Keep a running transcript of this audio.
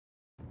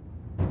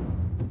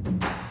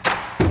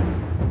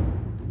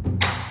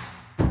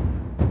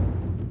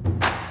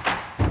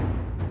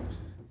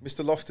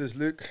Mr. Lofters,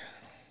 Luke.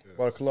 Yes.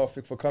 Barakallahu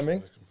fik for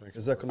coming. Thank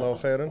you.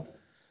 Jazakallahu khairan.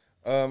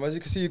 As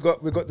you can see,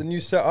 we got the new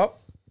setup.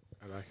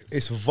 I like it.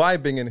 It's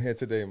vibing in here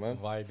today, man.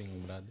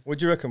 Vibing, blood. What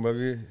do you reckon, bro?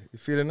 You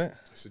feeling it?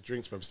 It's the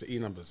drinks, bro. It's the E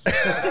numbers.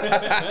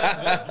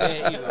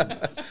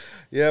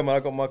 Yeah, man. I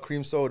got my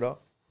cream soda.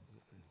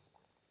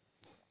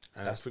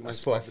 That's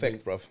for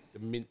effect, bruv. The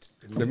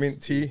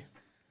mint tea.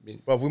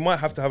 Mint. Bruv, we might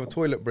have to have a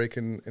toilet break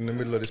in the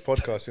middle of this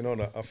podcast, you know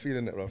that. I'm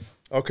feeling it, bruv.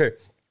 Okay.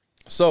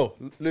 So,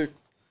 Luke,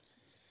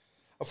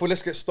 I thought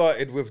let's get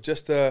started with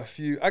just a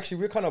few. Actually,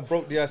 we kind of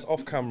broke the ice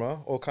off camera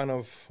or kind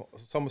of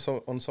some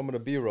on some of the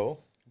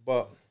B-roll,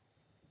 but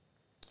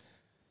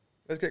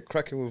let's get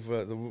cracking with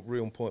the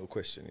real important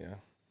question,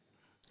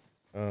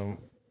 yeah?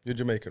 You're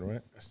Jamaican,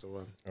 right? That's the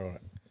one. All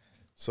right.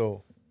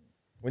 So,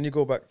 when you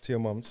go back to your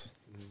mum's,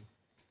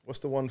 what's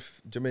the one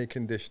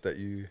Jamaican dish that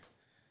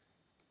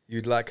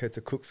you'd like her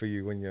to cook for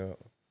you when you're,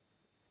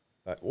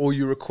 like, or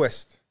you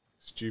request?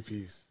 Stew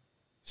peas.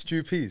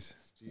 Stew peas?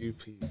 Stew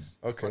peas.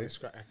 Okay.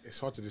 It's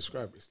hard to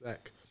describe. It's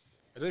like,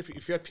 I don't know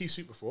if you had pea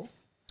soup before.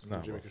 No.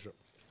 Jamaican shop.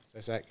 So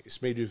it's like,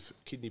 it's made with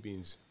kidney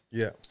beans.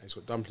 Yeah. And it's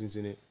got dumplings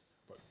in it.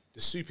 But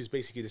the soup is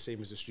basically the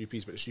same as the stew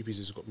peas, but the stew peas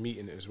has got meat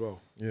in it as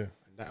well. Yeah. And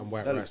that and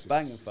white That rice. looks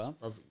banging, fam.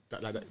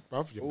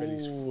 Bruv, your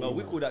belly's full. No,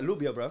 we call that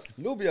lubia, bruv.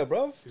 Lubia,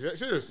 bruv. Is that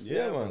serious?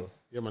 Yeah, man.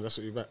 Yeah, man, that's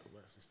what you're back.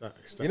 It's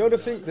that. You know the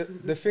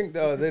thing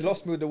they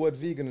lost me with the word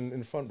vegan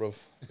in front, bruv.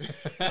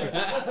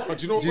 But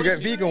do you know what? Do you get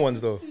vegan ones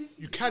though?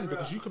 You can,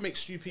 because you can make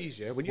stew peas,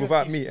 yeah? When you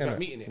Without have meat, peas, without innit?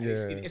 meat in it. And Yeah.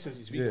 it's, in essence,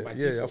 it's vegan by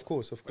Yeah, default. of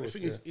course. But the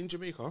thing is, in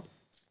Jamaica,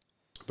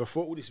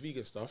 before all this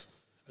vegan stuff,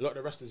 a lot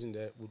of the rastas in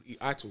there would eat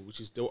ital, which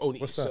is they'll only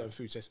What's eat that? certain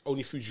foods. That's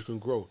only foods you can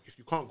grow. If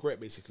you can't grow it,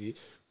 basically,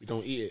 we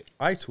don't eat it.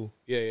 Ital.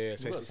 Yeah.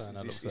 So in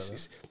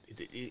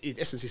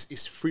essence,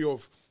 it's free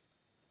of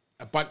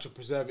a bunch of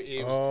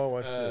preservatives. Oh,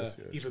 I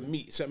see. Even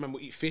meat. Certain men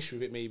will eat fish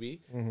with it, maybe.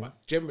 But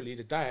generally,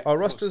 the diet. Are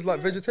Rastas like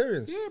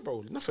vegetarians? Yeah,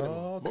 bro. Enough of them.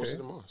 Oh, okay. Most of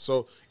them are.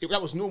 So that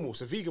was normal.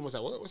 So vegan was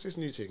like, what's this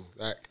new thing?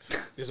 Like,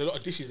 there's a lot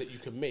of dishes that you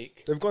can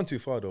make. They've gone too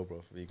far though,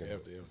 bro. Vegan. They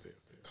have.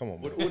 Come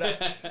on, bro. All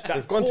that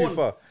They've gone too corn.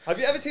 far. Have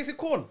you ever tasted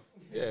corn?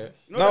 Yeah.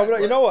 No,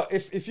 but you know what?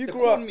 If you the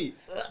grew up, corn meat.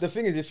 the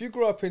thing is, if you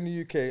grew up in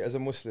the UK as a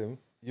Muslim,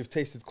 you've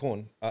tasted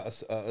corn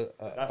at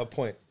a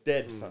point.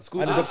 Dead. And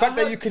the fact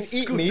that you can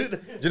eat meat, do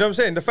you know what I'm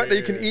saying? The fact that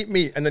you can eat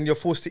meat and then you're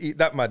forced to eat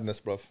that madness,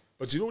 bruv.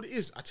 But do you know what it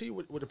is? I tell you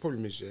what the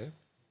problem is, yeah?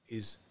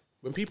 Is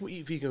when people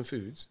eat vegan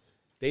foods,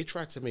 they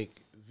try to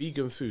make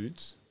vegan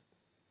foods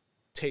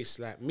taste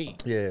like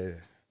meat. Yeah.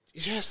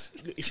 It's just,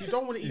 if you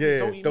don't want to eat Yeah,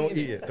 it, don't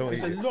eat it. don't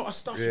There's eat a it. lot of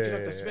stuff you Yeah, can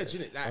have that's yeah, veg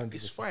in it. Like,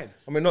 it's fine.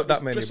 I mean, not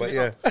that Just many, dressing but it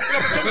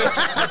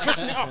yeah. up. I'm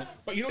dressing it up.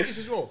 But you know what this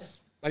as well?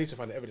 I need to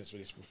find the evidence for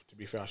this, to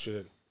be fair. I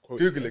shouldn't quote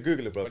Google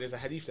it, bro. But there's a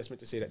hadith that's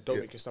meant to say that don't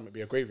make your stomach be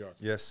a graveyard.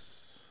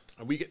 Yes.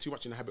 And we get too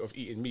much in the habit of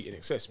eating meat in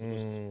excess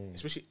because,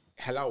 especially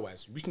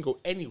halal-wise, we can go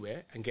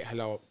anywhere and get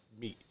halal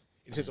meat.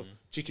 In the sense of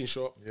chicken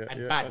shop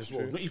and bad as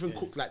well. true. Not even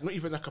cooked, like, not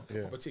even like a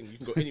proper thing. You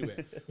can go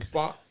anywhere.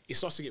 But it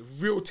starts to get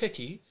real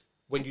techie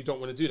when you don't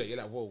want to do that. You're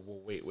like, whoa,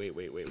 wait.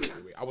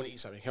 I want to eat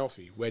something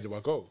healthy. Where do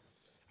I go?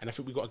 And I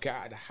think we got to get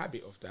out of the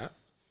habit of that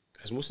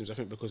as Muslims. I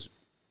think because,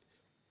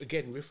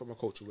 again, we're from a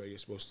culture where you're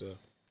supposed to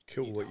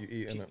Kill what you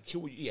eat, innit?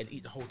 kill what you eat and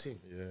eat the whole thing.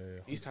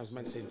 Yeah. These times,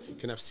 man saying you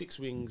can have 6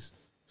 wings,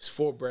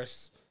 4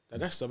 breasts.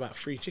 That's about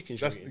 3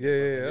 chickens. That's- you're eating.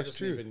 yeah, And that's just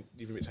true.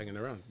 Leaving it hanging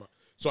around. But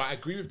so I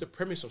agree with the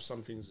premise of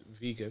some things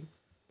vegan.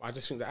 But I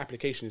just think the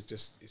application is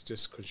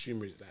just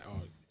consumer.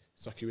 Like,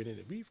 suck you in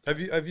it.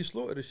 Have you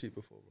slaughtered a sheep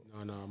before,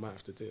 bro? No, I might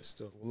have to do it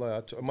still.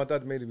 Well, my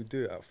dad made me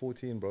do it at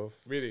 14, bro.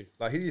 Really?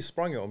 Like, he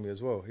sprung it on me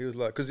as well. He was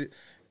like, because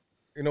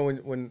you know,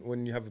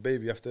 when you have a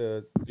baby, you have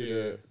to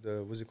do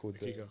the what's it called?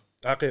 Aqiqah.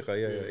 Aqiqah,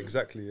 yeah,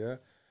 exactly, yeah.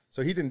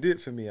 So he didn't do it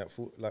for me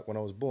like when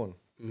I was born.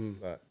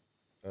 Like,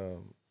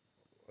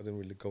 I didn't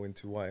really go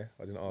into why.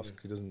 I didn't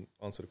ask. He doesn't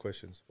answer the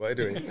questions. But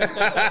anyway, do you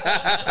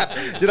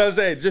know what I'm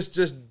saying?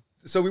 Just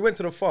so we went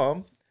to the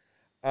farm,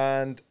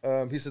 and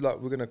he said like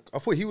I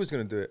thought he was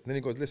gonna do it. And then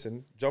he goes,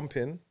 listen, jump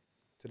in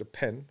to the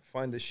pen,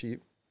 find the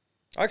sheep.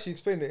 I actually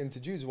explained it into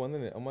Jude's one,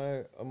 didn't it? Am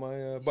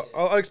I? But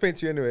I'll explain it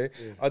to you anyway.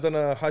 I done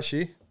a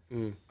hashi,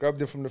 grabbed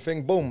him from the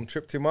thing, boom,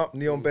 tripped him up,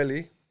 knee on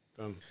belly,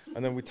 Done.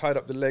 and then we tied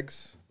up the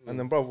legs. And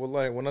then, bro,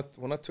 wallahi, when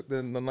I took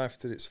the knife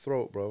to its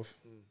throat, bro,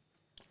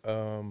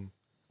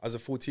 as a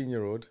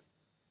 14-year-old,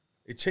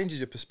 it changes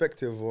your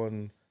perspective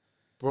on.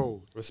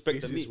 Bro,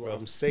 Respect this the is meat, what bro.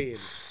 I'm saying.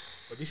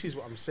 But this is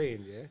what I'm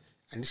saying, yeah?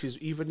 And this is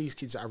even these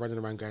kids that are running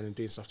around going and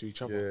doing stuff to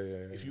each other.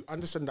 Yeah. If you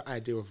understand the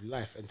idea of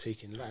life and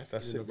taking life,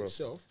 That's in it, and bro. of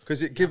itself,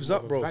 Because it you gives have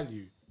up, more bro. of a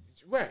value. Right.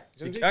 Do you know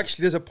what I'm saying?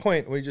 Actually, there's a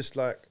point where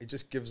it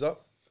just gives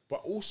up.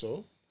 But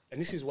also, and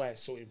this is why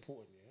it's so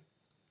important,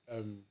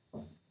 yeah?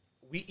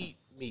 We eat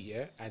meat,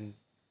 yeah? And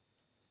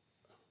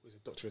there's a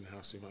doctor in the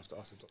house, so you might have to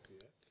ask the doctor,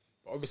 yeah?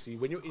 But obviously,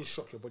 when you're in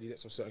shock, your body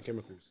lets off certain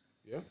chemicals,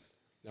 yeah?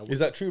 Now, Is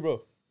that true,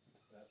 bro?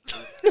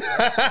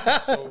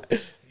 so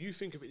you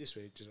think of it this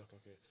way,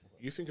 okay.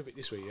 You think of it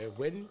this way, yeah?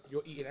 When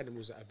you're eating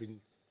animals that have been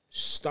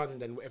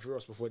stunned and whatever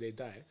else before they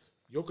die,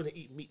 you're gonna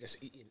eat meat that's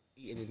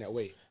eaten in that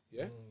way,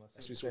 yeah?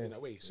 That's been sold in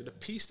that way. So the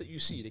piece that you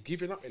see, the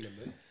giving up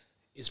element,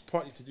 it's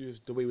partly to do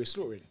with the way we're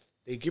slaughtering.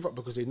 They give up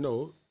because they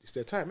know it's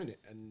their time, innit?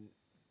 And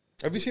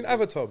have you seen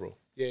Avatar, bro?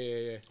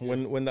 yeah.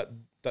 When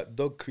that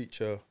dog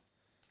creature,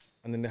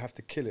 and then they have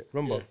to kill it.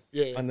 Remember?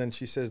 Yeah. And then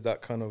she says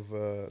that kind of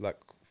like,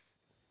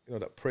 you know,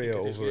 that prayer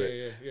over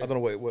it. Yeah. I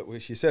don't know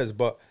what she says,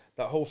 but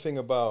that whole thing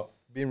about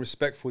being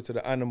respectful to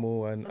the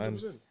animal and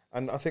 100%.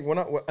 and I think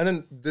and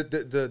then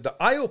the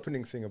eye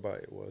opening thing about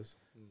it was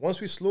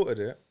once we slaughtered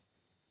it,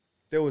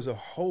 there was a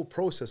whole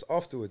process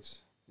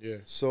afterwards. Yeah.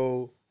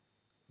 So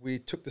we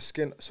took the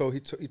skin. So he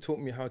taught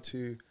me how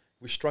to.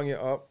 We strung it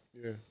up.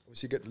 Yeah.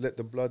 Obviously, let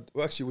the blood.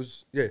 Well, actually,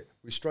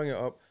 we strung it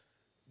up.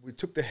 We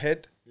took the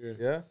head.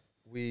 Yeah.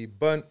 We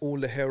burnt all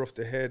the hair off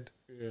the head.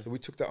 Yeah. So we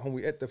took that home.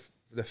 We ate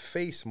the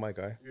face, my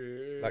guy.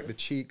 Yeah. Like the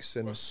cheeks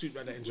and. Got a soup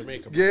like that in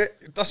Jamaica. Yeah,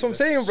 that's what I'm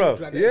saying, bro.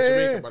 Like that in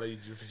Jamaica, brother. Your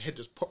head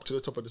just popped to the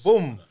top of the soup.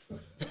 Boom.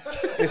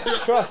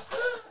 It's trust.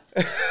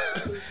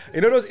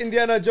 You know those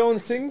Indiana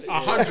Jones things?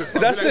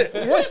 100. That's like,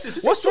 it.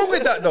 What's wrong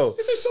with that though?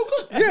 This is so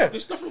good. Yeah.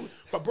 There's nothing.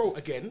 But bro,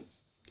 again,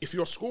 if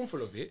you're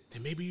scornful of it,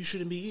 then maybe you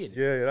shouldn't be eating it.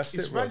 Yeah, that's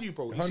it's it, bro. value,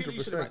 bro. You see what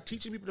you said 100%. about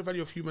teaching people the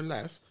value of human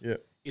life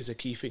is a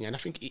key thing. And I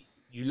think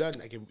you learn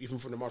that, again, even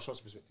from the martial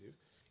arts perspective,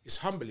 it's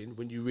humbling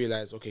when you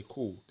realize, okay,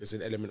 cool, there's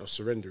an element of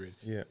surrendering.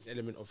 Yeah. There's an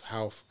element of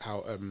how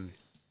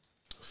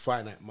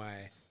finite my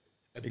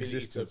ability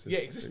Existence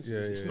to... existence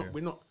is.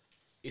 is.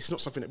 It's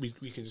not something that we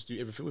can just do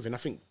everything with. And I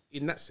think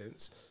in that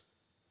sense,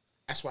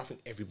 that's why I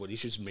think everybody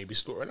should maybe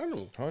slaughter an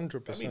animal.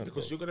 100%. I mean,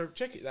 because you're going to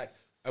check it. Like,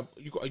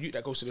 you got a youth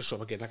that goes to the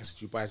shop, again, like I said,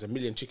 you buys 1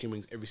 million chicken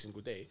wings every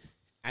single day,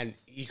 and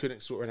he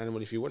couldn't slaughter an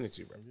animal if he wanted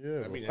to, bro.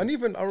 Yeah. I mean, and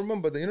even, I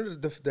remember,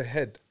 the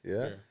head,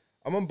 yeah?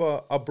 I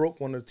remember I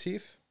broke one of the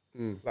teeth.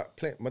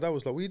 Like, my dad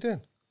was like, what are you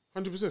doing?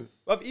 100%.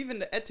 But even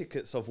the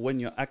etiquettes of when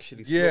you're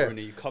actually Yeah, slaughtering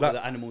it, you cover like-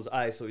 the animal's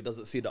eye so he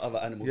doesn't see the other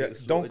animal Yeah, getting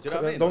slaughtered. Do you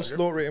know what I mean? don't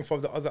slaughter it in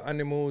front of the other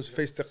animals,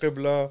 face the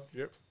qibla.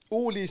 Yep.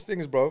 All these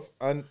things, bruv.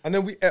 And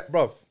then we ate,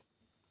 bruv.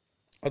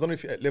 I don't know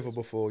if you ate liver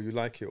before, you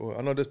like it, or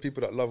I know there's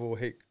people that love or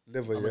hate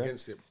liver, I'm yeah?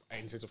 against it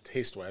in terms of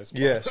taste-wise.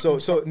 Yeah, so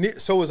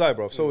was I,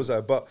 bruv. So was I.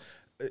 But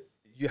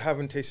you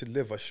haven't tasted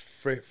liver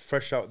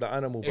fresh out the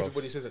animal, bruv.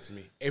 Everybody says that to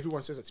me.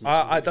 Everyone says that to me.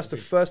 That's the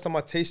first time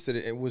I tasted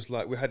it. It was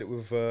like we had it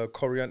with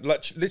coriander,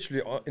 like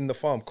literally in the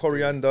farm,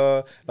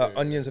 coriander,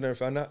 onions and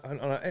everything.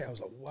 And I ate. I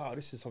was like, wow,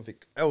 this is something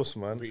else,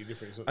 man. Pretty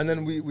different. And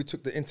then we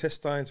took the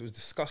intestines. It was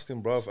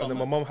disgusting, bruv. And then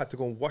my mum had to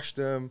go and wash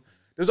them.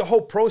 There's a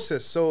whole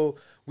process. So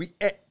we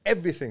ate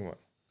everything, man.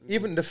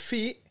 Even the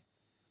feet.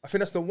 I think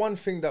that's the one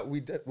thing that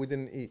we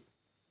didn't eat.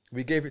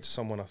 We gave it to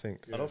someone, I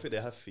think. I don't think they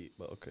have feet,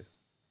 but okay.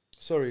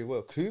 Sorry,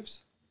 what,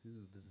 hooves?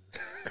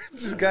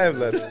 This guy,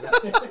 blood.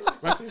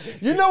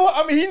 You know what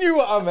I mean? He knew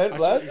what I meant,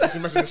 blood. Just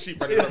imagine a sheep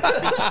by the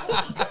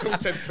come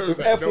 10 toes.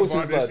 Air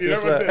Forces, blood. You know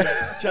just what I'm like-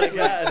 saying? Trying to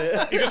get out of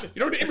it. You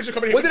know the image of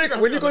coming in.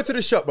 When you go to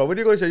the shop, bro, when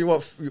you go to the shop, you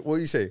want, what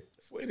do you say?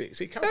 Foot in it.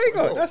 See, There you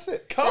go, that's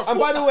it. Cow And foot.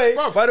 by the way,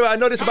 Bruv, I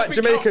know this about type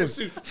in Jamaicans.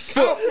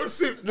 Cow foot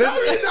soup.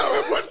 Tell me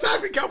now, what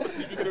type in cow foot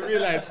soup you're gonna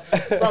realise?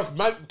 Bruv,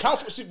 man, cow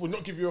foot soup will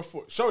not give you a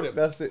foot. Show them.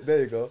 That's it. There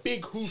you go.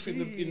 Big hoof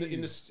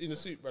in the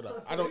soup,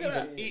 brother. I don't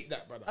even eat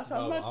that, brother. That's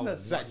a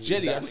madness. It's like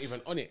jelly. I'm not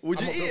even on it. Would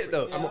you I'm not eat built it for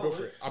though? I'm not built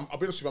for it. I'll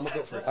be honest with you, I'm not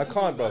built for it. I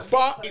can't, bro.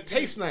 But it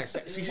tastes nice.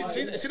 See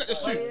that the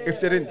soup.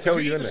 If they didn't tell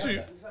If you you, eat the innit?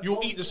 soup,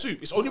 you'll eat the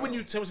soup. It's only when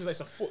you tell us that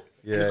it's a foot.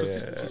 Yeah, and the yeah,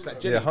 consistency is like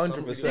jelly. yeah, So I'm not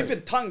 100%. really-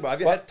 Even tongue, bro.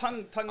 Have you had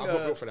tongue? I'm not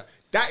built for that.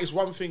 That is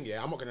one thing,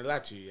 yeah. I'm not gonna lie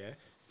to you, yeah.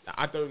 That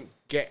I don't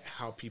get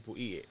how people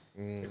eat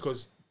it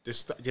because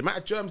the amount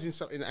of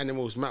germs in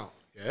animals' mouth,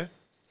 yeah.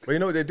 But you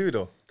know what they do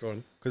though? Go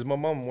on. Because my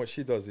mum, what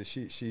she does is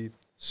she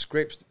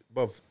scrapes,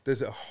 bruv.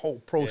 There's a whole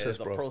process, There's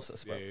a bro.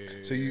 process, bro.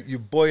 So you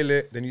boil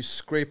it, then you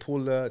scrape all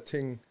the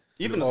thing.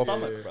 Even the off.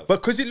 stomach, bro.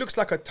 But because it looks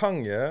like a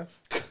tongue, yeah,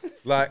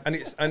 like and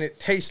it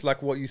tastes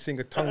like what you think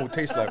a tongue would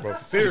taste like, bro.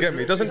 You get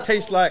me? It doesn't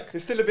taste like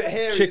It's still a bit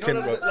hairy. chicken,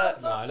 you know, bro.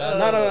 like,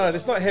 No,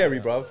 it's not hairy,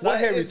 bro. What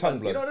hairy it is, tongue,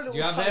 man. You blood? know the little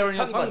You have hair on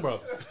your tongue, bro.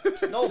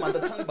 buds? No, man, the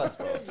tongue buds,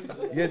 bro.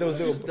 Yeah, those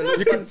little.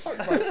 You can.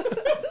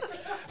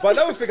 But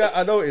another thing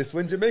I noticed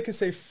when Jamaicans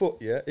say foot,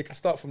 yeah, it can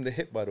start from the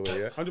hip, by the way,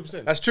 yeah.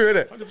 100%. That's true, isn't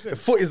it? 100%. The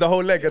foot is the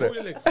whole leg, isn't Pull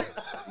it? your leg.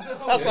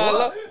 That's what I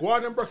love. Go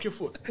on and break your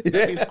foot. Yeah.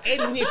 That means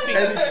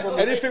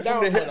anything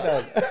from the hip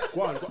brother.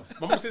 Go on.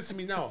 My mum says to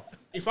me now,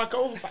 if I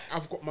go,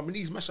 I've got my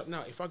knees mashed up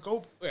now. If I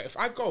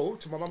go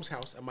to my mum's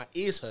house and my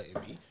ears hurting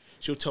me,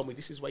 she'll tell me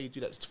this is why you do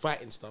that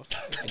fighting stuff.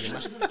 And you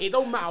mash. It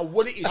don't matter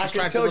what it is. I She's can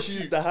trying tell to she refute.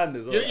 used the hand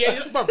as well.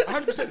 Yeah, bro,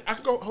 100%. I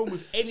can go home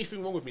with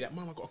anything wrong with me. Like,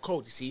 mum, I got a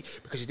cold, you see,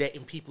 because you're there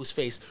in people's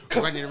face,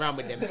 running around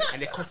with them,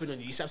 and they're coughing on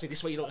you. You see what I'm saying?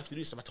 This way you don't have to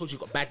do this. I told you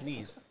got bad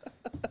knees.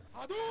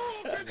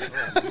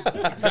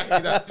 Exactly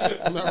that.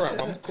 I'm not right,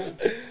 I'm cool.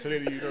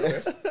 Clearly you know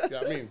best. You know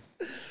what I mean?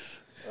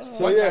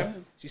 So one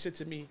time, she said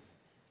to me,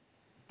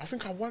 I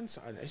think I won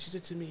something. And she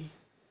said to me,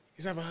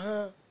 it's either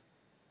her,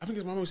 I think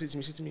it's my mum said to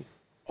me, she said to me,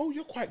 oh,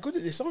 you're quite good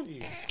at this, aren't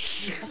you?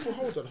 I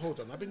thought, hold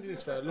on. I've been doing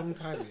this for a long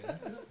time, yeah?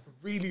 A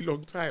really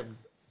long time.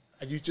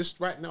 And you just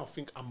right now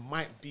think I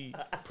might be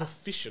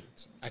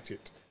proficient at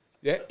it.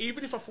 Yeah?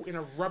 Even if I fought in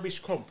a rubbish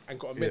comp and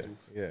got a medal,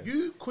 yeah.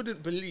 you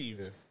couldn't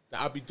believe that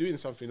I'd be doing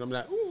something. I'm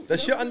like, ooh.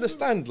 Does she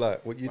understand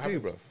like what you do,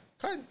 bro?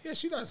 Yeah,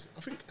 she does.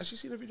 I think, has she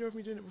seen a video of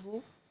me doing it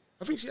before?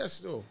 I think she has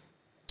still.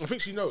 I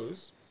think she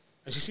knows.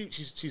 And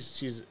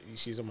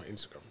she's on my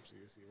Instagram. So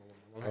you see,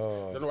 I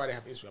don't know why they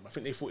have Instagram. I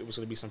think they thought it was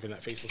going to be something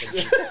like Facebook.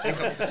 Link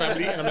up with the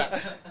family. And I'm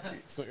like,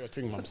 it's not your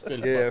thing, mum, still.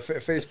 Yeah,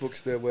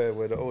 Facebook's there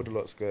where the older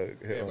lots go.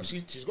 Yeah, but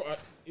she's got an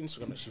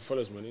Instagram that she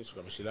follows me on Instagram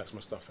and she likes my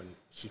stuff and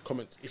she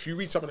comments. If you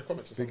read some of the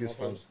comments, Biggest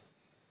fan.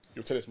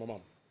 You'll tell it's my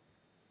mum.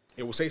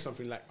 It will say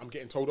something like, I'm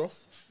getting told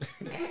off.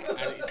 And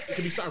it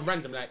can be something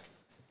random like,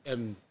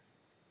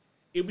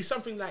 it'll be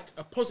something like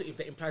a positive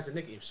that implies a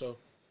negative. So,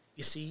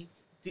 you see,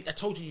 I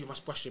told you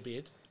must brush your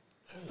beard.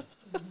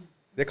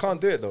 They can't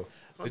do it though.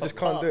 They just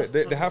can't do it.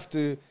 They have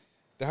to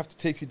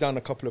take you down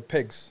a couple of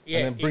pegs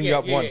and then bring you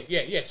up one.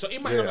 Yeah. So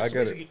in my hand, so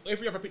basically,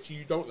 every other picture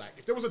you don't like.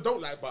 If there was a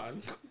don't like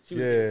button, she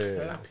would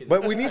be clapping.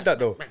 But we need that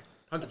though.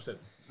 100%.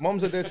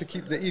 Mums are there to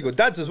keep the ego.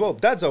 Dads as well.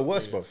 Dads are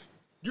worse, bruv.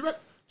 Do you know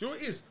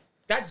what it is?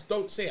 Dads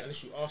don't say it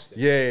unless you ask them.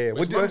 Yeah.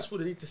 What mums feel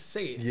the need to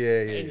say it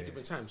at any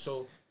given time.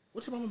 So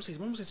what did my mum say?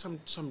 My mum said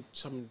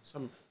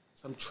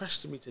some trash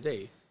to me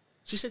today.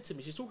 She said to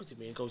me, she's talking to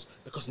me and goes,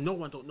 because no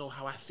one don't know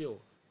how I feel.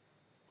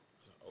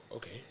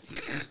 Okay.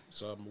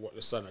 So I'm what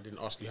the son. I didn't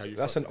ask you how you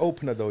felt. That's an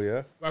opener though,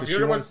 yeah? Right, you're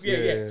the one,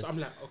 yeah. So I'm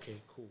like, okay,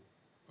 cool.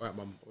 All right,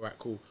 mum. All right,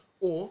 cool.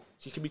 Or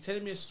she could be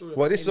telling me a story.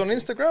 What, this is on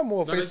Instagram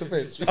or face to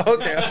face?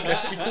 Okay.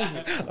 She calls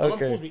me. My mum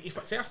calls me. If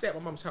I stay at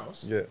my mum's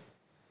house,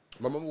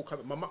 my mum will come.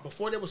 My mum,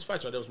 before there was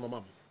Fajr, there was my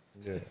mum.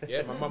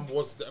 Yeah. My mum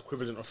was the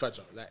equivalent of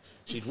Fajr. Like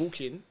she'd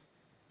walk in,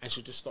 and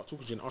she'd just start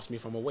talking to you and ask me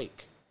if I'm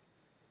awake.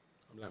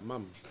 I'm like,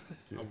 Mum,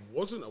 I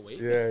wasn't awake.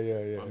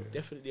 Yeah. I'm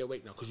definitely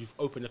awake now because you've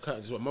opened the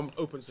curtains as well. Mum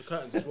opens the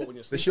curtains as well when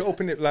you're sleeping. Does she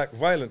open it like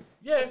violent?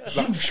 Yeah.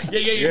 Yeah.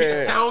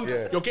 The sound.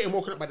 You're getting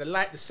woken up by the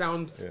light, the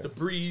sound, the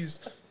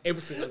breeze,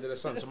 everything under the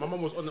sun. So my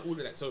mum was on all of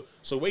that.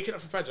 So waking up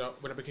for Fajr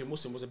when I became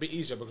Muslim was a bit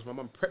easier because my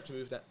mum prepped me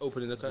with that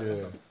opening the curtains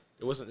stuff.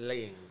 It wasn't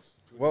laying.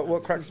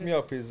 What cracks me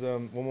up is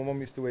when my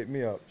mum used to wake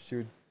me up, she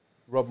would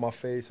rub my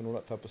face and all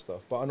that type of stuff.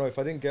 But I know if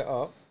I didn't get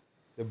up,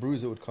 the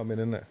bruiser would come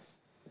in there.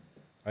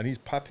 And he's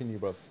papping you,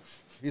 bruv.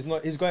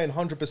 He's going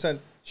 100%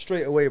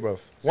 straight away, bruv.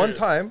 One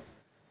time,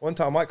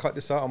 I might cut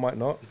this out, I might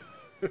not.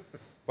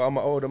 But I'm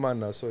an older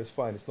man now, so it's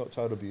fine. It's not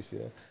child abuse,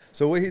 yeah?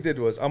 So what he did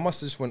was, I must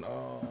have just went,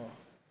 oh.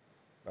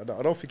 I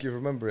don't think you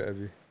remember it,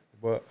 Evie.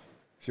 But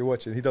if you're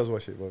watching, he does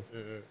watch it, bruv.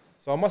 Yeah.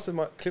 So I must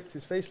have clipped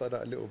his face like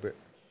that a little bit.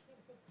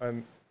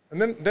 And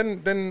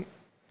then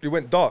it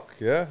went dark,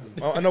 yeah?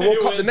 And I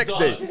woke up the next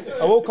day.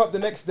 I woke up the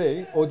next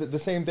day, or the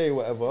same day,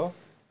 whatever.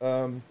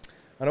 And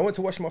I went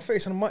to wash my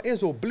face, and my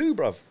ears were blue,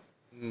 bruv.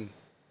 And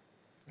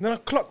then I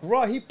clocked,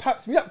 he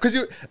papped me up. Because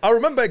I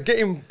remember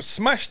getting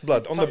smashed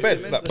blood on the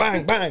bed, like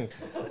bang, bang.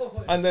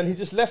 And then he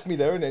just left me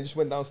there, and then just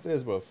went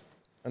downstairs, bruv.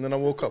 And then I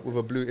woke up with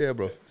a blue ear,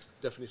 bruv.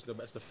 Definition of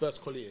that's the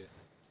first collie ear.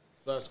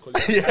 First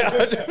collie ear.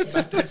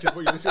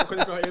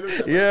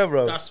 Yeah,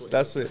 bro.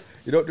 That's it.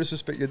 You don't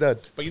disrespect your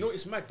dad. But you know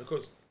it's mad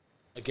because,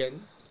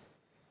 again,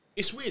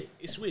 it's weird.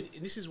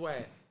 And this is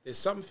why there's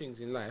some things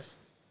in life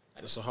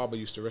that the Sahaba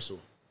used to wrestle.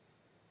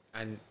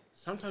 And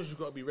sometimes you've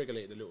got to be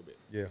regulated a little bit.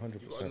 Yeah, 100%.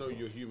 You've got to know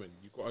you're human.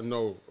 You've got to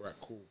know, right,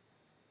 cool,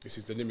 this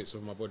is the limits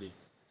of my body.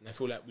 And I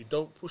feel like we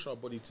don't push our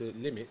body to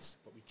limits,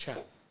 but we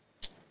chat.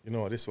 You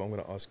know what, this is what I'm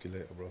going to ask you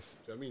later, bro. Do you know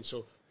what I mean?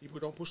 So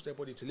people don't push their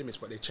body to limits,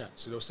 but they chat.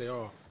 So they'll say,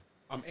 oh,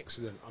 I'm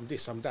excellent, I'm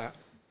this, I'm that.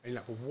 And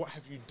you're like, but what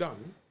have you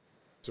done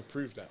to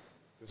prove that?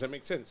 Does that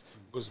make sense?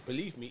 Because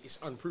believe me, it's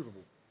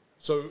unprovable.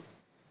 So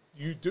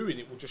you doing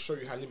it will just show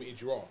you how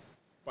limited you are.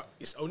 But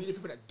it's only the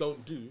people that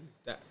don't do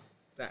that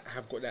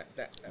have got that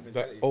mentality.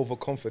 That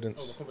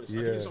overconfidence.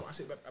 Yeah. I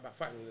say about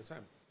fighting all the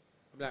time.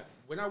 I'm like,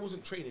 when I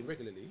wasn't training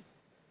regularly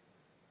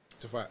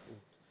to fight,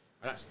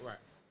 and that's right.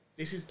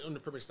 This is on the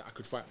premise that I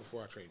could fight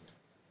before I trained,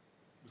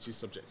 which is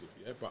subjective,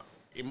 yeah. But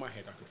in my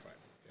head, I could fight,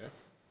 yeah.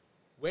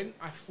 When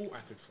I thought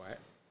I could fight,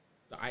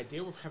 the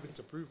idea of having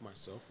to prove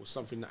myself was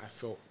something that I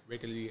felt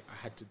regularly I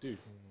had to do.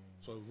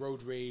 So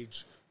road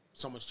rage,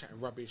 someone's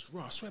chatting rubbish.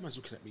 I swear man's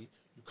looking at me.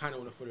 You kind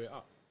of want to follow it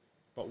up.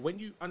 But when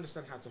you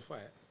understand how to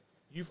fight,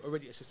 you've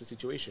already assessed the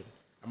situation.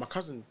 And my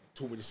cousin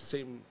taught me this, the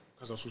same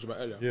cousin I was talking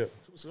about earlier. Yeah.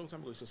 It's a long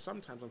time ago. He said,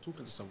 sometimes I'm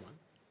talking to someone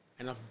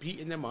and I've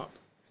beaten them up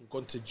and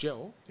gone to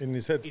jail. In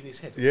his head? In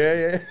his head.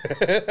 Yeah.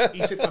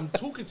 He said, I'm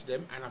talking to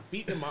them and I've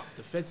beat them up.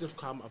 The feds have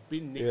come. I've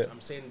been nicked. I'm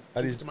saying,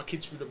 talking to my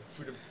kids through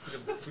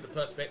the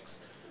perspex.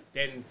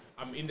 Then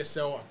I'm in the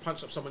cell. I've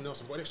punched up someone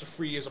else. I've got an extra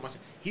 3 years on my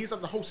sentence. He's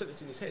done the whole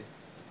sentence in his head.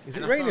 Is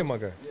it raining, my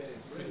guy? Yeah.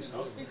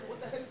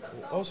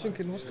 I was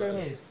thinking, what's going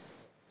on?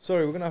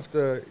 Sorry, we're going to have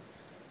to...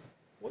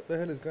 What the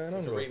hell is going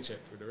on, bro?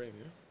 With the rain,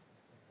 yeah?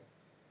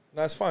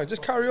 No, it's fine.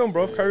 Just carry on,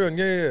 bro. Carry on.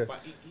 Yeah. But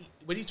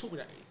when he told me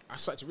that, I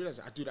started to realise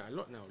that I do that a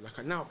lot now.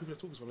 Like, now people are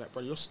talking to me, I'm like,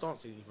 bro, your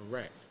stance ain't even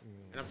right.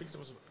 And I'm thinking to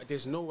myself,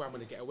 there's no way I'm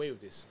going to get away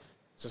with this.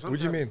 So what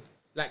do you mean?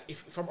 Like,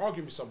 if I'm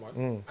arguing with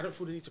someone, I don't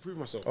feel the need to prove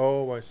myself.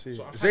 Oh, I see.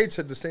 So Zayd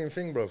said the same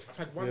thing, bro. I've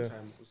had one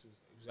time, it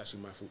was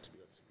actually my fault, to be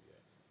honest with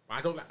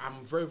you, yeah. But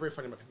I'm very, very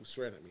funny about people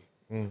swearing at me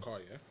in the car,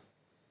 yeah?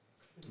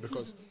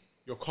 Because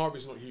your car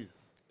is not you.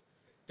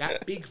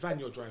 that big van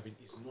you're driving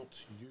is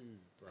not you,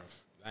 bruv.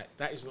 Like,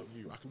 that is not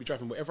you. I can be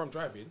driving whatever I'm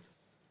driving.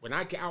 When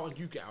I get out and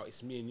you get out,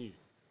 it's me and you.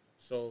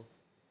 So,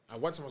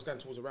 one time I was going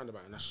towards a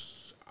roundabout and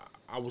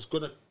I was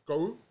going to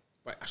go,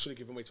 but I should have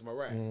given way to my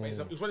right. But it's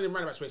one of the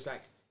roundabouts where it's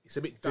like, it's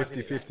a bit done,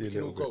 50-50 like, a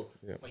little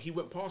bit. Yeah. But he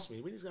went past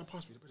me. When he's going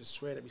past me, the brother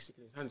swearing at me,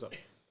 sticking his hands up. I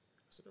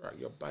said, all right,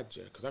 you're bad,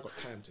 yeah, because I got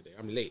time today.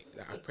 I'm late.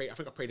 Like, I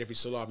think I prayed every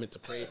salah I meant to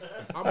pray.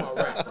 I'm all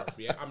right, bruv,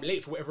 yeah? I'm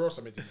late for whatever else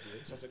I meant to be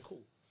doing. So I said,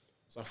 cool.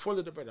 So I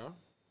followed the brother,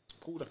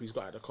 pulled up, he's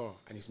got out of the car,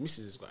 and his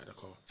missus has got out of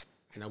the car.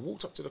 And I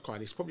walked up to the car,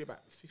 and he's probably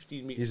about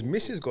 15 meters. His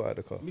missus got out of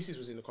the car? His missus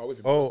was in the car with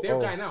him. Oh, they were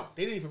going out.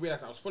 They didn't even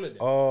realise that I was following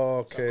them. Oh,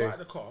 okay. So I got out of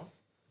the car,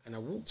 and I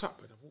walked up,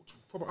 and I walked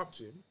proper up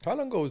to him. How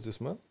long ago was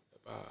this, man?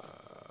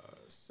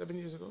 7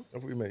 years ago. I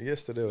thought we met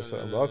yesterday or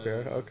something. no,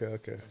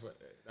 Okay.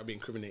 That'd be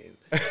incriminating.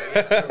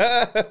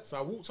 So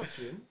I walked up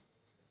to him,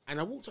 and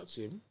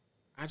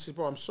I said,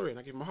 bro, I'm sorry, and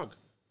I gave him a hug.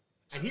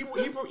 And he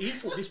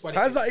thought this brother...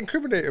 How's that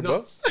incriminating, bro?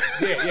 nuts.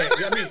 Yeah,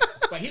 I mean,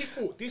 but he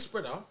thought this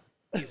brother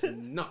is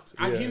nuts.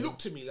 And he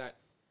looked at me like...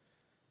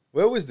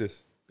 Where was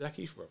this?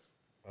 Blackheath, bro.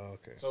 Oh,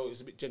 okay. So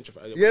it's a bit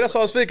gentrified. Yeah, that's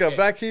what I was thinking. Yeah.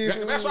 Blackheath.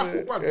 That's what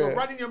I thought, bro. You're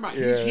running your mouth.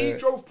 He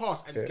drove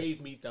past and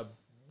gave me the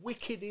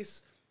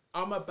wickedest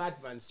I'm a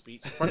bad man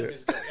speech in front of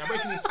this guy. I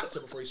reckon he tapped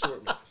it before he saw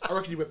it me. I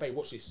reckon he went, babe,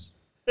 watch this.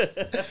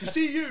 You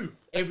see you,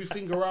 every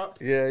finger up.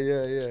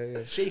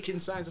 Yeah. Shaking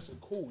signs. I said,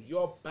 cool,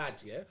 you're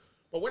bad, yeah?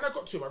 But when I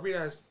got to him, I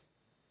realised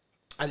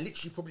I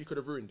literally probably could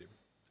have ruined him.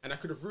 And I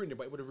could have ruined him,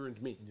 but it would have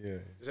ruined me. Yeah.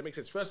 Does that make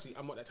sense? Firstly,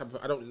 I'm not that type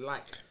of... I don't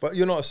like... But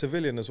you're not a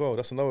civilian as well.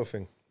 That's another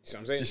thing. You see what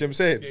I'm saying? You see what I'm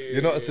saying? Yeah,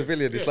 you're not a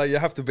civilian. It's like you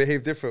have to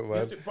behave different,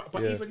 man.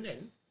 But even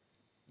then,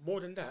 more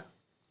than that,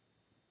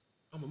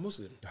 I'm a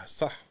Muslim.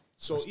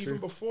 So even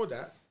before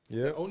that,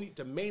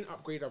 the main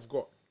upgrade I've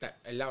got that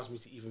allows me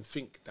to even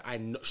think that I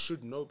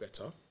should know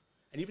better,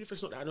 and even if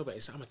it's not that I know better,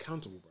 it's that I'm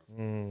accountable,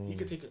 bro. He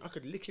could I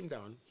could lick him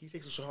down. He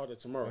takes a shahada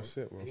tomorrow, That's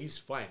it, bro. and he's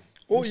fine.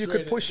 Or you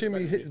could push him,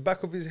 he hit the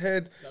back of his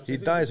head, he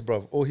dies,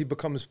 bruv. Or he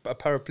becomes a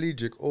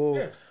paraplegic,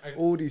 or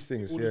all these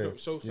things.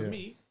 So for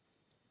me,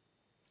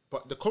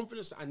 but the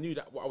confidence that I knew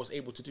that what I was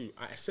able to do,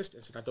 I assessed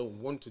and said, I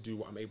don't want to do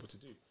what I'm able to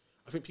do.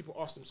 I think people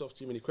ask themselves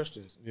too many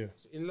questions. Yeah.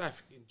 So in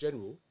life, in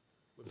general,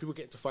 when people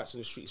get into fights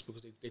in the streets,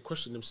 because they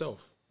question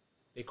themselves.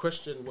 They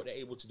question what they're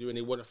able to do, and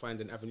they want to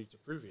find an avenue to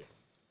prove it.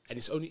 And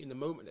it's only in the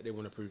moment that they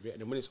want to prove it. And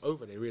then when it's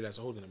over, they realise,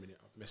 hold on a minute,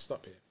 I've messed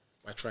up here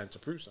by trying to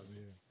prove something.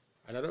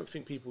 Yeah. And I don't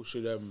think people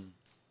should,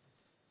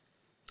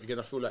 again,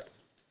 I feel like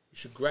you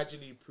should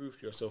gradually prove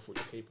to yourself what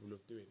you're capable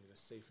of doing in a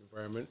safe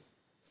environment,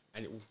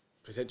 and it will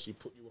potentially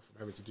put you off from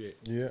having to do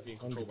it, being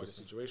controlled by the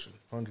situation.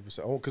 100%.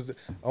 Because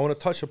I want to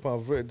touch upon,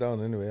 I've written it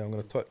down anyway, I'm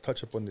going to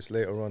touch upon this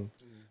later on.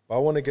 But I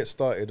want to get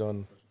started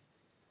on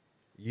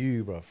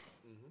you, bruv.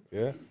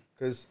 Yeah?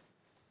 Because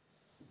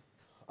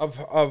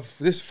I've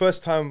this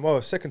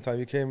second time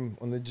you came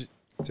on the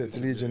to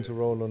Legion to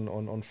roll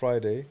on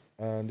Friday,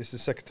 and this is the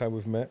second time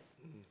we've met.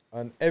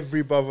 And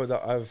every brother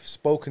that I've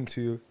spoken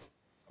to,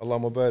 Allah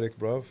Mubarak,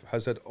 bruv,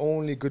 has had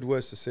only good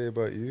words to say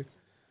about you.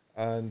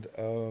 And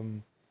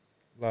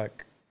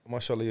like,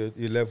 mashallah,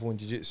 your level in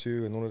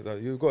jiu-jitsu and all of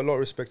that. You've got a lot of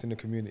respect in the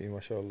community,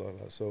 mashallah.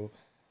 Like, so,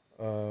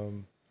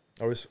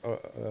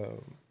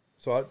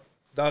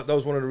 that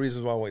was one of the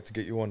reasons why I wanted to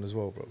get you on as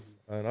well, bro.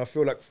 And I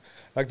feel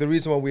like the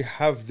reason why we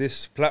have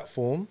this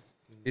platform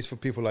is for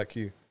people like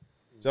you.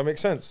 Does that make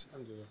sense?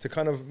 To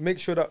kind of make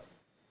sure that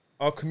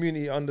our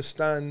community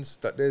understands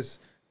that there's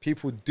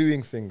people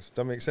doing things. Does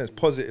that make sense?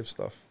 Positive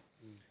stuff.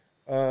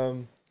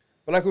 But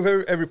like with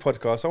every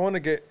podcast, I want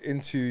to get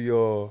into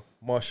your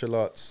martial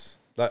arts,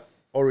 like,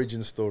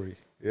 origin story,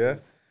 yeah?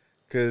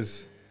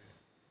 Because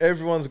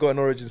everyone's got an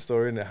origin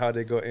story in it, how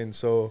they got in.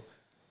 So,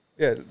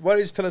 yeah, why don't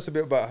you just tell us a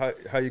bit about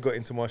how you got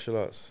into martial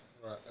arts?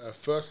 Right,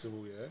 first of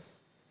all, yeah,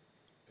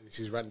 and this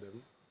is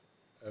random,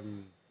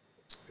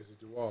 there's a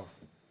dua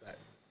that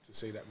to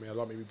say that may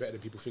Allah make me better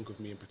than people think of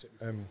me and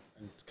protect me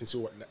and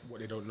conceal what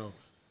they don't know.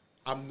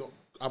 I'm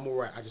all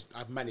right.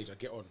 I manage. I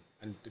get on,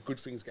 and the good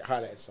things get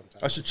highlighted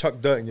sometimes. I should chuck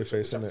dirt in your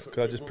face, innit?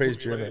 Because I just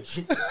praised you,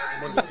 innit?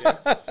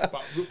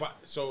 But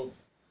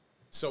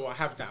so I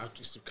have that. I'm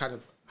just kind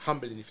of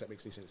humbling, if that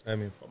makes any sense.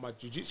 But my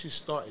jiu-jitsu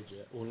started,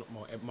 or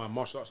my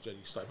martial arts journey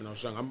started when I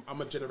was young.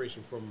 I'm a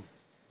generation from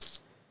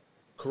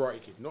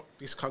Karate Kid, not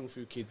this Kung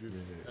Fu kid with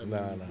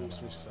Will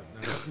Smith's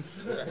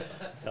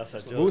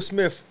son. Will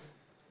Smith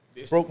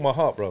broke my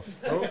heart, bruv.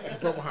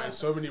 Broke my heart in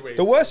so many ways.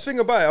 The worst thing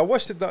about it, I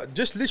watched it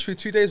just literally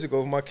 2 days ago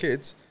with my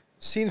kids.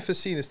 Scene for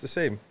scene, it's the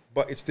same,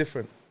 but it's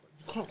different.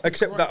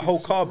 Except that whole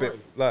car bit,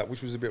 like,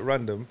 which was a bit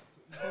random.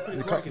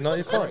 You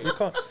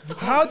can't.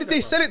 How did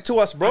they sell it to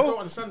us, bro? I don't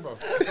understand, bro.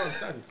 I don't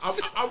understand.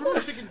 I remember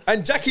thinking...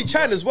 And Jackie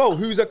Chan as well,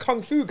 who's a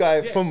Kung Fu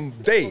guy from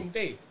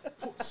Day.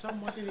 Put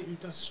someone in it who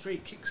does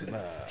straight kicks and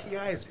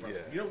PIs, bro.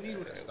 You don't need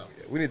all that stuff.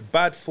 We need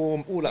bad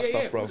form, all that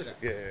stuff, bro.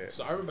 Yeah.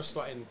 So I remember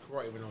starting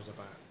karate when I was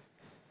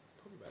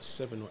probably about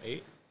 7 or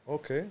 8.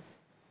 Okay.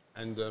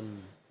 And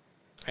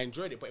I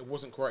enjoyed it, but it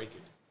wasn't Karate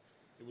Kid.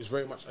 It was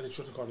very much... I did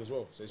Shotokan as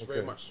well. So it's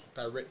very much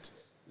direct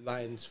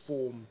lines,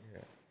 form... Yeah.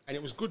 And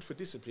it was good for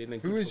discipline.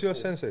 And Who is your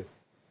sensei?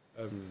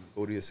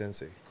 Audio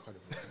Sensei. I can't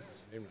even remember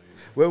his name now, you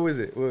know. Where was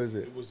it? Where was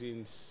it? It was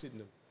in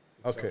Sydenham.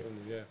 Okay. South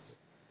London, yeah.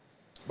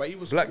 But he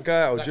was Black cool.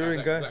 guy,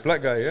 Algerian guy?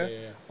 Black guy, yeah?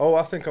 Oh,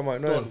 I think I might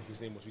know Don, him.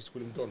 his name was. We used to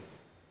call him Don.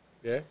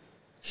 Yeah?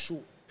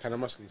 Short, kind of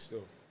muscly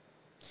still.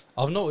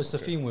 I've noticed a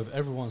theme with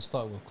everyone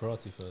starting with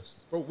karate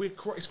first. Bro,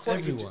 it's karate.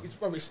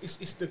 Everyone.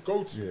 It's the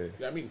go-to. Yeah. You know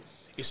what I mean?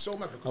 It's so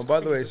mad because And by I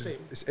the think way, it's the same.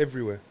 it's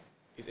everywhere.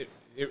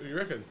 You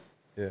reckon?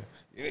 Yeah.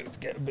 You need to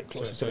get a bit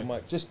closer to the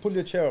mic. Just pull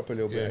your chair up a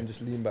little bit and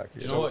just lean back.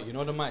 You know what? You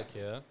know the mic,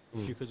 yeah?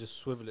 If you could just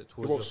swivel it It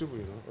towards won't your... swivel,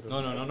 you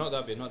know. No, not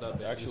that bit, not that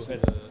bit. actual Just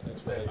head. the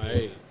actual head.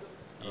 Aye.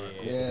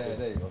 Yeah,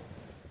 there you go.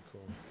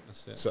 Cool.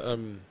 That's it. So,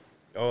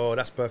 Oh,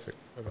 that's perfect.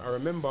 I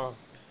remember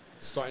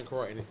starting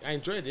karate and I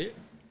enjoyed it,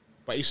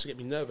 but it used to get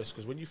me nervous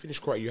because when you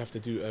finish karate, you have to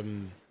do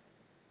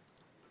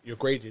your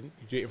grading.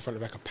 You do it in front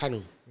of like a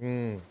panel,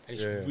 and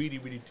it's really,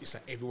 really. It's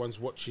like everyone's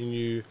watching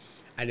you,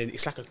 and then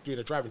it's like doing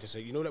a driving test. So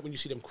you know, like when you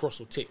see them cross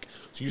or tick,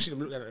 so you see them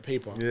look down at the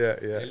paper,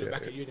 they look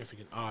back at you and they're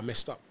thinking, I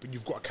messed up, but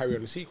you've got to carry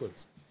on the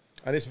sequence.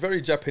 And it's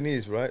very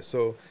Japanese, right?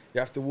 So you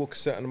have to walk a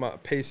certain amount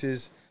of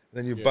paces,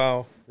 then you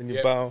bow, then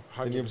you bow,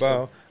 then you 100%,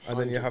 bow, and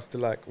then you have to,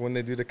 like, when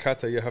they do the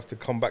kata, you have to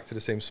come back to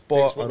the same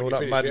spot and all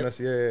that madness.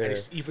 Yeah, And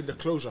it's even the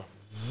closure.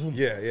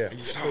 yeah. And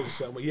you get close a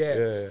certain way.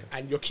 Yeah.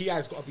 And your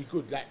kiai's got to be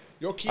good. Like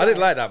your kiai. I didn't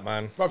like that,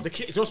 man. Bruv,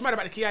 you know what's mad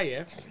about the kiai,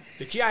 yeah?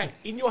 The kiai,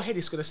 in your head,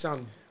 it's going to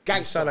sound gangster.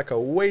 You sound like a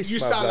waste, You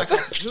man, sound like a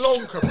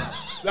plonker, bro.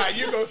 Like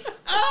you go,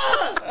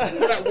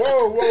 You're like,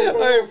 whoa.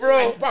 Hey,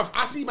 bro. And, bruv,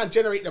 I see man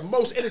generate the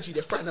most energy.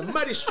 They're fighting the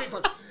maddest street,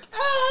 but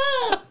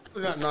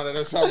no,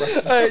 that's how.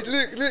 Hey,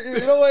 look,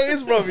 you know what it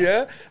is, bruv,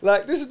 yeah?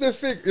 Like, this is the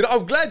thing. You know,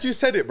 I'm glad you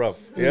said it, bruv,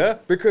 yeah?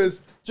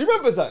 Because, do you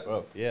remember Zach,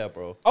 bruv? Yeah,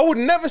 bro. I would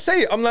never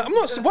say it. I'm like,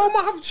 what am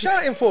I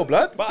shouting for,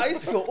 blood? But I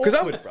used to feel 'Cause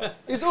awkward, bro.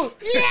 It's all,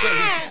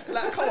 yeah!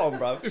 Like, come on,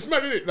 bro. It's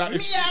mad, isn't it? Like,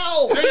 it's,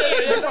 Meow! yeah.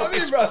 You know what I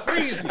mean, bro?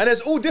 Crazy. And there's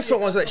all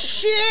different ones, like,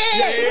 shit!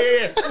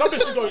 Yeah. Some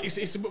bitches go,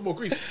 it's a bit more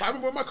grief. But I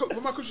remember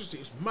when my coach used to,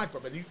 it was mad,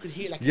 bro. And you could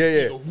hear like,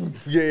 Yeah.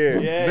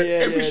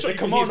 Every shot you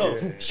could hear, kimono.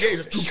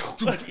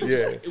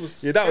 it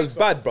was Yeah, that was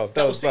bad, bruv.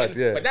 That was bad,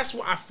 yeah. But that's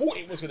what I thought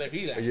it was gonna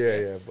be like.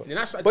 Yeah. And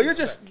that's But you're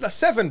just like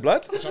 7,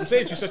 blood. That's what I'm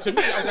saying to you. So to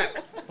me, I was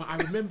like, but I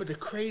remember the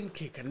crane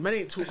kick, and man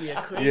ain't taught me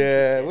a crane.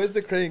 Yeah, where's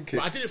the crane kick?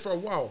 But I did it for a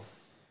while,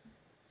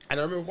 and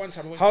I remember one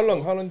time I went How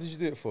long did you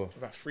do it for?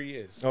 about 3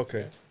 years. Okay.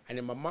 Yeah. And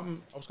then my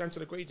mum, I was going to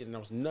the grading, and I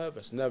was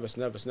nervous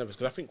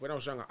because I think when I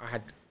was younger, I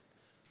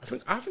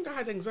think I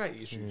had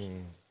anxiety issues.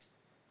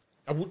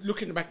 I would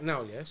looking back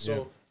now, yeah.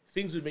 So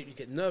things would make me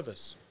get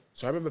nervous.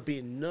 So I remember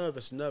being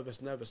nervous.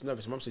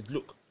 Mum said,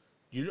 "Look,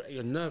 you look like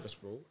you're nervous,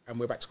 bro, and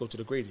we're about to go to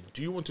the grading.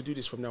 Do you want to do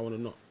this from now on or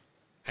not?"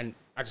 And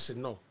I just said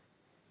no.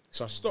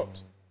 So I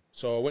stopped.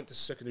 So I went to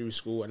secondary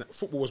school, and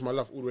football was my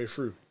love all the way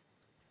through.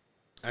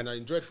 And I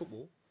enjoyed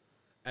football,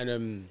 and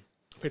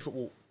I played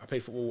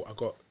football. I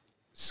got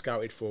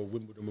scouted for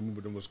Wimbledon when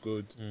Wimbledon was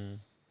good.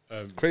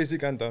 Crazy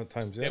gun down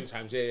times, yeah? Them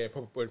times, yeah,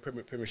 proper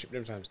Premiership.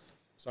 Them times.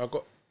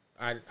 So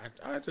I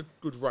had a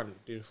good run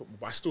doing football,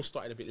 but I still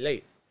started a bit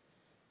late.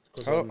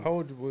 How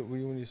old were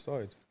you when you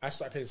started? I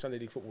started playing Sunday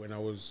League football when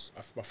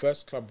my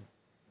first club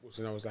was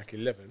when I was like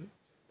 11.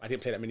 I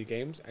didn't play that many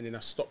games, and then I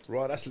stopped.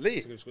 Right, that's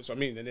late. So I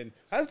mean, and then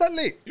How's that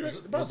late?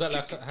 Was that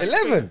like...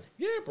 11?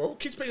 yeah, bro.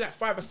 Kids play like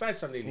 5 aside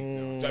Sunday League.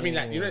 Now. So I mean,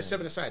 like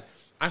 7 aside.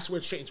 I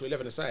went straight into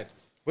 11 aside.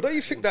 But don't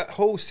you think that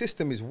whole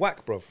system is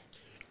whack, bruv?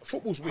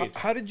 Football's weird.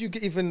 How did you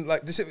get even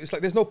like this? It's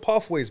like there's no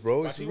pathways,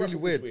 bro. But I It's tell you why really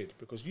football's weird.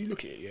 because you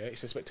look at it, yeah,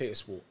 it's a spectator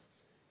sport.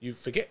 You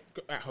forget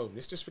at home.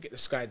 Let's just forget the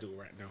Sky deal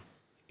right now.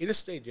 In a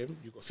stadium,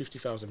 you've got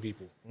 50,000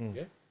 people,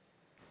 yeah,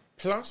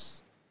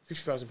 plus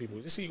 50,000 people.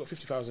 Let's say you got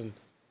 50,000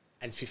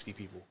 and 50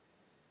 people.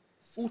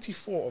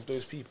 44 of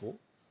those people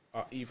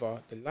are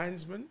either the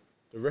linesman,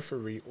 the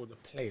referee, or the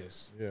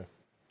players. Yeah.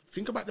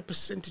 Think about the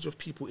percentage of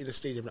people in a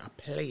stadium that are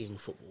playing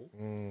football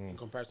in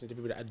comparison to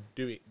people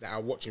that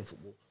are watching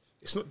football.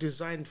 It's not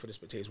designed for the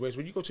spectators. Whereas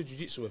when you go to a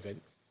jiu-jitsu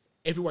event,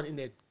 everyone in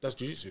there does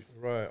jiu-jitsu.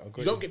 Right.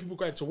 You don't get people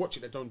going to watch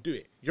it that don't do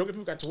it. You don't get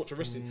people going to watch a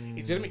wrestling.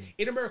 You know what I mean?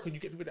 In America, you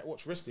get people that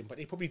watch wrestling, but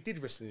they probably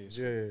did wrestling in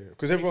school. Yeah.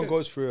 Because everyone sense?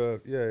 goes through a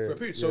For a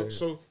period.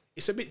 So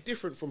it's a bit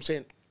different from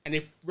saying, and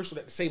they wrestle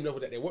at the same level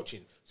that they're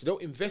watching. So they'll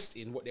invest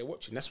in what they're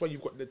watching. That's why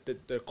you've got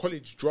the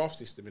college draft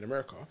system in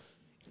America.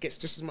 It gets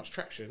just as much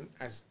traction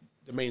as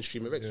the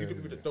mainstream events. You get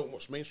people that don't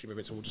watch mainstream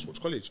events and will just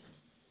watch college.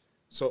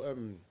 So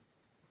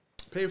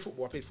playing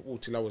football, I played football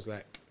till I was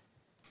like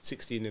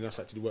 16, and I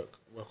started to do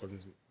work on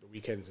the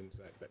weekends, and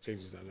like that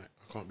changes now. Like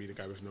I can't be the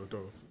guy with no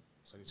dough.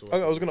 So I need to work.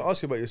 I was going to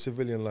ask you about your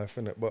civilian life,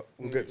 innit? But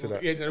we'll get to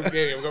that. Yeah,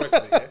 we'll go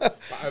back to that. Yeah.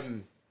 But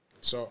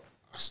so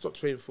I stopped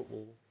playing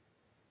football,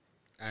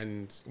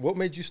 and What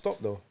made you stop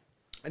though?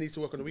 I need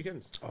to work on the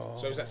weekends.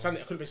 So it was like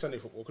Sunday. I couldn't play Sunday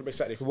football. I couldn't play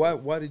Saturday football.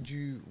 Why did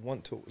you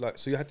want to like?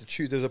 So you had to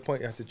choose. There was a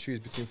point you had to choose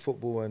between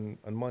football and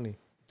money,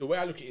 The way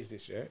I look at it is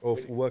this, yeah. or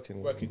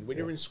working. When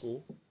you're in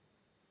school,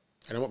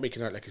 and I'm not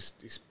making out like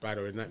it's bad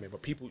or a nightmare,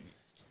 but the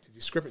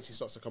discrepancy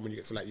starts to come when you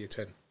get to like year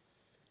 10.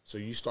 So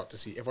you start to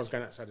see everyone's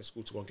going outside of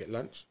school to go and get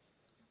lunch.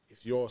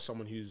 if you're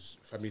someone whose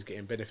family's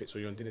getting benefits or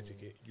you're on dinner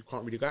ticket, you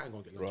can't really go out and go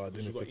and get lunch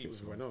because you've got to eat with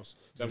everyone else.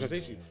 So I'm trying to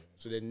say to you.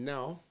 So then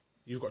now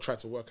you've got to try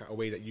to work out a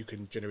way that you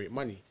can generate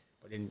money,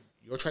 but then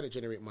you're trying to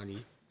generate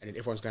money, and then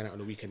everyone's going out on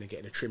the weekend and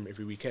getting a trim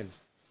every weekend.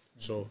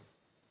 So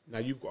now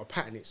you've got to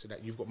pattern it so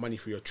that you've got money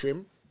for your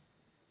trim,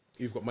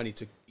 you've got money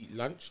to eat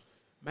lunch.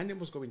 Man, then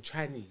was going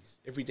Chinese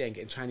every day and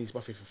getting Chinese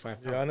buffet for £5.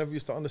 Yeah, I never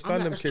used to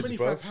understand them that's kids,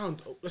 bro.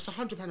 £25. That's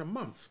 £100 a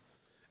month.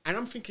 And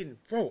I'm thinking,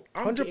 bro,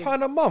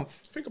 £100 a month.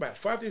 Think about it,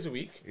 5 days a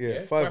week.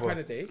 Yeah, £5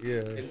 a day.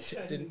 Yeah.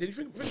 Then you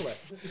think about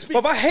it.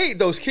 But I hate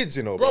those kids,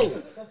 you know, bro.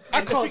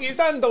 I can't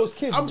stand those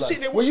kids. I'm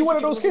sitting there. Were you one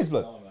of those kids,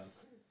 blood?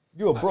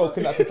 You were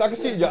broken. I can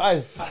see it in your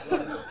eyes.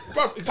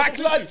 Bro, pack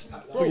lunch.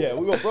 Bro, yeah,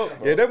 we were broke,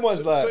 bro. Yeah, them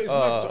ones So it's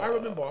mad. So I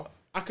remember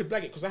I could blag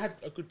it because I had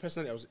a good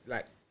personality. I was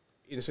like,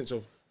 in the sense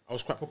of, I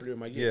was quite popular in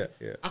my year.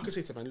 Yeah. I could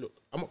say to man, look,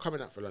 I'm not coming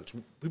out for lunch.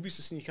 We used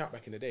to sneak out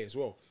back in the day as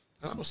well.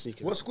 And I'm not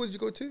sneaking. What out. school did you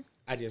go to?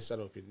 Addy and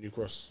Stanhope in New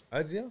Cross.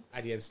 Addy?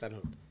 Addy and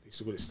Stanhope. They used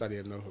to call it Study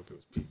and No Hope. It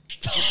was peak.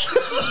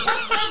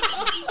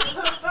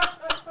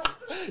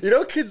 You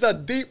know, kids are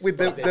deep with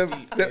them. They're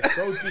deep. They're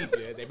so deep,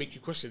 yeah. They make you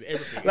question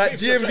everything. Like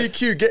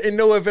GMVQ, getting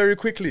nowhere very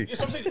quickly.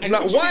 Yes, I'm saying. I'm And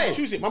like, you why?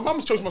 choose it. My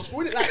mum's chose my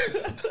school. Innit?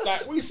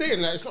 Like, what are you saying?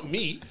 Like, it's not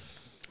me.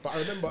 But I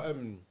remember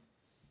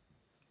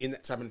in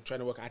that time, I'm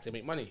trying to work out how to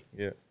make money.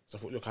 Yeah. So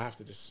I thought, look, I have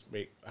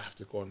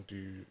to go and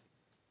do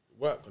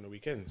work on the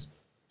weekends.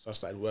 So I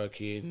started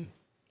working.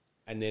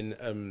 And then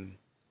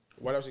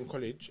while I was in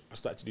college, I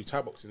started to do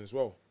Thai boxing as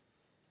well.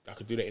 I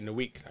could do that in a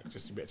week, like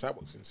just a bit of Thai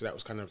boxing. So that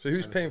was kind of... So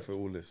who's paying for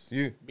all this?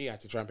 You? Me, I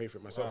had to try and pay for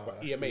it myself.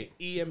 But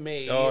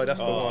EMA. Oh,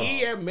 that's the one.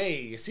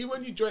 EMA. See,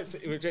 when you joined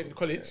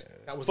college,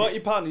 that was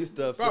 £30 used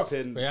to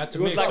flipping. But you had to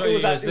It was make like sure it you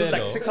was like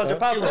was there,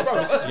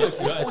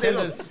 £600. Your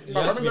attendance, you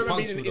I had to be remember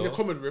being punctual, in the though.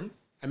 common room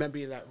and man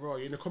being like, bro,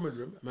 you're in the common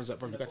room. And man's like,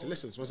 bro, you got to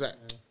listen. So I was like,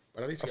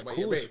 but I need to get my Of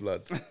course, EMA.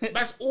 blood.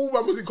 That's all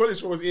man was in college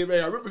for was EMA.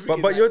 I remember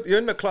thinking, But you're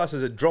in the class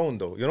as a drone,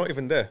 though. You're not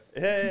even there.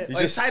 Yeah, You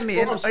yeah. just- Sign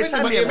me in. I'm spending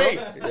Sign my me in, bro.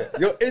 EMA. Yeah.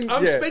 You're in.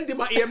 I'm yeah. spending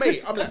my EMA.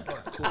 I'm like, all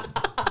right,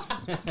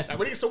 cool. Like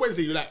when it's the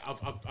Wednesday, you're like,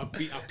 I've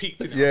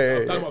peaked in it. Yeah,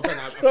 I've done what I've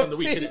done. I've done the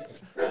week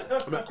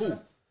innit? I'm like,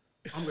 cool.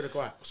 I'm gonna go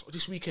out. So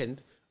this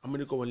weekend, I'm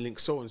gonna go and link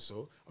so and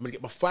so. I'm gonna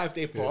get my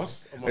 5-day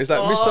pass. On my It's like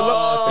Mr.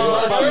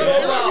 Lock.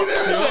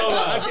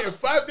 I was getting a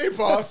 5-day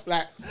pass.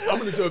 Like I'm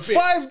gonna do a bit.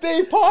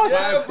 5-day pass?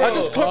 Yeah, bro. I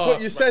just clocked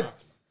what you said.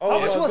 How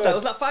much my was that? God. It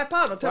was like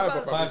 £5 or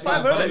 £10.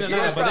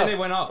 £5. But then it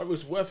went up. It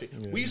was worth it.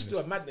 We used to do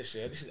a madness,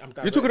 yeah. This is,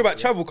 You're talking about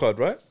travel card,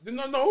 right?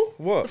 No.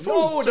 What? The phone.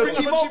 No, To the ring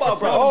up T-Mobile, and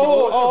bro.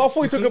 Oh, I thought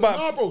you were talking about.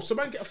 No, bro. So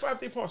man get a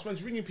 5-day pass.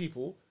 Man's ringing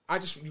people.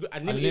 You got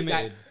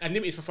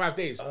unlimited for 5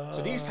 days.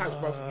 So these times,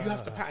 bro, you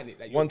have to pattern it.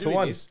 Like, you're One to doing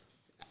one. this.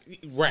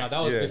 Right. Nah, that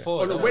was Yeah.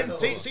 before. On a that.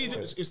 Wednesday, say you do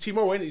it's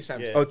T-Mobile this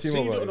time. Yeah. Oh, Say you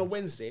do T-Mobile, it on a yeah.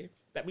 Wednesday.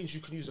 That means you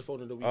can use the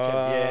phone on the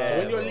weekend. So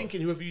when you're linking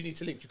whoever you need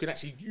to link, you can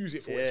actually use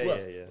it for what it's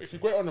worth. Yeah. If you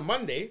go it on a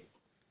Monday,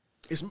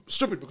 it's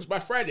stupid because by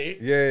Friday,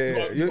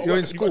 Yeah. you You're in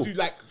You school. got to do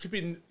like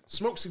flipping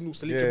smoke signals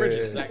to link Yeah, your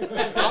bridges. yeah.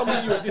 Like, I'll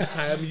meet you at this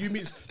time.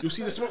 You'll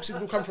see the smoke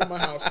signal come from my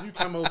house. You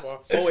come over.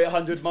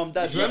 0800 mum,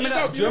 dad. Do you remember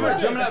that? Do you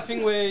remember that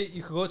thing where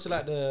you could go to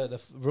like the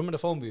remember the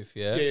phone booth?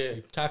 Yeah. Yeah.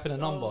 You type in a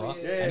number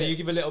and then you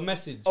give a little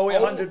message.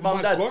 0800 mum,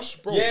 my dad. gosh,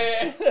 bro.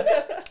 Yeah.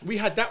 We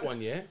had that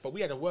one, yeah, but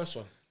we had a worse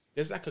one.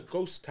 There's like a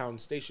ghost town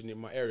station in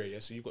my area, yeah.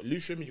 So you got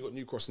Lewisham and you got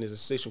New Cross, and there's a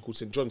station called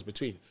St John's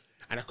between.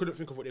 And I couldn't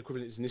think of what the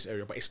equivalent is in this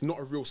area, but it's not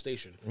a real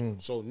station.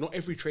 So not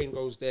every train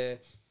goes there.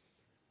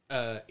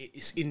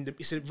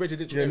 It's a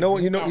residential. Yeah, area. no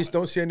one. Walk You out.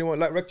 don't see anyone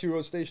like Rectory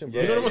Road Station,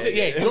 bro. You know what I'm saying?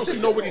 Yeah, you don't see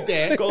nobody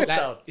there. Ghost Like,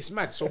 town. it's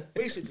mad. So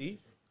basically,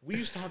 we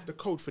used to have the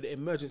code for the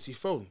emergency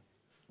phone.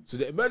 So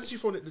the emergency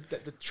phone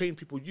that the train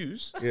people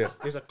use, Yeah.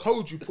 there's a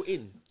code you put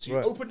in. So you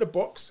Right. open the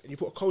box and you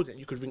put a code in and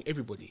you can ring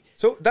everybody.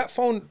 So that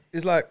phone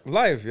is like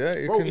live, yeah.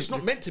 It Bro, can- it's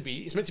not meant to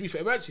be. It's meant to be for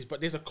emergencies,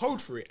 but there's a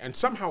code for it, and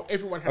somehow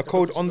everyone had a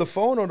code on the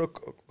phone or a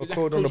like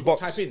code on the you've got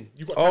box. to type in.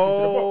 You've got to type into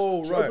the box.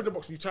 Oh, So you right. open the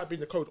box and you type in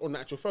the code on the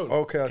actual phone.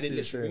 Okay, I and see it what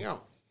lets you you're ring saying.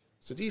 out.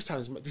 So these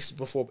times, this is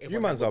before You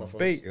everyone man's had are mobile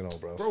bait, phones. you know,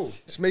 bro. Bro,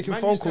 Just making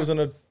man phone used to calls have-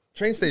 on a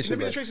train In the station, middle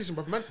man. of the train station,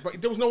 bro. Man,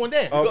 but there was no one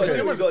there. Okay. You gotta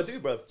do what you gotta do,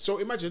 bro. So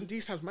imagine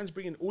these times, man's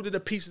bringing all of the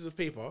pieces of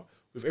paper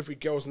with every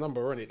girl's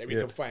number on it that we Yeah,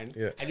 can find,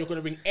 yeah. and you're going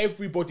to ring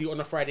everybody on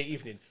a Friday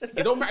evening.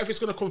 It don't matter if it's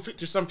going to conflict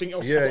with something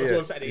else Yeah, I've got to do yeah,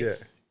 on Saturday. yeah.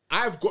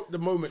 I've got the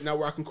moment now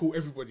where I can call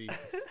everybody.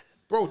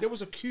 Bro, there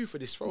was a queue for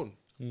this phone.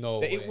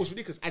 No That way. It was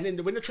ridiculous. And then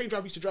when the train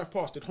driver used to drive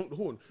past, they'd honk the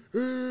horn.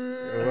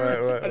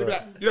 right, And they'd be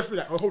like, you'd have to be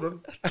like, oh, hold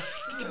on.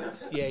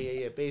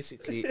 yeah,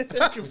 basically. It's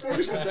fucking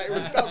foolishness, like, it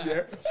was dumb,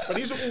 yeah? But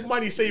these are all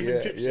money-saving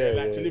tips,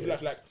 to live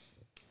life. Like,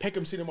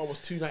 Peckham Cinema was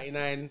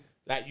 $2.99.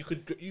 Like, you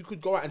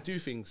could go out and do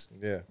things.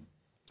 Yeah.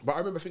 But I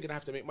remember thinking I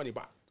have to make money.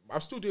 But I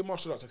was still doing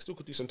martial arts. I still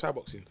could do some Thai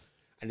boxing.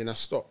 And then I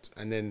stopped.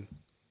 And then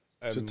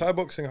So Thai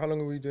boxing, how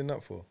long were you doing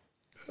that for?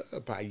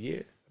 about a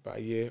year,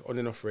 on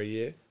and off for a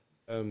year.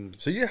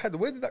 So you had,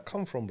 where did that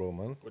come from, bro,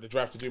 man? With the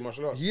drive to do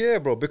martial arts. Yeah,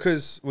 bro,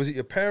 because was it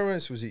your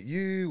parents? Was it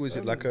you? Was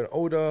it like an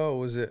older, or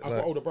was it I've like...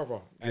 got an older brother.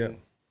 And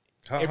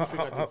How, everything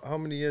I did- how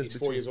many years he's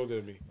between? 4 years older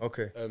than me.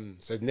 Okay.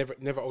 So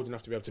never old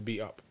enough to be able to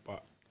beat up,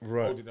 but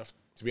Right. old enough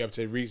to be able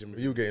to reason with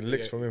You were him. getting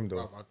licks from him,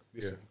 though.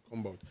 Listen,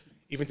 comboed.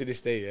 Even to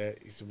this day, yeah,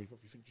 he said, "You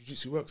think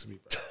jiu-jitsu works for me,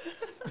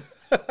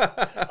 bro?"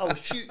 I was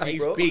shooting, But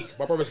he's bro. big.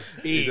 My brother's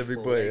big. He's a big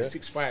bro. boy, Like, yeah? He's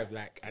 6'5",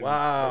 like, and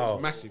Wow.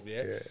 he's massive,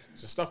 yeah?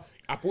 So stuff.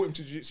 I brought him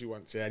to jiu-jitsu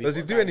once, yeah. And Does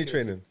he got do a guy any in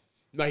jiu-jitsu. training?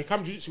 No, he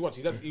comes jiu-jitsu once.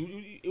 He does.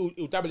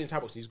 He'll dabble in Thai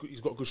boxing.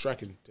 He's got good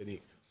striking,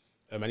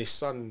 and his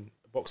son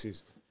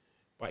boxes.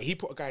 But he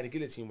put a guy in a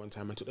guillotine one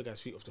time and took the guy's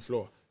feet off the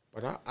floor.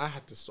 But I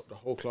had to stop the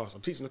whole class.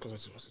 I'm teaching the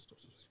class. I said, stop,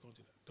 don't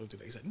do that. Don't do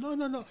that. He's like,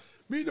 no.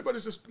 Me and the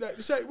brothers just like,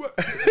 this ain't work.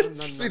 No,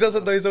 He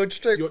doesn't know his own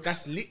strength.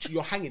 That's literally,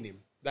 you're hanging him.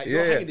 Like, Yeah,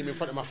 you're yeah. hanging him in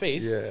front of my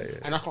face, Yeah.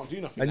 and I can't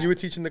do nothing. And Like, you were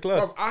teaching the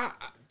class. bruv, I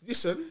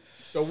listen,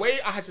 the way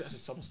I had to, I said,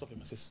 someone stop him.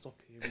 I said, stop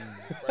him,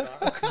 brother.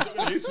 'Cause he's not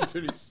gonna listen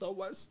to me.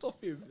 Someone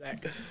stop him.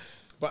 Like,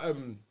 but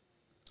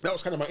that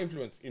was kind of my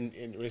influence in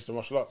relation to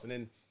martial arts.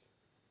 And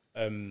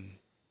then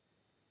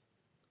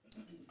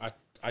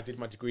I did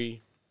my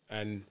degree,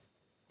 and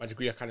my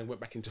degree I kind of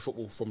went back into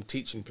football from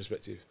teaching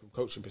perspective, from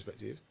coaching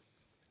perspective.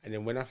 And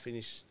then when I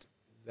finished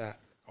that,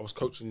 I was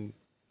coaching.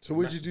 So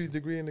what did you do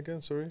degree in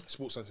again? Sorry,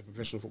 Sports science and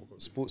professional football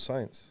coaching. sports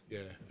science. Yeah,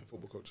 and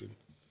football coaching.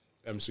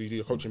 So you do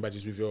your coaching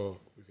badges with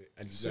it,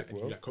 and you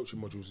do like coaching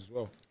modules as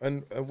well.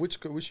 And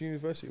which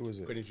university was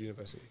it? Greenwich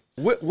University.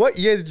 What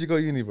year did you go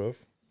uni, bro?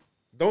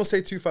 Don't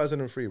say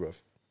 2003, bro.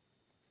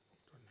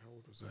 How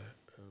old was I?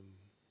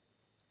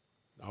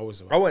 I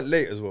was. I went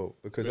late as well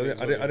because Really,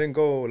 I didn't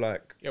go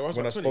like Yeah, well,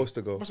 when I was 20. supposed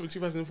to go. Must have been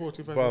 2004, Bruv,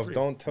 2003.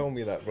 don't tell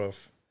me that, bruv.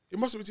 It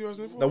must have been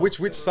 2004. Now,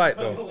 which site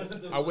though?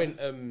 I went.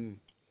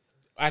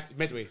 I had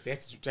Medway. They had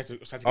to get in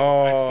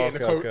the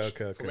coach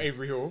okay. from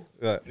Avery Hill.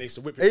 Yeah. And they used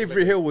to whip it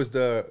Avery Hill was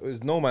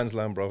no man's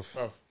land, bruv.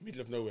 Oh,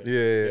 middle of nowhere.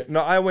 Yeah.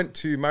 No, I went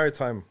to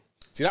Maritime.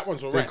 See, that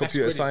one's alright.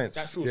 computer science.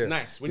 That feels Yeah.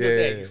 nice. When Yeah, you're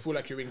there, yeah. you feel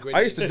like you're in Greenwich.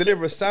 I used to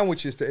deliver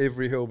sandwiches to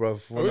Avery Hill,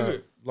 bruv. is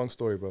it? Long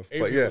story, bruv. Avery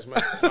But Hill yeah. was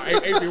mad. No,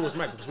 Avery Hill was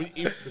mad because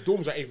the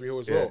dorms are Avery Hill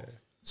as well.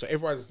 So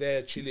everyone's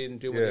there chilling,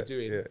 doing what they're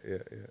doing.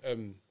 Yeah.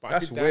 But I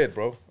That's did that. weird,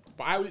 bro.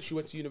 But I literally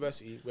went to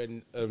university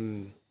when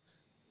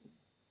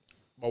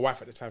my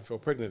wife at the time fell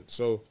pregnant.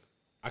 So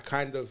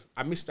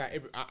I missed that.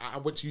 I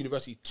went to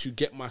university to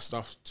get my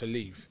stuff to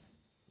leave.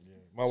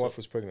 My wife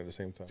was pregnant at the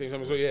same time. Same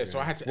time as well, yeah. So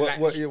I had to.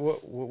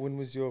 When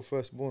was your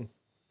first born?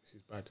 This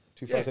is bad.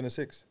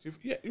 2006.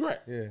 Yeah, you're right.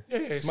 Yeah.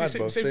 It's mad, same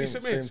bro. thing.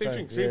 Same Same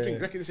time. thing. Yeah.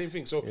 Exactly the same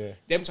thing. So Yeah.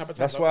 them type of times.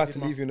 That's why I had did to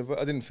my- leave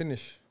university. I didn't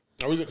finish.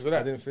 Oh, was it because of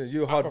that? I didn't finish.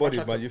 You were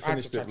hard-bodied, man. You I had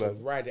finished to it, try to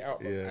blood. ride it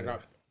out, man. Yeah.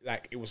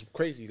 And it was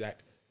crazy. Like,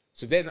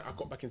 so then I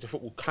got back into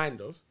football,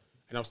 kind of,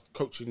 and I was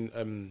coaching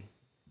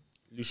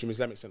Lucian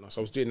Islamic Centre. So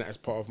I was doing that as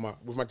part of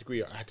with my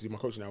degree. I had to do my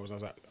coaching hours, and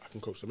I was like, I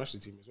can coach the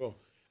national team as well.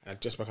 And I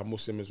just became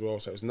Muslim as well,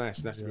 so it was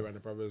nice to be around the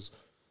brothers.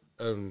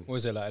 What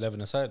was it, like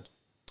 11 aside?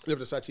 Live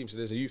the side team, so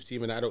there's a youth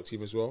team and an adult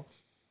team as well.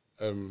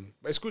 But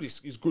it's good.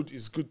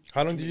 It's good.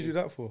 How long did you do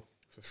that for?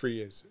 For 3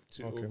 years,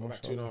 Okay,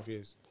 about 2.5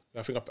 years.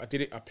 I think I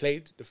did it. I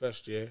played the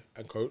first year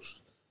and coached.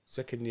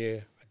 Second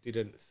year I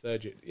didn't.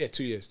 Third year,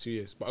 2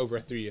 years, but over a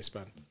 3-year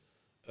span.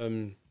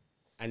 And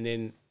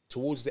then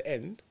towards the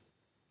end,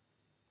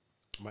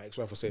 my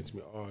ex-wife was saying to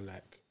me, "Oh,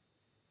 like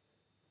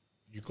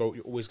you're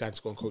always going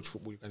to go and coach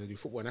football. You're going to do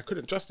football," and I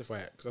couldn't justify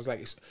it because I was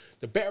like,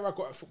 the better I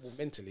got at football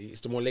mentally,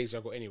 it's the more lazy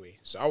I got anyway.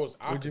 So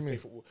I could play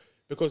football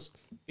because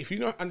if you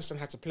don't understand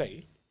how to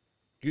play,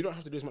 you don't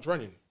have to do as much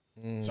running.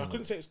 So I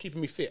couldn't say it was keeping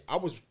me fit. I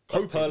was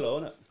coping. Perlo,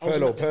 innit?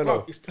 Perlo.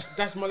 Bro,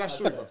 that's my life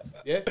story, bro.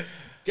 Yeah,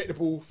 get the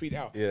ball, feed it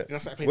out. Yeah. And I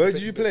started playing Where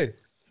did you defensive.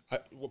 play?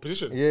 What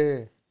position? Yeah.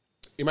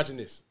 Imagine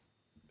this.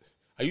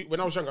 When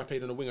I was younger, I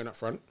played on the wing and up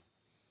front,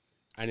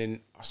 and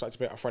then I started to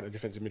play up front and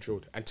defensive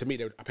midfield. And to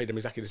me, I played them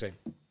exactly the same.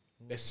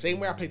 The same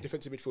way I played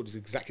defensive midfield is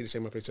exactly the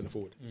same way I played centre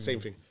forward. Same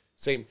thing.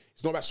 Same.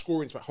 It's not about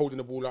scoring; it's about holding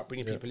the ball up,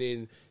 bringing people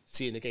in,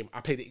 seeing the game.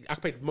 I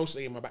played most of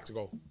the game my back to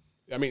goal.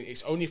 I mean,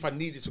 it's only if I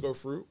needed to go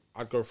through,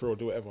 I'd go through or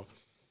do whatever.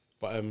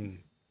 But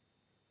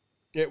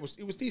yeah, it was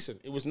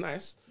decent. It was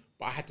nice,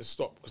 but I had to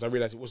stop because I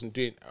realised it wasn't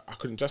doing. I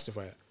couldn't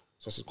justify it.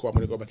 So I said, "Cool, I'm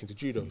gonna go back into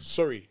judo."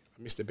 Sorry,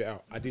 I missed a bit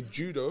out. I did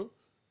judo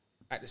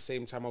at the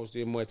same time I was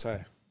doing Muay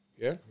Thai.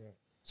 Yeah.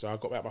 So I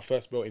got back my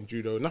first belt in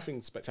judo.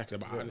 Nothing spectacular,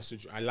 but I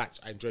understood. I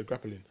enjoyed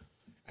grappling.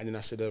 And then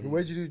I said,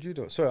 Where did you do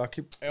judo? Sorry, I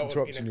keep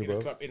interrupting you,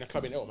 bro. In a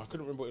club in Eltham. I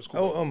couldn't remember what it was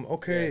called.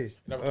 Okay.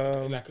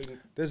 Yeah.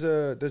 There's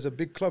a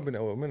big club in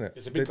Eltham, innit?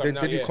 There's a big they, club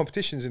now, they do yeah.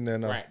 competitions in there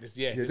now. Right,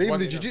 They there's even one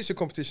do in jiu-jitsu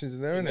competitions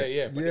in there, innit?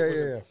 Yeah, but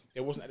Yeah.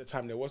 It wasn't at the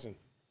time. There wasn't.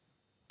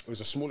 It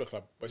was a smaller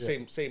club, but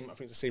same. I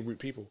think it's the same root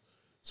people.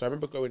 So I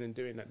remember going and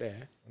doing that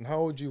there. And how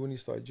old were you when you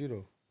started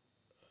judo?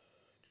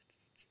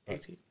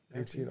 18,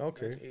 18,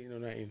 okay. 18 or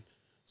 19.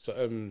 So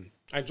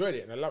I enjoyed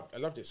it and I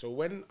loved it. So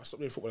when I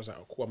stopped doing football, I was like,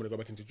 "Oh, cool, I'm gonna go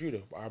back into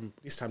judo." But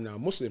this time now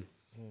I'm Muslim.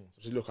 So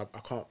I said, "Look, I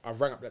can't." I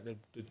rang up like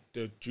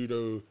the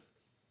judo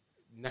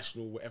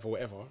national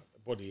whatever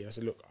body. And I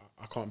said, "Look,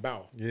 I can't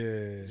bow. Yeah.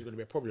 Is it gonna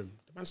be a problem?"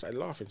 The man started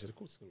laughing. Said, "Of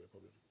course it's gonna be a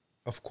problem."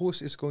 Of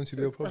course it's going to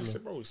be a I problem.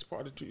 said, "Bro, it's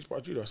part of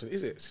judo." I said,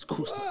 "Is it?" I said,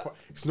 "Cool,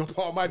 it's not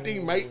part of my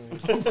thing, mate.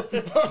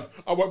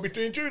 I won't be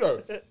doing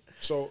judo."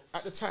 So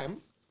at the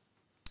time,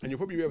 and you'll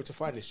probably be able to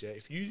find this,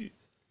 if you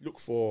look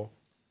for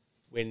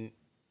when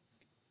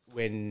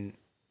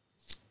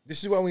Yeah,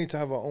 This is why we need to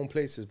have our own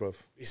places, bruv.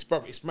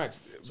 It's mad.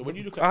 So when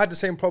you look at, I had the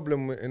same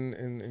problem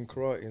in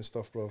karate and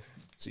stuff, bruv.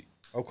 See,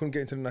 I couldn't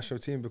get into the national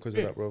team because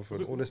of that, bruv.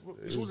 And all this,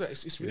 it's all that.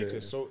 It's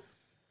ridiculous. So,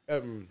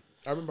 I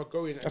remember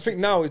going. I think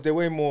now they're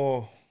way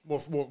more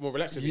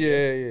relaxed.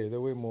 Yeah,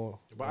 they're way more.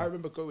 But I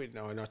remember going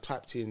now and I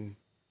typed in.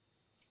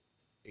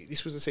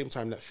 This was the same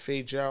time that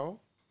Fei Zhao.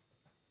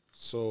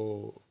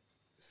 So,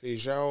 Fei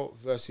Zhao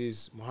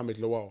versus Mohamed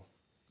Lawal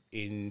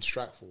in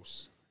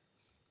Strikeforce.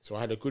 So I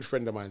had a good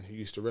friend of mine who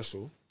used to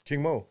wrestle.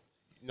 King Mo.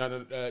 No,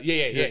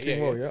 yeah.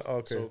 King Mo, yeah. Oh,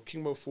 okay. So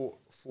King Mo fought.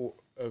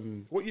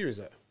 What year is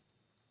that?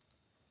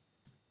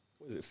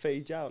 Was it Fei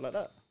Zhao like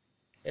that?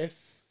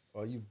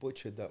 Oh, you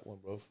butchered that one,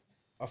 bro.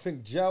 I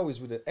think Zhao is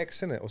with an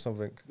X in it or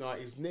something. No,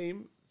 his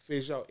name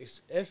Fei Zhao.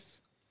 It's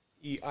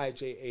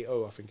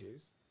Feijao. I think it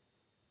is.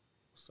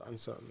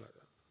 Something like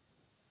that.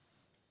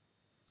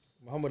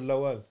 Mohamed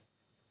Lawal.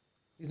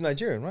 He's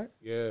Nigerian, right?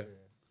 Yeah.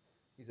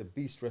 He's a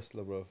beast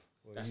wrestler, bro.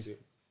 Well, That's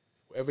it.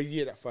 Whatever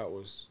year that fight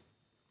was.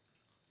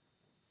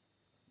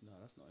 No,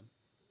 that's not him.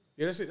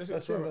 Yeah, that's it.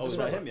 That's him. Oh, was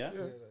that him? Yeah.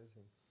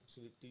 So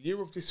the year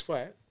of this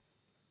fight,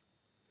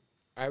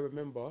 I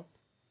remember.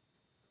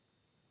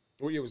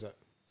 What year was that?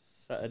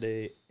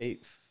 Saturday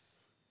 8th,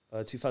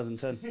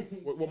 2010.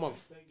 What month?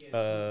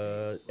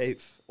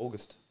 8th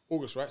August.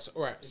 August, right? So,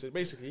 all right. So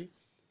basically,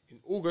 in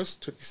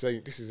August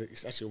 2010,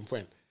 it's actually on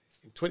point.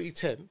 In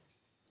 2010,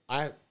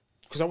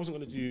 because I wasn't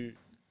going to do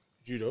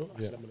judo,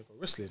 I said I'm going to go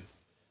wrestling.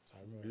 So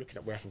I remember looking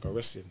at where I can go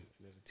wrestling.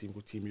 And there's a team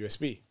called Team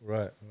USB.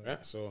 Right.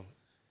 So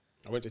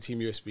I went to Team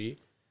USB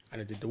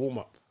and I did the warm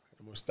up.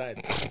 And almost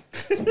died.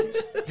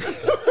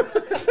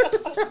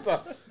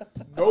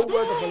 No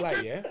word of a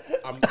lie, yeah.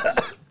 I'm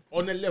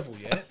on a level,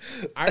 yeah.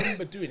 I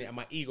remember doing it and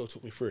my ego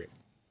took me through it.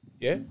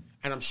 Yeah?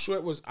 And I'm sure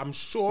it was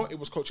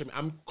coaching me.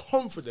 I'm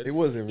confident it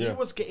was him, he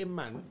was getting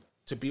man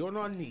to be on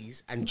our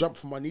knees and jump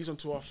from our knees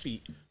onto our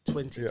feet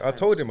 20 times. I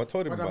told him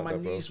about my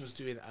that, bro. knees was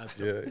doing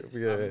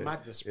Yeah.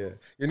 madness, bro. Yeah.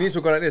 Your knees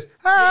were going like this.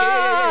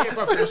 Yeah,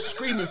 bro. I was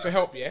screaming for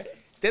help, yeah.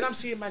 Then I'm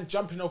seeing man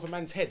jumping over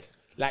man's head.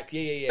 Like,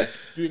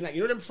 doing like,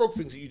 you know them frog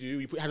things that you do?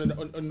 You put your hand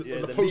on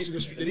the post in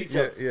the street, the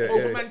leapfrog,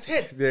 over man's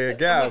head. Yeah,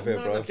 get out of here,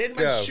 bro. Then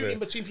man shooting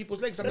between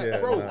people's legs. I'm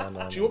like, bro,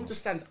 do you want me to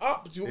stand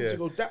up? Do you want me to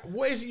go that?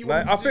 What is it you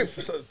want me to do?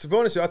 So, to be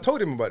honest with you, I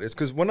told him about this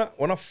because when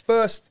I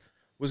first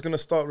was going to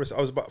start wrestling,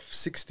 I was about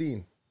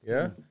 16,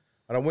 yeah?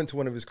 And I went to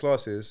one of his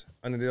classes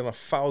and he did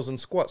 1,000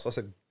 squats. I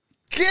said,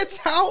 get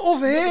out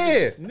of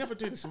here! Never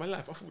doing this in my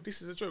life. I thought,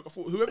 this is a joke. I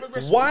thought, whoever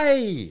wrestles...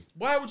 Why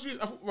would you...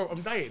 I thought, well,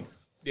 I'm dying.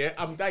 Yeah,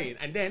 I'm dying.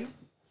 And then...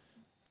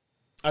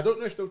 I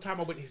don't know if the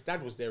time I went, his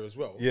dad was there as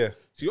well. Yeah.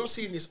 So you're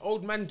seeing this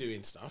old man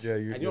doing stuff,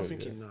 and you're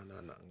thinking, no,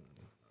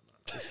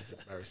 this is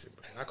embarrassing.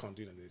 But I can't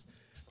do none of this.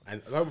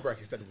 And Lumberback,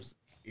 his dad was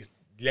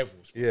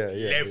levels.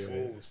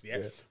 Levels.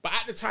 Yeah. But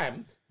at the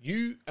time,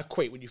 you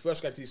equate when you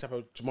first got into these type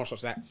of martial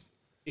arts that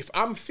if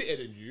I'm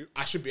fitter than you,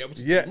 I should be able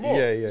to do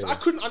more. So I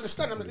couldn't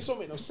understand. I'm like, this don't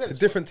make no sense. It's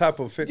a different type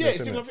of fitness.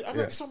 I'm like,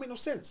 this don't make no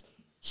sense.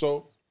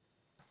 So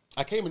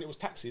I came and it was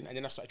taxing, and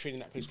then I started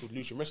training at a place called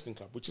Lucian Wrestling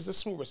Club, which is a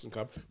small wrestling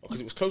club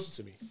because it was closer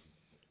to me.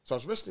 So I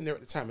was wrestling there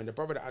at the time, and the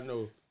brother that I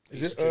know...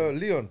 Is it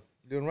Leon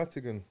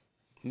Rattigan?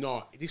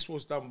 No, this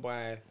was done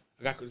by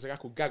there's a guy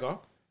called Gaga,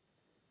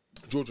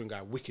 Georgian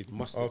guy, wicked,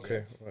 mustard.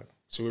 Okay, right.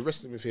 So we were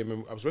wrestling with him,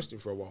 and I was wrestling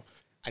for a while.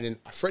 And then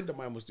a friend of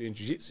mine was doing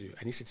jiu-jitsu,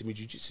 and he said to me,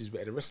 jiu-jitsu is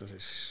better than wrestling. I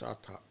said,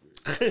 shut up.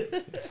 I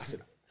said,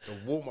 the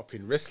warm-up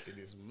in wrestling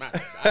is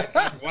mad. I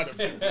did one of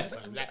them one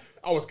time. Like,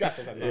 I was gassed.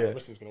 I was like, no,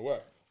 wrestling's going to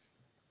work.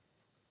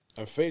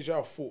 And Fei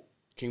Zhao fought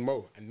King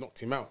Mo and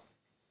knocked him out.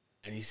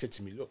 And he said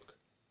to me, look,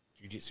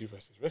 jiu-jitsu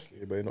versus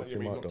wrestling. Yeah, but he knocked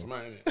him out, though.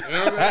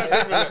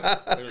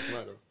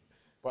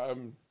 But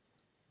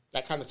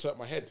that kind of turned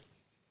my head.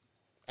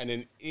 And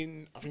then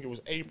I think it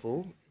was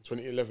April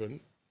 2011,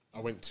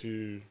 I went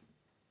to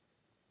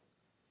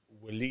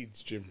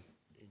Waleed's gym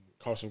in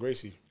Carson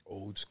Gracie.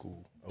 Old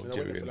school. Old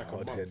gym in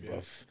hard head,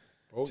 bruv.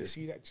 Bro, you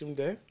see that gym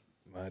there?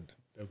 Mad.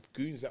 The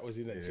goons that was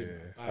in that gym.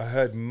 I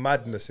heard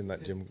madness in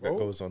that gym that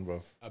goes on,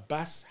 bruv.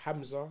 Abbas,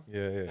 Hamza.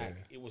 Like,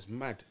 it was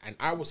mad. And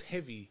I was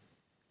heavy,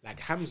 like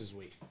Hamza's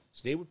weight.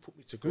 So they would put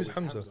me to go. Who's with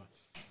Hamza?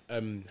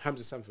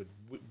 Hamza Sanford,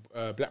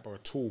 Blackborough,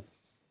 tall.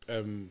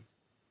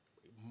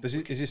 Is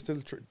he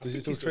still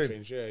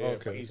train? Yeah.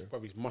 Okay,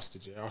 but he's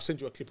mustard. Yeah, I'll send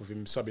you a clip of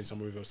him subbing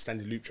somewhere with a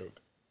standing loop choke.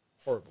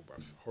 Horrible,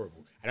 bruv.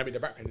 Horrible. And I'm in the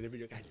background in the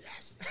video going,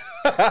 yes.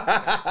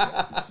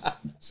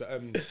 So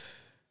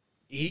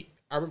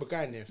I remember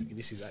going there thinking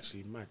this is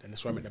actually mad, and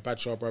that's why I met the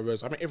Badshaw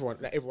brothers. I met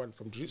everyone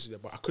from jiu-jitsu there,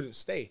 but I couldn't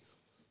stay.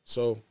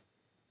 So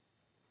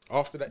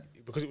after that,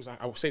 because it was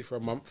I stayed for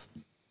a month,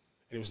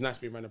 and it was nice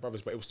being around the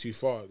brothers, but it was too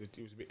far. It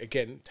was a bit,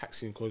 again,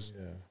 taxing because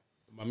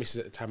my missus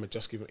at the time had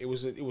just given. It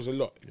was a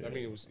lot. I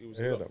mean, it was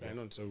a lot going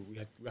on. So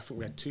I think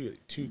we had two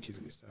kids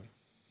at this time.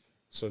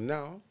 So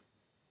now,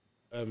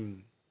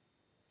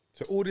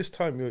 so all this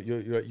time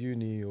you're at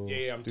uni or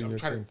I'm trying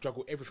to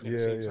juggle everything at the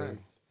same time.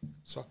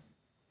 So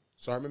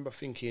I remember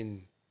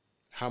thinking,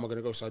 how am I going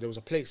to go? So there was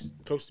a place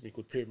close to me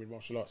called Pyramid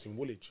Martial Arts in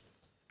Woolwich,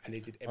 and they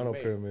did MMA. I know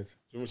Pyramid. Do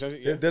you know what I'm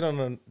saying? Yeah. They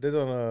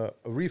done a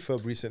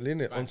refurb recently,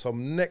 innit? On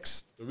some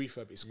next. The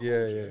refurb is cool.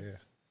 Yeah.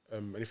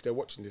 And if they're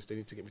watching this, they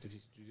need to get me to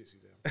teach jiu-jitsu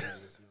there.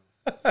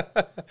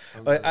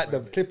 At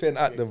them, clip it and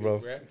at them,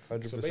 bro.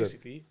 100%. So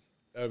basically,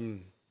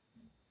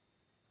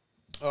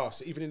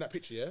 so even in that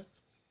picture, yeah,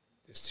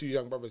 there's 2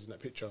 young brothers in that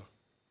picture.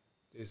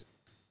 There's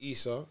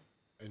Issa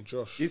and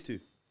Josh. These two?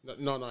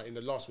 No, in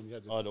the last one, yeah.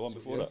 The one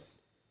before that.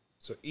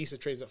 So Issa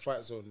trains at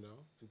Fight Zone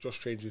now, and Josh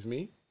trains with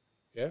me,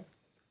 yeah.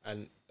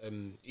 And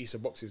Issa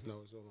boxes now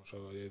as well,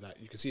 mashallah. Yeah,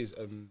 that you can see his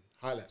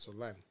highlights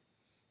online.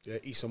 Yeah,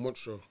 Issa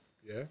Monstro,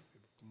 yeah,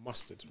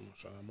 mustard,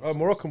 mashallah.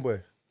 Moroccan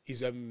boy.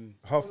 He's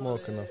Half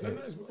Moroccan, I think.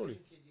 No, he's Macaulay.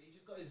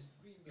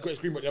 He got his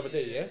green belt the other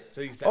day, yeah.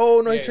 So he's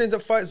he trains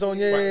at Fight Zone.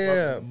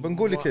 Yeah.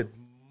 Bengali kid.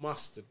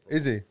 Mustard, bro.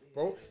 Is he?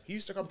 Bro, he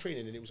used to come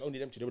training and it was only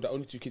them two. They were the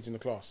only 2 kids in the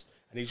class,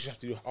 and he just have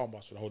to do arm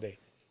bars for the whole day.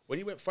 When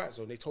he went Fight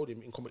Zone, they told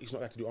him in combat he's not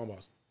allowed to do arm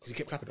bars because he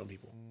kept clapping on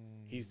people.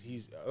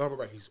 He's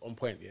on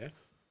point, yeah.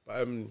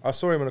 But I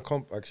saw him in a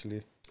comp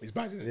actually. He's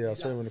bad, isn't it? Yeah, I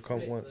saw him in a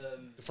comp once.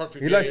 The front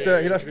flip, He likes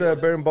the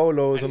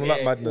berimbolos and all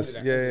that madness.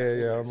 Yeah.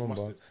 I remember.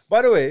 Mustard.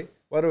 By the way,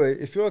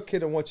 if you're a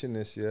kid and watching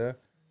this, yeah,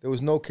 there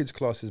was no kids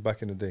classes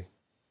back in the day.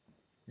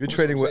 You're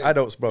training with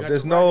adults, bro.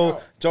 There's no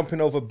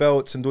jumping over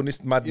belts and doing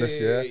this madness,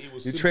 yeah.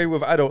 You train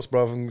with adults,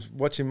 bro, and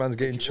watching man's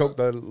getting choked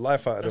the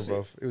life out of them,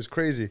 bro. It was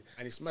crazy.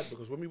 And it's mad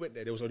because when we went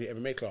there was only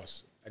MMA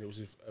class, and it was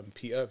with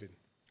Pete Irvin.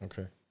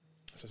 Okay.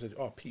 So I said,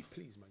 "Oh, Pete,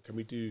 please, man, can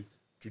we do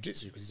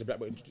jiu-jitsu? Because he's a black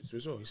belt in jiu-jitsu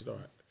as well." He said, "All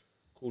right,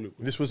 cool." Luke.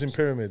 This was in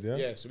Pyramid, yeah?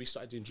 Yeah, so we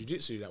started doing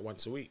jiu-jitsu like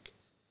once a week.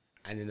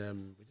 And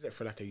then we did it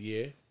for like a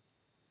year.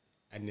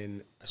 And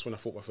then that's when I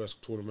fought my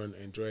first tournament.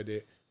 I enjoyed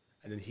it.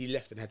 And then he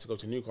left and had to go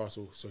to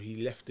Newcastle. So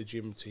he left the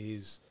gym to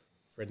his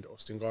friend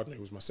Austin Gardner,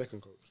 who was my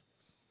second coach.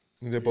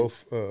 And they're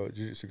both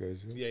jiu-jitsu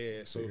guys, yeah?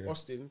 Yeah. So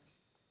Austin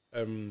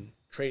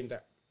trained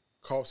at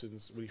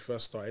Carlson's when he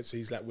first started. So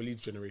he's like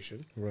Waleed's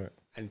generation. Right.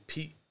 And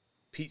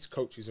Pete's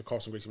coach is a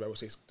Carlson Gracie, but I would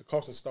say the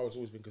Carlson style has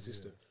always been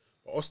consistent.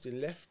 But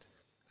Austin left,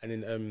 and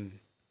then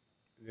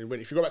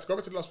if you go back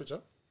to the last picture,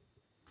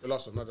 the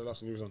last one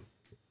he was on.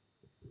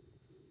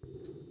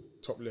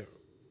 Top left.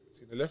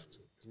 See the left?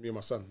 It's me and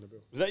my son,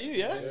 Nabil. Was that you,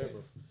 yeah? Yeah,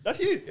 bro. That's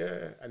you?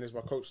 Yeah, and there's my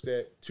coach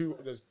there.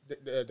 There's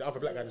the other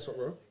black guy in the top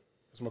row.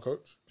 That's my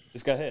coach.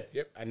 This guy here?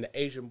 Yep. And the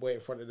Asian boy in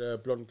front of the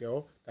blonde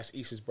girl, that's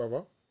Issa's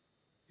brother.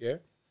 Yeah.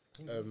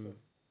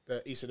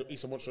 The Issa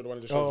Monstro, the one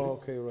that just showed you.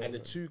 Okay, right. And the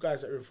 2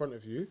 guys that are in front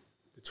of you,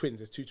 the twins,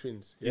 there's 2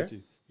 twins. Yeah. These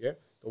two? Yeah.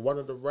 The one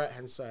on the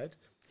right-hand side,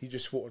 he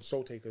just fought on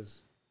Soul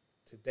Takers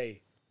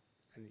today.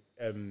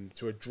 And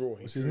to a draw.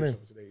 What's his name?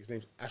 Today. His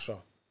name's Asher.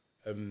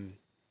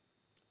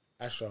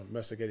 Asher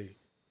Mersagetti.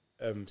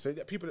 So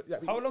that people.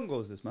 How long ago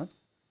was this, man?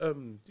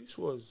 This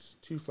was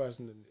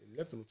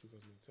 2011 or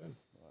 2010.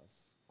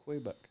 That's way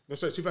back. No,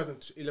 sorry,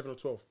 2011 or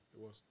 12. It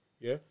was.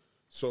 Yeah.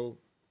 So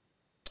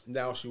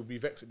now she will be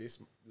vexed at this.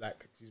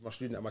 Like she's my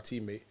student and my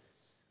teammate,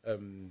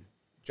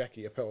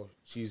 Jackie Appel.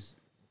 She's.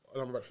 I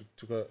remember actually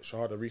took a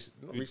shahada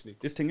recently.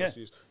 This thing, yeah.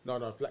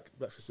 No, black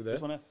sister there.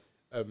 This one,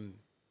 yeah.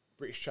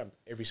 British champ,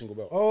 every single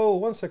belt. Oh,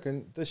 1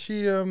 second. Does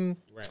she does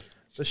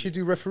she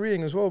do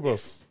refereeing as well, bro?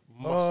 Yes.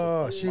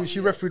 She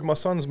refereed my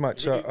son's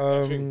match at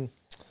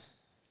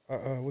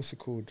what's it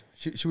called?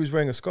 She was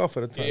wearing a scarf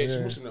at the time. Yeah, she's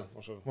Muslim now.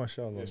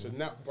 Mashallah. Yeah, so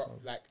now,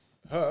 but like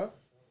her,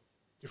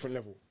 different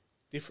level.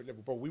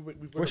 But we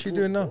what's she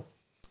doing now?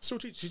 Still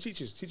she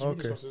teaches Okay.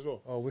 women's as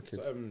well. Oh, wicked.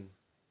 So,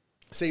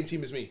 same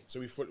team as me.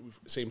 So we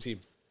same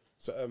team.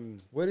 So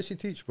where does she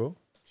teach, bro?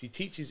 she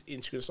teaches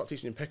in. She's gonna start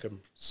teaching in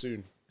Peckham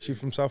soon. She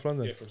from South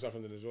London? Yeah, from South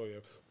London as well. Yeah,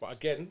 but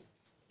again,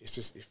 it's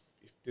just if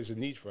there's a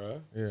need for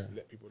her, just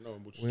let people know,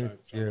 and we'll just try.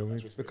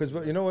 Because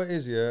you know what it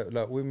is, yeah.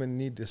 Like women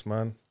need this,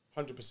 man.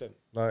 100%.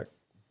 Like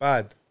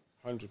bad.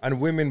 100%.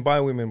 And women by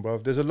women, bro.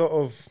 There's a lot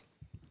of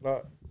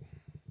like,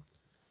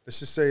 let's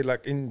just say,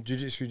 like in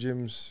jiu-jitsu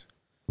gyms,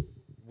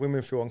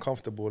 women feel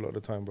uncomfortable a lot of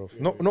the time, bro.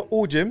 Not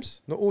all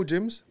gyms,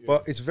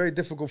 but it's very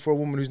difficult for a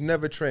woman who's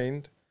never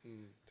trained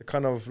to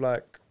kind of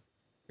like,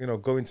 you know,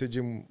 go into a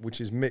gym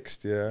which is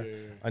mixed,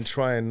 and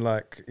try and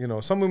like, you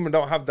know, some women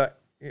don't have that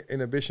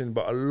inhibition,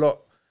 but a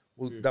lot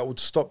that would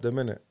stop them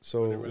in it.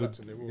 So they're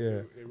reluctant, they will.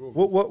 They will.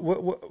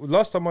 What?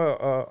 Last time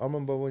I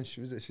remember when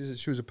she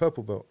was a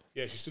purple belt.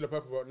 Yeah, she's still a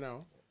purple belt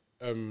now.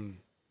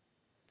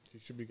 She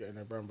should be getting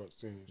her brown belt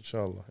soon.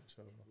 Inshallah.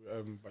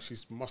 But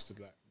she's mustard,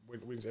 like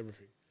wins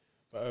everything.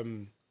 But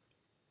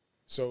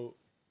so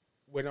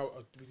when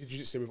we did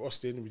jiu-jitsu with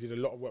Austin, we did a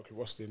lot of work with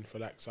Austin for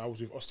like. So I was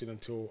with Austin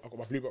until I got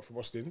my blue belt from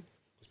Austin,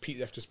 because Pete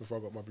left just before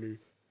I got my blue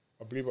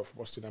belt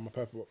from Austin and my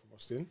purple belt from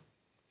Austin.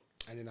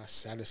 And then I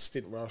had a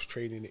stint where I was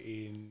training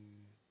in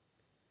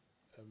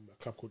a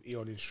club called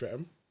Eon in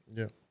Streatham.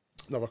 Yeah.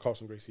 Another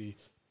Carlson Gracie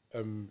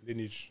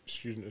lineage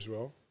student as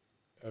well.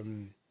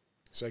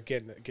 So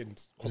again.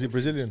 Is he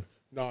Brazilian?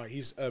 No,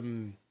 he's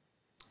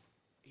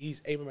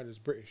Abraham is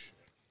British.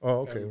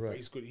 Oh, okay, right. But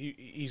he's good.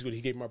 He's good.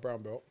 He gave me my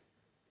brown belt.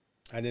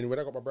 And then when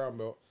I got my brown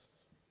belt,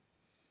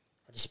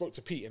 I just spoke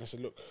to Pete and I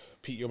said, look,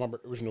 Pete, you're my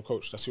original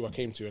coach. That's who I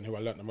came to and who I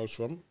learnt the most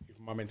from.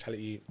 My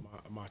mentality,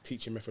 my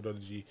teaching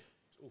methodology,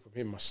 all from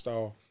him, my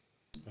style.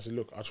 I said,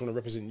 look, I just want to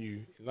represent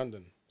you in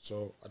London.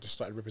 So I just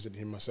started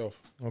representing him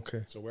myself.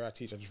 Okay. So where I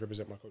teach, I just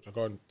represent my coach. I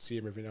go and see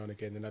him every now and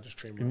again, and I just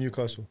train. In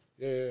Newcastle?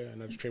 Yeah,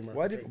 and I just train.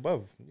 Why did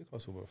above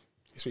Newcastle, bro?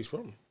 That's where he's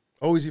from.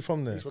 Oh, is he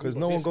from there? Because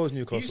no one goes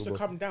Newcastle, He used to bro.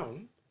 come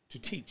down to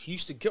teach. He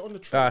used to get on the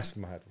train. That's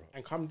mad, bro.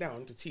 And come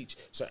down to teach.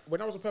 So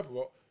when I was a purple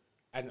belt,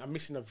 and I'm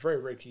missing a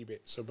very, very key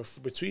bit. So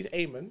between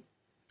Eamon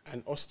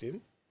and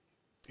Austin,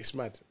 it's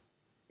mad.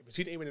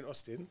 Between Eamon and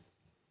Austin,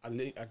 I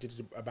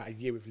did about a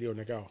year with Leo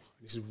Nagao.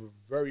 This is a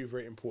very,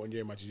 very important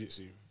year in my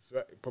jiu-jitsu.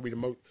 Probably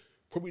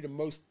the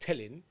most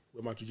telling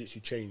where my jiu-jitsu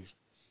changed.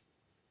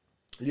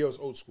 Leo's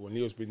old school, and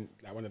Leo's been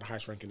like one of the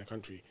highest rank in the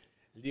country.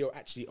 Leo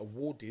actually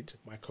awarded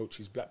my coach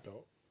his black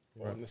belt,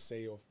 on the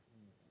say of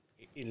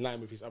in line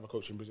with his other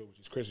coach in Brazil, which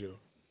is Crezio.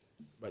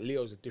 But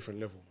Leo's a different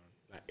level, man.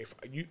 Like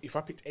if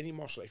I picked any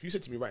martial art, if you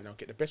said to me right now,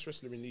 get the best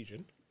wrestler in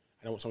Legion,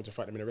 and I want someone to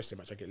fight them in a wrestling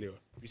match, I get Leo.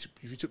 If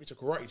you took me to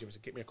karate gym and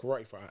said, get me a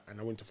karate fight, and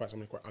I went to fight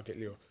someone, I'll get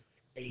Leo.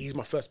 He's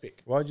my first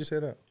pick. Why'd you say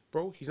that?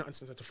 Bro, he's not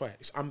understands how to fight.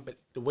 It's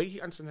the way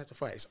he understands how to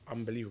fight is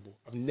unbelievable.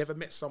 I've never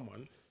met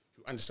someone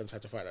who understands how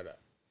to fight like that.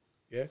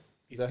 Yeah?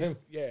 Is that him?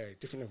 Yeah,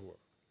 different level.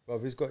 Bro,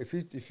 he's got,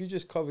 if you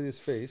just cover his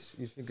face,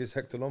 you think it's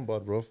Hector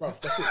Lombard, bro. Bro,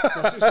 that's it. No,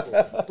 seriously,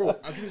 bro. I'll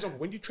give you an example.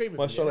 When you train with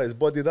him, Mashallah, he's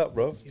bodied up,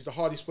 bro. he's the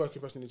hardest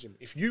working person in the gym.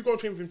 If you go and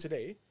train with him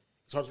today,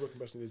 he's the hardest working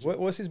person in the gym.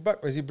 What's his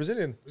background? Is he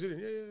Brazilian? Brazilian,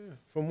 yeah.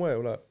 From where?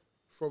 Like,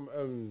 From,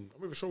 I'm not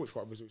even sure which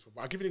part of Brazil he's from,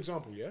 but I'll give you an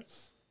example, yeah?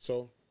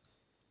 So,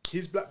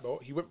 his black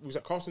belt, he was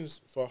at Carlson's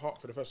for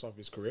the first half of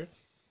his career.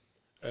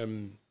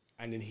 And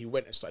then he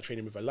went and started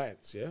training with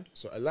Alliance, yeah?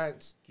 So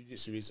Alliance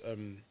Jiu-Jitsu is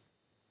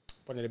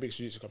one of the biggest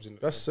jiu-jitsu clubs in the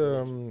that's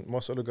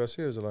Marcelo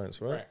Garcia's Alliance,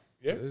 right? Right,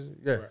 yeah?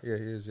 Yeah, Right. yeah,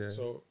 he is, yeah.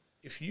 So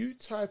if you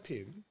type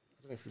in, I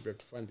don't know if you'll be able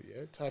to find it,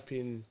 yeah? Type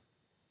in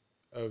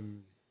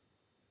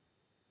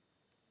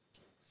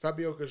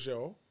Fabio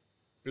Gagel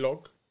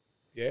blog,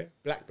 yeah?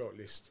 Black belt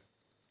list.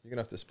 You're going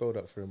to have to spell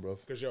that for him, bro.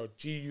 Gagel,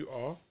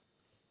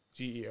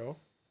 G-U-R-G-E-L.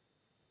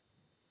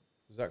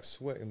 Zach's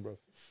sweating, bro.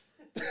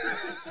 Is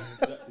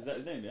that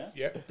his name, yeah?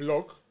 Yeah,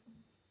 blog.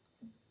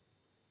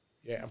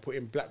 Yeah, and put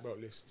in black belt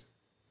list.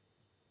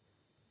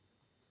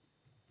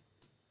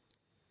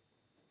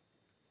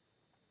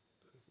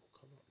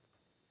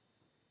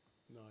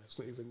 No, it's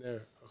not even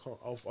there. I can't.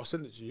 I'll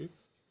send it to you.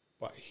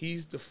 But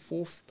he's the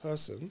fourth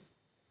person,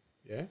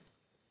 yeah,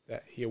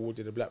 that he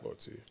awarded a black belt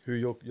to. Who,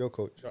 your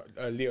coach?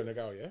 Leo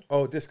Nagao, yeah.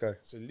 Oh, this guy.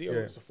 So Leo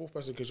is the fourth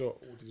person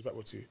Gagel awarded his black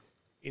belt to.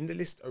 In the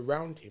list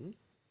around him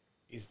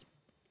is,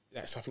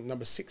 that's I think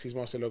number 6 is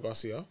Marcelo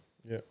Garcia.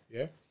 Yeah.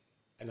 Yeah,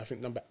 and I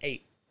think number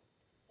 8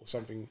 or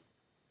something.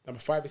 Number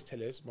 5 is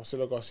Teles,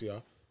 Marcelo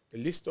Garcia. The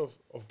list of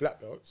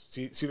black belts.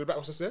 See the black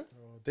belts that's there?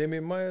 Oh,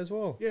 Damien Meyer as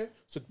well. Yeah.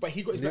 So, but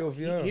he got his Leo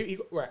black, Vieira. he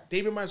got right.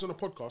 Damien Meyer's on a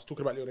podcast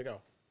talking about Leo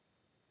Nagao.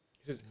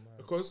 He says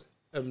because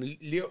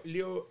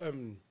Leo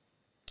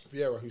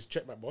Vieira, who's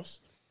checkmate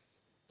boss,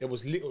 there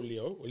was Little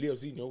Leo or Leo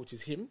Zeno, which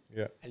is him,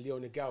 Yeah. and Leo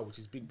Nagao, which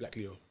is Big Black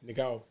Leo.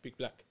 Nagao, Big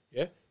Black.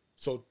 Yeah.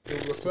 So they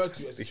were referred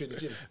to as the two in the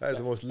gym. That is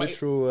the most But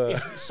literal.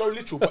 it's so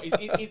literal, but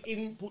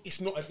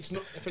it's not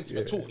offensive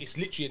at all. It's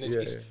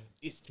literally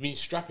it's means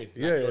strapping.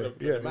 Like,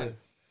 you're the man.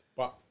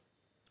 But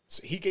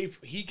so he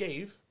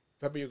gave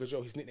Fabio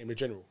Gagel his nickname, the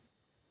General.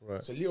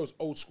 Right. So Leo's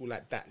old school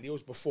like that.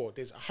 Leo's before.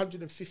 There's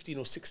 115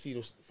 or 16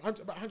 or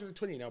about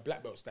 120 now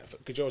black belts that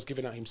Gagel's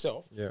given out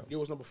himself. Yeah. Leo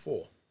was number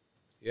 4.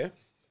 Yeah.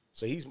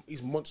 So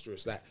he's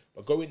monstrous. Like,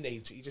 but go in there, he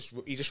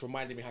just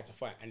reminded me how to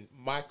fight. And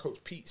my coach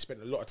Pete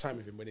spent a lot of time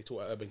with him when they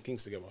taught at Urban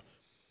Kings together.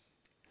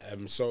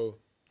 So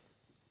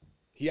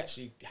he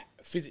actually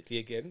physically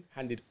again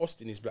handed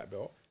Austin his black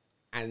belt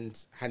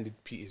and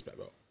handed Pete his black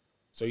belt.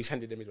 So he's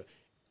handed them his black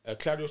belt.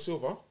 Claudio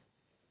Silva,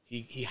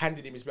 he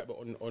handed him his black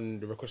belt on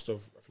the request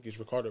of, I think it's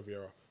Ricardo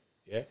Vieira.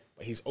 Yeah,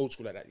 but he's old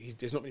school like that.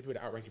 There's not many people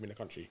that outrank him in the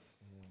country.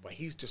 But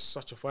he's just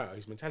such a fighter.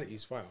 His mentality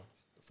is fighter.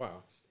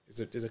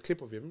 There's a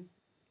clip of him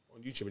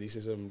on YouTube, and he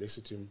says, they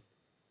said to him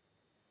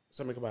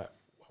something about,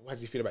 how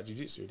does he feel about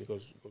jiu-jitsu? And he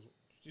goes,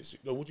 jiu-jitsu.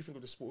 No, what do you think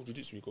of the sport of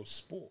jiu-jitsu? He goes,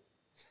 sport.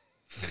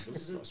 He goes,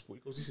 this is not a sport.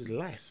 He goes, this is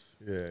life.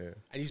 Yeah.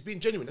 And he's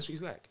being genuine. That's what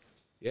he's like.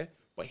 Yeah.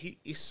 But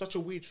it's such a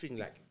weird thing.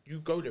 Like,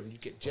 you go there and you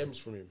get gems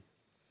from him,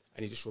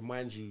 and he just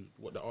reminds you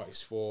what the art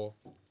is for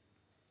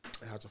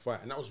and how to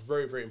fight. And that was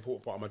very, very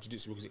important part of my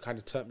jiu-jitsu because it kind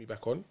of turned me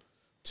back on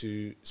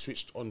to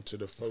switch on to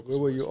the focus. Where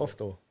were you off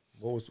though?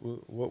 What was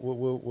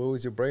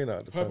your brain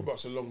at the Purple time?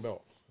 belt's a long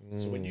belt.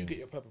 So when you get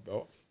your purple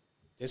belt,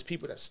 there's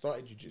people that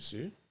started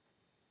jiu-jitsu.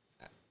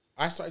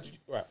 I started,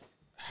 right,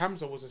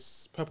 Hamza was a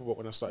purple belt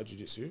when I started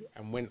jiu-jitsu,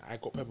 and when I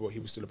got purple belt, he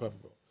was still a purple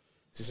belt.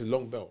 So it's a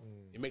long belt.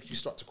 It makes you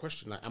start to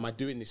question, like, am I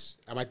doing this?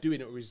 Am I doing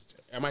it, or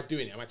am I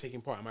doing it? Am I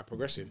taking part? Am I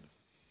progressing?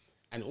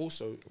 And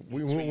also...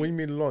 When you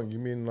mean long, you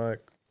mean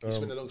like... I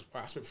spent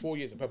 4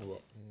 years at purple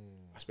belt.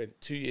 I spent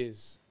 2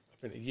 years, I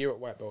spent a year at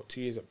white belt, 2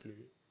 years at blue,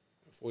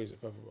 4 years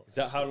at purple belt. Is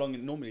that how long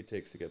it normally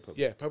takes to get purple?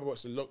 Yeah, purple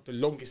belt's the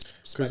longest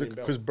spanning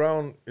belt. Because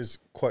brown is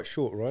quite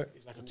short, right?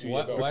 It's like a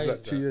 2-year belt. Why It's is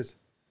like 2 years.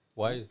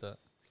 Why is that?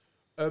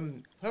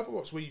 Purple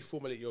belt's where you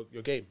formulate your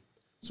game.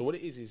 So what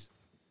it is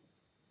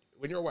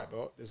when you're a white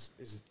belt,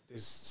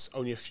 there's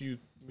only a few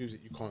moves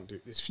that you can't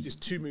do. There's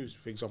 2 moves,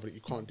 for example, that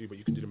you can't do, but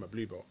you can do them at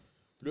blue belt.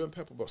 Blue and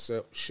purple belts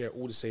share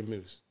all the same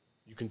moves.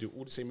 You can do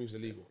all the same moves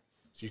illegal.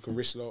 So you can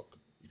wrist lock.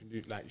 You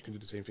can do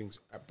the same things.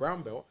 At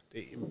brown belt,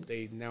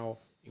 they now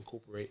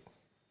incorporate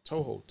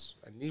toe holds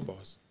and knee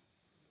bars.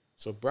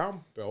 So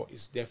brown belt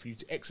is there for you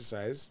to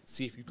exercise,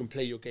 see if you can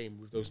play your game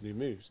with those new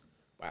moves.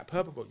 But at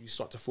purple belt, you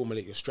start to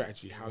formulate your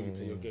strategy, how you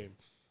play your game.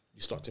 You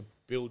start to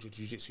build your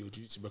jiu-jitsu. Your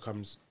jiu-jitsu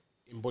becomes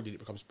embodied. It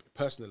becomes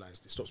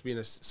personalized. It stops being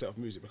a set of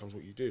moves. It becomes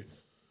what you do.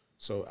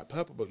 So at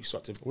purple belt, you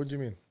start to... What do you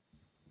mean?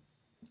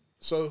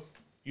 So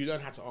you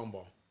learn how to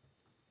armbar.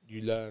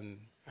 You learn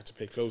how to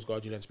play close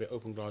guard. You learn to play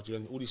open guard. You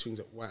learn all these things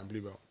at white and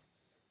blue belt.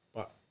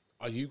 But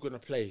are you going to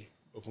play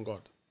open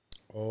guard?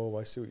 Oh,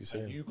 I see what you're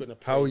saying. Are you going to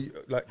play... How are you,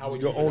 like, how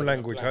your own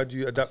language, apply? how do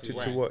you adapt it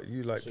Right. to what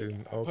you like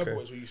doing? Purple Okay.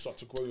 belt is where you start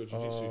to grow your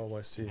jiu-jitsu. Oh,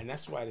 I see. And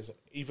that's why there's...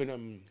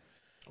 Even...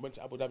 I went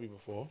to Abu Dhabi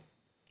before.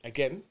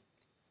 Again...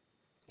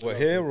 What,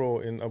 here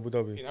or in Abu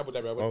Dhabi? In Abu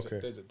Dhabi, I went to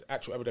the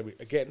actual Abu Dhabi.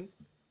 Again,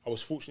 I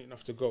was fortunate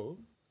enough to go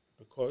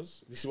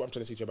because this is what I'm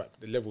trying to say to you about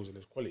the levels and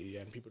the quality,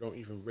 and people don't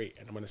even rate.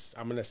 And I'm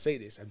gonna say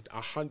this and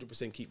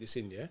 100% keep this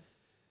in, yeah.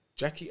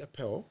 Jackie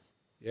Appel,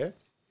 yeah,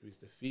 who is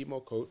the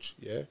female coach,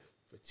 yeah,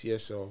 for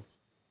TSL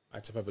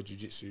Atapava Jiu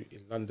Jitsu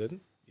in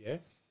London, yeah,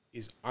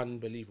 is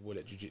unbelievable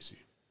at Jiu Jitsu.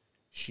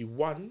 She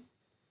won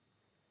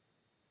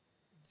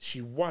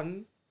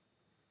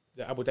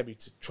the Abu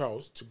Dhabi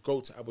trials to go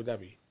to Abu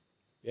Dhabi.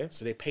 Yeah,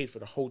 so they paid for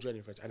the whole journey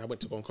for it, and I went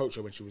to go and coach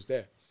her when she was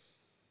there.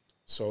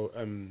 So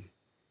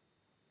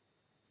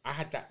I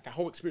had that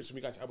whole experience when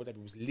we got to Abu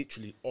Dhabi was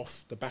literally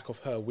off the back of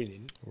her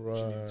winning. Right.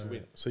 She needed to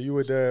win. So you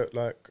were there,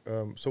 like,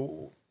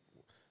 so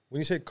when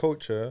you say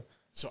coach her...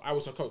 So I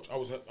was her coach. I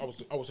was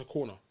her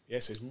corner. Yeah,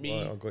 so it's me.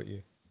 Right, I got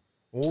you.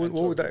 What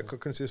would that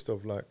consist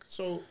of, like?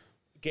 So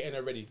getting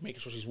her ready, making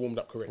sure she's warmed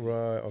up correctly.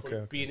 Right,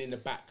 okay. Being in the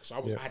back. So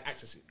I had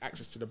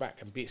access to the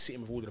back and sitting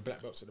with all the black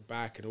belts at the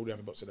back and all the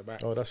other belts at the back.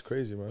 Oh, that's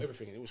crazy, man.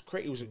 Everything. And it was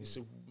crazy. It's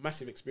a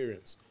massive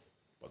experience.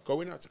 But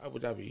going out to Abu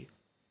Dhabi,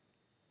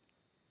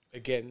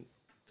 again,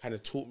 kind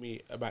of taught me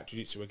about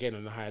jiu-jitsu again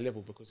on a higher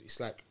level, because it's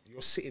like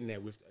you're sitting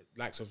there with the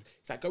likes of...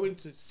 It's like going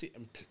to sit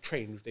and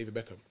train with David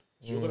Beckham.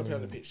 So you're going to play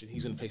on the pitch and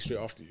he's going to play straight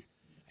after you.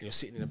 And you're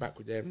sitting in the back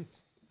with them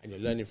and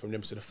you're learning from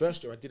them. So the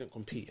first year I didn't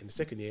compete, and the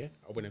second year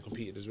I went and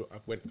competed as well. I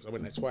went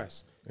there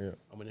twice. Yeah,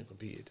 I went and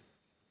competed,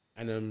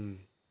 and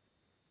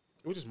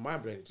it was just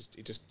mind blowing.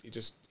 It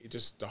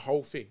just the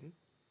whole thing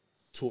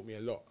taught me a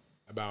lot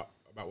about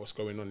what's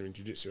going on in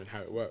jiu-jitsu and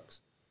how it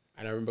works.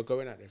 And I remember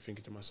going out there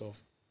thinking to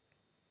myself,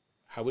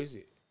 how is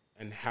it,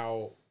 and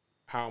how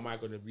am I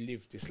going to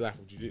live this life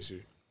of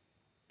jiu-jitsu?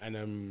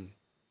 And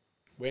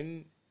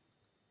when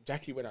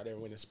Jackie went out there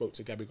and went and spoke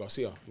to Gabby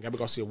Garcia, and Gabby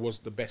Garcia was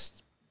the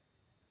best,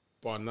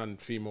 bar none,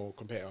 female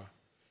competitor.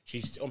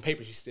 She's on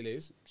paper, she still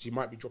is. She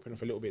might be dropping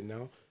off a little bit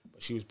now,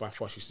 but she was by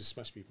far, she used to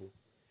smash people.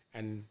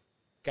 And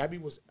Gabby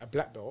was a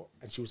black belt,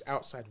 and she was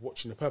outside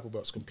watching the purple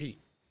belts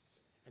compete.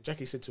 And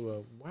Jackie said to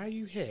her, "Why are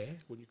you here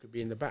when you could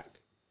be in the back?"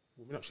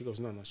 Warming up, she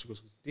goes, "No." She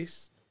goes,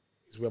 "This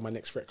is where my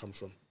next threat comes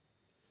from.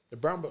 The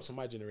brown belts are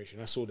my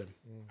generation. I saw them.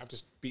 I've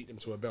just beat them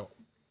to a belt.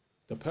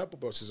 The purple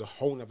belts is a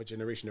whole other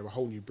generation. They're a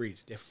whole new breed.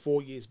 They're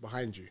 4 years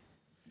behind you,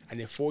 and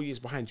they're 4 years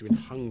behind you in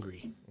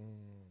hungry.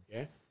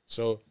 Yeah."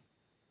 So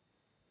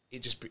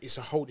it's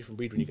a whole different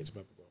breed when you get to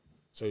purple belt.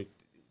 So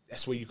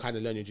that's where you kind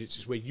of learn your jiu-jitsu.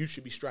 It's where you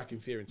should be striking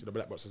fear into the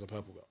black belts as a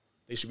purple belt.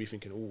 They should be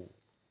thinking, "Oh,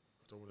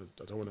 I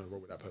don't want to roll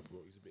with that purple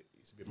belt. He's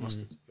a bit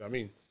mustard." You know what I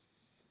mean?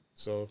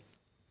 So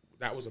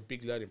that was a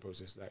big learning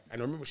process. Like,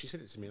 and I remember she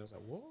said it to me, and I was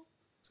like, "What?"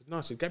 I said, "No."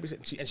 I said, Gabby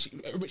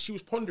said, she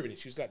was pondering it.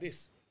 She was like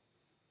this,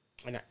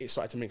 and it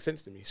started to make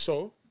sense to me.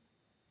 So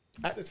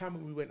at the time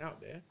when we went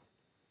out there,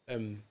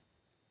 in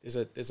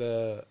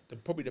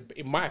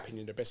my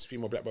opinion, the best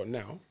female black belt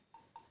now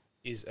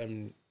is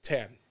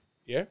Tayan.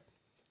 Yeah?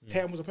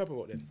 Tayan was a purple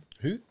belt then.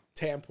 Who?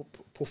 Tayan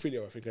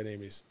Porfirio, I think her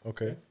name is.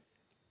 Okay. Yeah?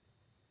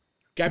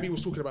 Gabby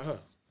was talking about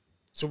her.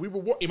 So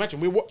imagine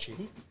we're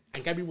watching,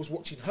 and Gabby was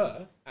watching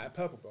her at a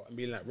purple belt and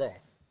being like, "Raw,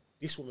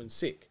 this woman's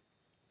sick."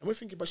 And we're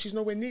thinking, but she's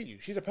nowhere near you.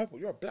 She's a purple.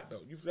 You're a black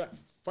belt. You've like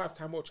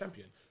 5-time world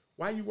champion.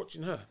 Why are you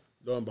watching her?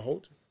 Lo and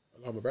behold,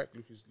 Allah back.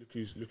 Look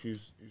who's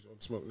on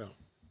smoke now. Do you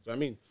know what I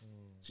mean?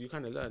 So you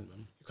kind of learn,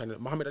 man.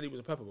 Muhammad Ali was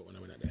a purple belt when I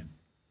went out there.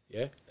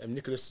 Yeah, and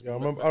Nicholas. Yeah,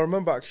 I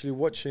remember actually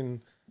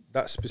watching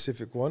that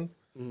specific one.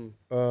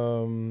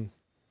 When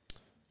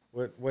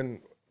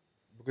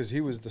because he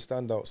was the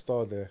standout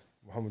star there,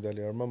 Muhammad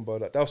Ali. I remember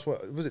that was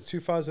what was it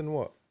 2000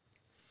 what?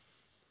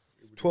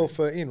 12,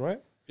 13,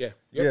 right? Yeah.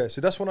 Yep. Yeah.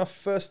 So that's when I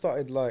first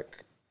started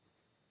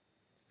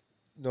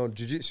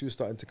jiu-jitsu was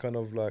starting to kind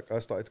of I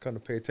started to kind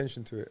of pay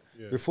attention to it.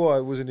 Yeah. Before I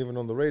wasn't even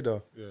on the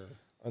radar. Yeah.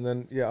 And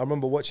then I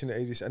remember watching the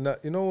ADC and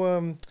that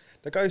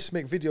the guy who used to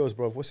make videos,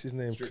 bro. What's his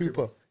name?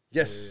 Cooper.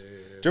 Yes. Yeah. Do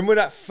you remember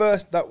that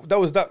first that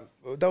was that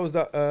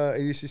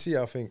ADCC?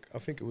 I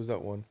think it was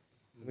that one.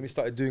 And then we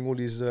started doing all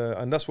these,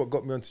 and that's what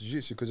got me onto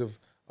jiu-jitsu because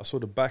I saw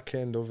the back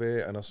end of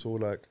it, and I saw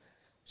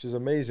which is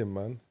amazing,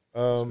 man.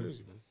 That's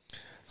crazy, man.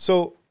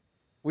 So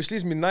which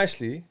leads me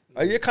nicely.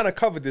 You kind of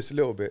covered this a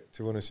little bit,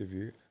 to be honest with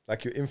you,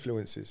 like your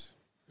influences.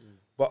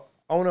 But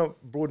I want to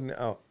broaden it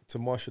out to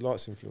martial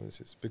arts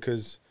influences,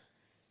 because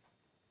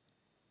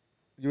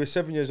you were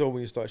 7 years old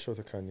when you started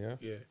Shotokan, yeah?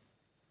 Yeah.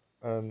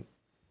 And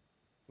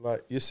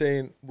like you're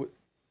saying,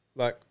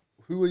 like,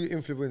 who were your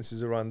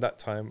influences around that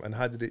time, and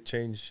how did it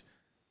change?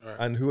 Right.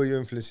 And who are your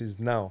influences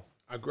now?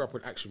 I grew up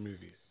with action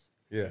movies.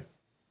 Yeah.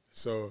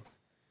 So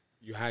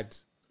you had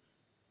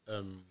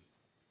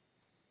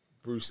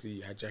Bruce Lee,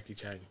 you had Jackie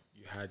Chan,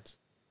 you had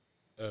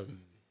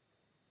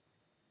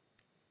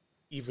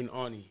even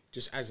Arnie,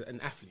 just as an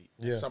athlete,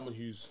 as someone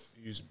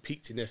who's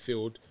peaked in their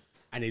field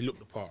and they looked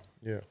the part.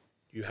 Yeah.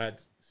 You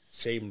had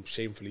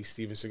shamefully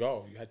Steven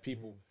Seagal. You had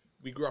people.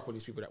 We grew up on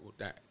these people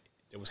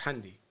that was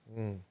handy.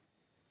 And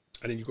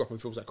then you grew up on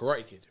films like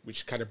Karate Kid,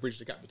 which kind of bridged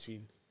the gap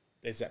between.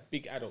 There's that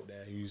big adult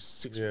there who's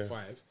 6'5",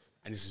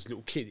 and there's this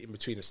little kid in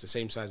between that's the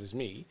same size as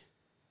me,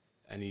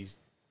 and he's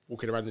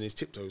walking around on his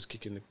tiptoes,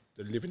 kicking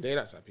the living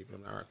daylights out of people.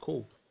 I'm like, all right,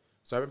 cool.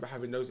 So I remember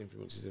having those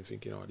influences and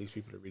thinking, oh, these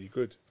people are really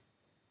good.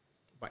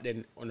 But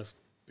then on a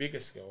bigger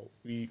scale,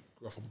 we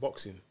grew up on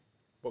boxing.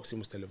 Boxing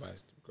was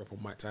televised. We grew up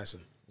on Mike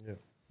Tyson. Yeah.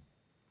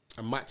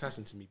 And Mike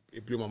Tyson, to me,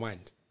 it blew my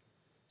mind.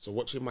 So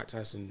watching Mike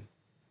Tyson,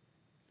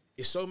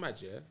 it's so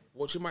mad, yeah?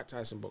 Watching Mike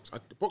Tyson box.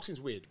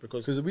 Boxing's weird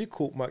because we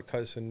caught Mike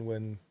Tyson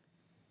when,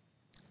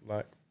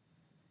 like,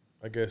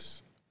 I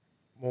guess,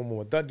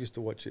 my dad used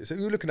to watch it. So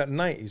we were looking at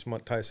 90s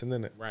Mike Tyson,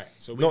 innit? Right.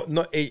 So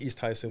not 80s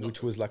Tyson,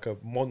 which was like a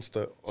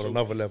monster on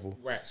another level.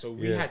 Right. So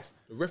we had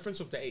the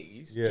reference of the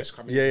 80s just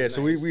coming. Yeah.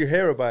 So we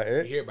hear about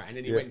it. We hear about it. And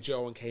then he went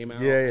jail and came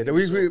out. Yeah.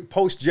 We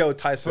post jail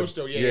Tyson. Post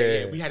jail.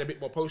 Yeah. We had a bit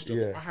more post jail.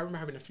 Yeah. I remember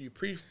having a few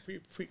pre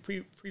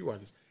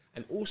ones,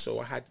 and also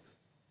I had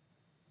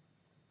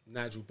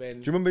Nigel Benn. Do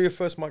you remember your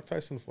first Mike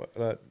Tyson fight?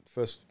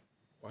 First.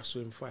 I saw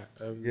him fight.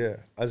 Yeah,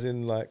 as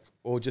in like,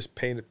 or just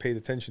paid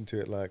attention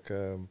to it, like.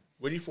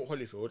 When he fought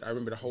Holyfield, I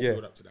remember the whole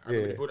build up to that. I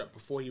remember the build up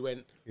before he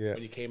went,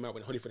 when he came out,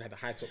 when Holyfield had the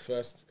high top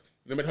first.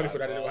 Remember when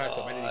Holyfield had a little high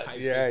top and then he cut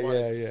his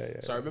face.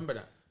 Yeah. So I remember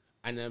that.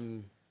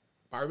 And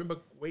but I remember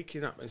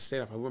waking up and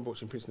staying up. I remember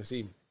watching Prince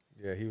Nassim.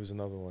 Yeah, he was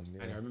another one.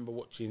 Yeah. And I remember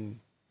watching,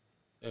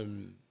 I'll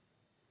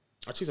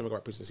tell you something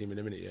about Prince Nassim in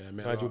a minute, yeah.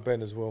 Nigel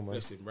Benn as well, man.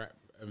 Listen, right,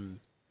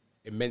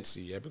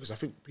 immensely, yeah, because I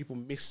think people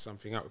miss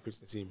something out with Prince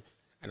Nassim.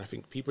 And I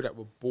think people that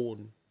were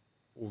born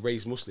or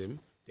raised Muslim,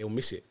 they'll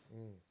miss it.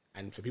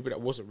 And for people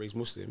that wasn't raised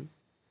Muslim,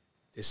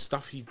 there's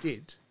stuff he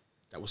did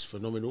that was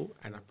phenomenal,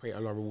 and I pray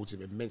Allah rewards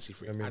him immensely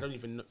for it. I don't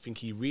even think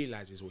he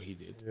realizes what he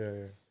did.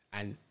 Yeah.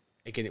 And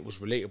again, it was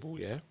relatable,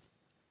 yeah.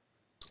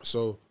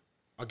 So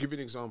I'll give you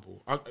an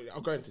example.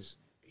 I'll go into this.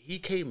 He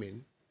came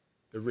in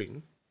the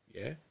ring,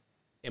 yeah,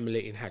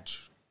 emulating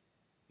Hajj,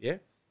 yeah.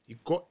 He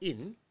got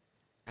in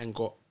and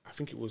got, I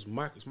think it's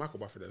Michael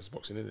Buffer that's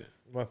boxing, isn't it?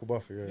 Michael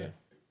Buffer, yeah.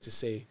 To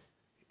say,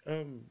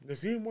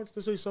 Nazim wants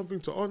to say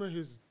something to honor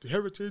his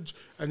heritage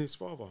and his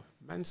father.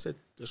 Man said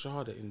the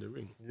Shahada in the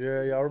ring.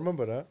 Yeah, I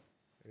remember that.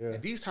 Yeah.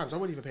 And these times I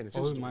wasn't even paying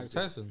attention to Mike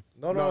Tyson?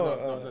 No,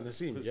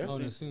 Nazim, yeah? Oh,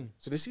 Nazim.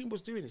 So Nazim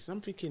was doing this, and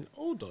I'm thinking,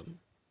 hold on.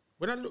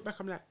 When I look back,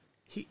 I'm like,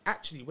 he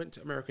actually went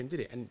to America and did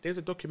it. And there's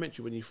a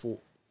documentary when he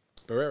fought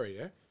Barrera,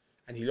 yeah?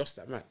 And he lost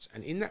that match.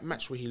 And in that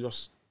match where he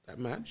lost that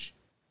match,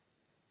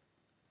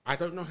 I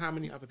don't know how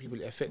many other people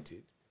it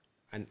affected,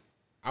 and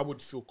I would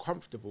feel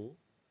comfortable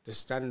to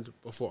stand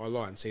before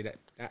Allah and say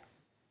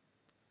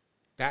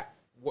that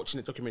watching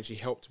the documentary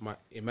helped my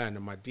iman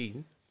and my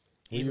deen.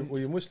 Were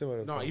you Muslim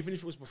at the time? Even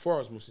if it was before I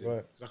was Muslim,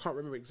 right. 'cause I can't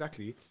remember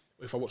exactly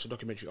if I watched the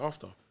documentary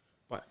after.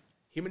 But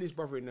him and his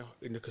brother in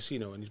the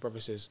casino, and his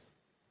brother says,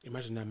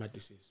 "Imagine how mad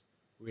this is.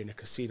 We're in a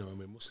casino and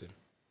we're Muslim."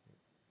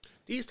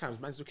 These times,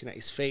 man's looking at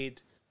his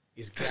fade,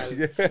 his gal,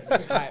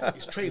 his hype,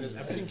 his trainers,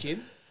 and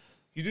thinking,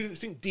 you didn't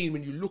think Dean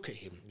when you look at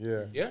him.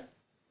 Yeah.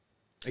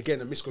 Again,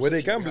 a misconception. Were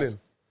they gambling?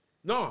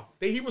 No,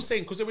 he was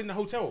saying because they were in the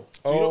hotel.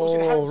 So you know, obviously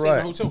they have to stay in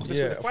the hotel because that's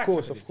where the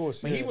fights of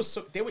course.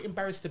 But they were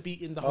embarrassed to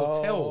be in the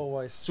hotel. Oh,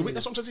 I see. So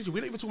that's what I'm saying. We're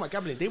not even talking about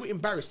gambling. They were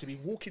embarrassed to be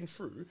walking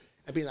through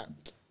and being like,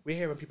 we're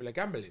here when people are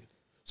gambling.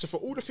 So for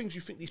all the things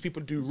you think these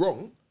people do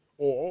wrong,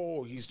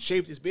 or he's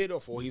shaved his beard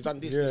off, or he's done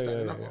this, that,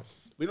 and that,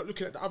 we're not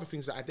looking at the other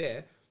things that are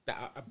there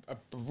that are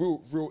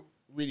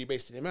really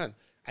based in Iman.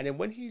 And then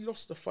when he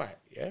lost the fight,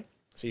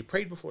 so he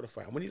prayed before the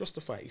fight, and when he lost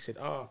the fight, he said,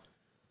 I'll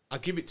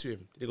give it to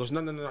him. He goes,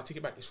 no, take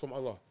it back. It's from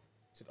Allah.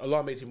 He said,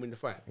 Allah made him win the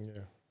fight.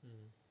 Yeah.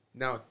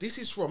 Now, this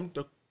is from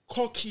the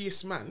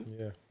cockiest man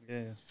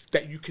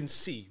that you can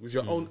see with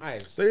your own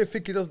eyes. So you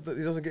think he doesn't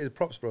get his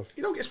props, bro?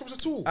 He don't get his props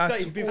at all.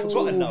 He's been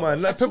forgotten now.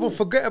 Man. Like, people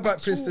forget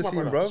about Prince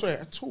Nassim, bro. Sorry,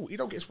 at all. He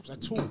don't get his props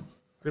at all. I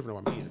don't even know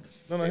what I'm eating.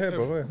 No, here,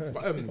 bro.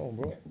 But, come on,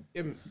 bro.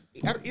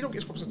 He don't get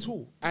his props at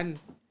all. And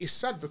it's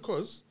sad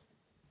because,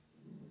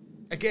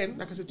 again,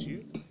 like I said to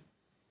you,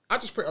 I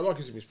just pray Allah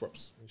gives him his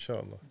props.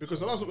 Inshallah.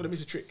 Because Allah's not going to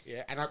miss a trick,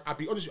 yeah? And I'll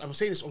be honest with you, I'm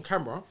saying this on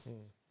camera,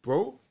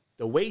 bro,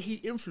 the way he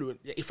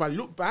influenced, if I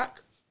look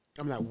back,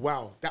 I'm like,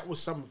 wow, that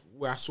was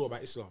where I saw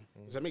about Islam.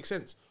 Does that make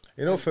sense?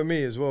 You know, for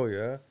me as well,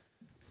 yeah?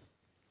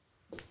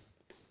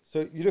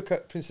 So you look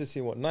at Prince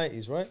Nassim, what,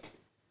 90s, right?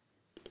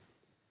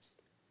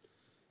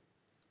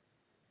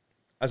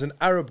 as an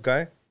Arab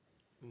guy,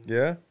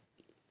 yeah,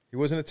 he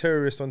wasn't a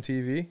terrorist on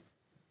TV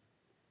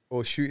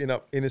or shooting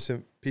up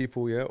innocent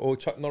people, yeah, or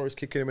Chuck Norris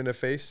kicking him in the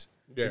face.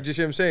 Yeah. Do you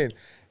see what I'm saying?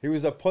 He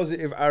was a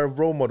positive Arab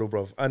role model,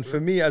 bro. And for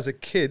me as a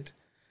kid,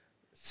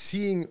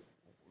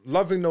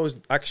 loving those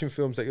action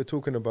films that you're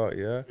talking about,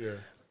 yeah,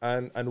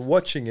 and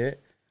watching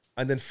it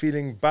and then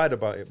feeling bad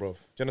about it, bro. Do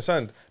you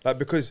understand? Like,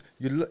 because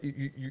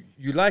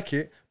you like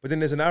it, but then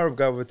there's an Arab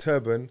guy with a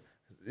turban,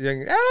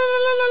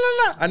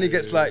 and he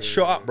gets like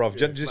shot up, bro.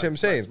 Do you see what I'm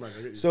saying?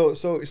 So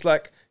it's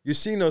like you've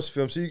seen those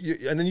films, so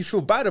and then you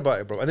feel bad about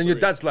it, bro. And then your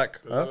dad's like,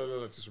 huh?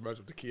 No, just reminds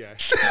me of the key eye.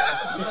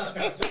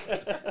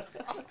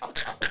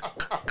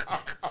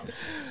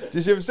 Do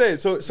you see what I'm saying?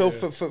 So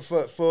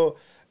for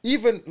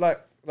even like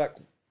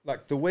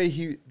the way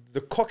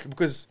the cock,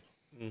 because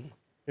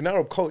in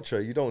Arab culture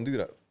you don't do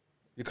that.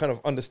 You kind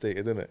of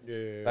understated, isn't it?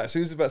 Yeah.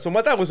 Like, so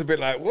my dad was a bit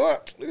like,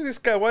 what? Look at this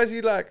guy. Why is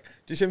he like?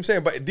 Do you see what I'm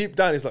saying? But deep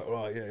down, it's like,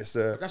 oh yeah, it's.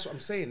 That's what I'm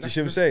saying. Do you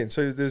see what I'm saying?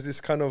 So there's this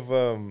kind of.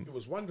 It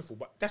was wonderful,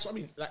 but that's what I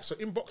mean. Like, so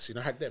in boxing,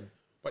 I had them,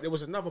 but there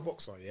was another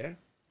boxer, yeah,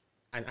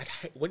 and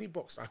when he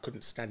boxed, I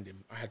couldn't stand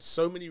him. I had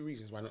so many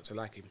reasons why not to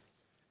like him,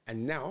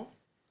 and now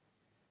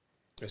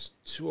there's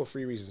 2 or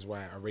 3 reasons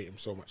why I rate him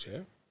so much. Yeah,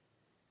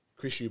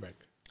 Chris Eubank.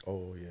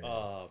 Oh yeah.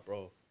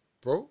 Bro,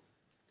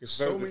 there's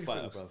so many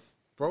fighter, things.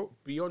 Bro,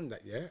 beyond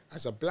that, yeah,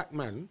 as a black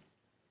man,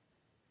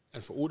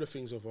 and for all the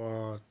things of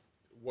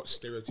what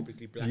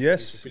stereotypically black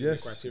is fulfilling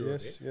the criteria,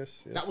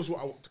 yes. that was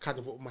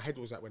what my head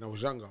was at when I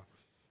was younger.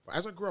 But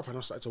as I grew up and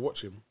I started to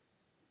watch him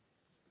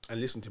and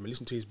listen to him and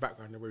listen to his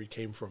background and where he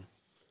came from,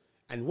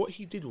 and what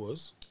he did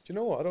was, Do you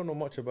know what? I don't know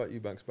much about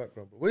Eubank's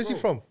background. Bro. Where is he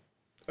from?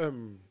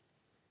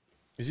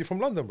 Is he from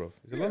London, bro?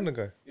 He's a London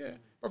guy. Yeah,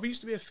 bro, he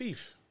used to be a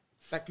thief.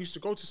 Like, used to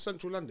go to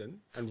central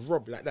London and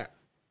rob like that.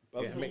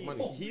 Yeah, and make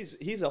money.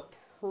 He's a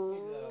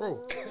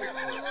Bro.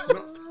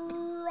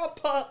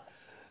 proper.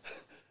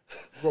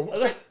 Bro,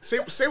 say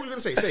what you're gonna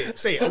say.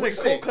 Say it. I want to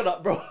say it.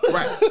 Coconut, bro.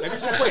 Right, like, this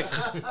is my point.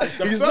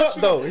 He's not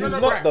though. He's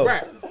not though.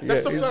 Right.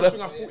 That's the first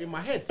thing I thought in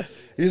my head.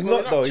 He's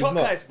not though. He's Chalk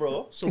not. ice,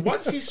 bro. So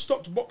once he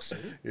stopped boxing,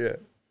 Yeah.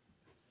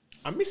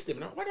 I missed him.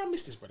 Why did I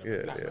miss this brother?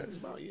 Yeah, Black yeah. man's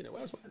about, you know,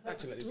 why is my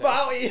acting like this?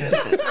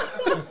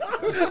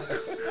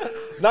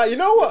 Now you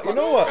know what?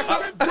 That's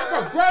like,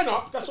 bro, growing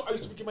up, that's what I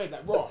used to be made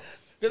like raw.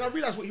 Then I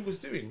realised what he was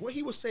doing. What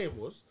he was saying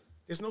was,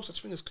 there's no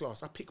such thing as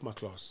class. I pick my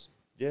class.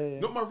 Yeah.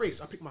 Not my race.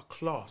 I pick my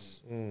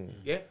class.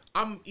 Yeah,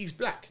 he's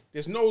black.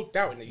 There's no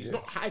doubt in it. He's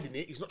not hiding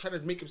it. He's not trying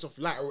to make himself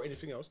lighter or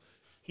anything else.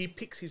 He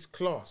picks his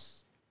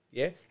class.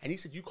 Yeah, and he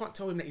said you can't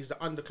tell him that he's the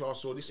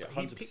underclass or this. Yeah,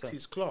 he picks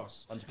his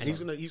class, 100%.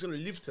 And he's gonna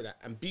live to that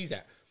and be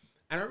that.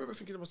 And I remember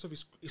thinking to myself,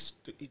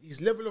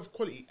 his level of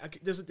quality.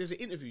 There's an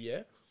interview,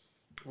 yeah,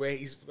 where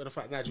he's gonna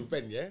fight Nigel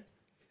Benn, yeah,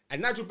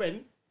 and Nigel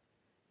Benn,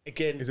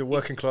 again, He's a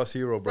working class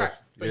hero, bro. right,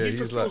 but he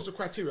fulfills the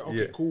criteria.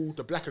 Okay, cool,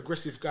 the black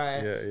aggressive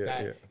guy,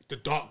 the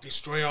dark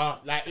destroyer.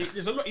 Like,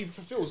 there's a lot he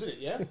fulfills, isn't it?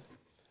 Yeah.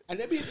 And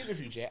there'd be an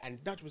interview, yeah, and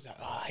Nigel was like,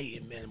 "Oh, I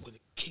hate him, man. I'm gonna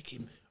kick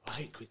him. I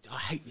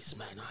hate this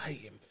man. I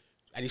hate him."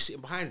 And he's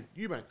sitting behind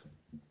Eubank,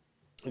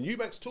 and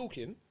Eubank's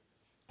talking,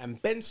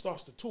 and Ben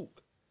starts to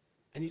talk,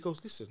 and he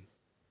goes, "Listen,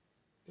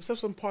 let's have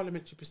some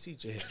parliamentary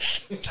procedure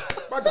here."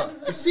 Brother,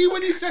 you see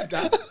when he said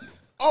that?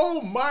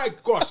 Oh my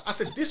gosh. I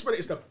said, this man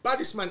is the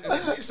baddest man.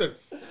 And listen,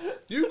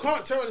 you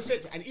can't tell in the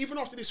sector. And even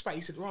after this fight,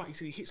 he said, right,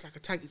 he hits like a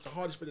tank. It's the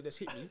hardest brother that's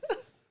hit me.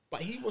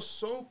 But he was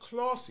so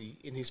classy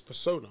in his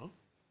persona,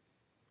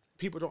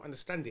 people don't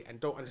understand it and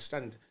don't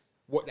understand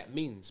what that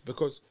means.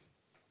 Because...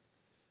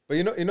 But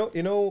you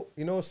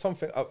know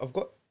something, I've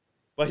got...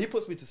 But he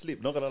puts me to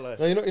sleep, not gonna lie.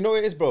 No, you know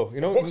what it is, bro.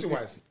 You know,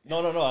 boxing-wise.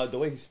 No, the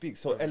way he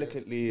speaks so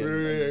eloquently. And,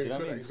 do you know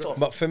what I mean?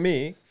 But for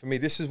me,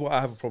 this is what I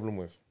have a problem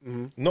with.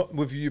 Not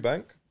with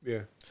Eubank,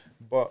 yeah,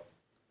 but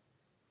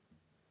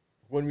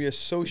when we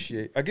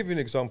associate, I'll give you an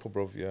example,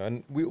 bro, yeah,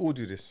 and we all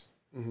do this,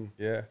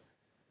 yeah.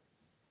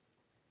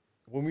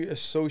 When we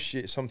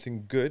associate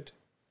something good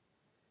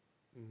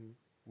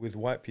with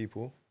white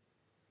people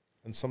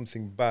and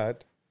something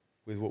bad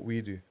with what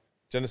we do. Do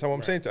you understand what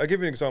I'm saying? I'll give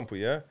you an example,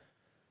 yeah.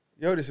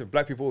 Yo, this is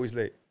black people always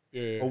late.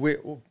 Yeah. Or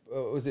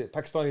was it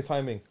Pakistani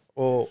timing?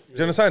 Or do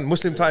you understand?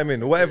 Muslim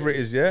timing or whatever it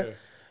is, yeah?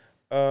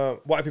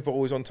 White people are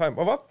always on time.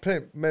 I've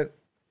met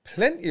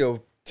plenty of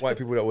white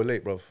people that were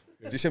late, bruv.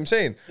 Do you see what I'm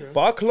saying? But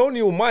our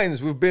colonial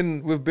minds, we've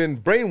been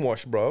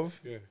brainwashed, bruv.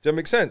 Does that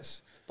make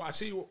sense? But I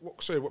see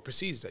what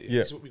precedes that.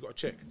 This is what we got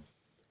to check.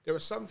 There are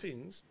some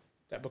things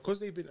that because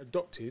they've been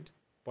adopted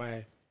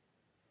by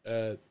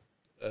the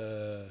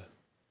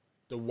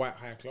white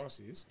higher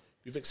classes,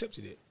 we've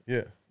accepted it.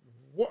 Yeah.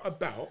 What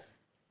about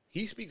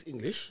he speaks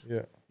English?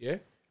 Yeah. Yeah.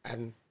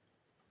 And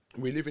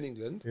we live in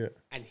England. Yeah.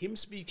 And him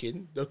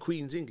speaking the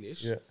Queen's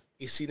English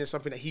is seen as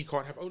something that he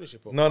can't have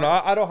ownership of. No,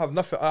 I don't have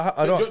nothing.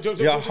 I don't.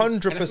 Yeah,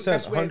 100%,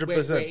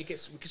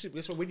 100%.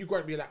 That's why when you grow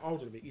up, you're like, hold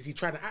on a bit. Is he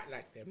trying to act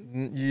like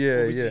them? Yeah,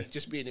 or is yeah. he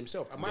just being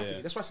himself? And my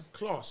thing, that's why I said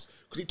class,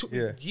 because it took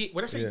me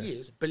when I say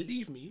years,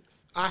 believe me.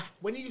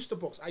 When he used to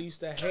box, I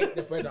used to hate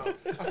the brother.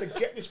 I said,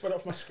 get this brother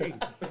off my screen.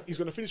 He's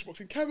going to finish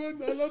boxing. Kevin,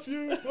 I love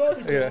you.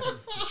 Yeah.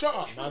 Shut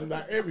up, man.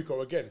 Like, here we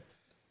go again.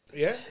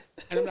 Yeah,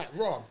 and I'm like,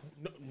 raw.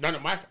 None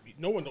of my family.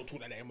 No one don't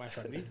talk like that in my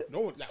family. No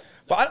one like.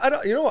 But I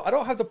don't. You know what? I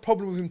don't have the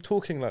problem with him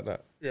talking like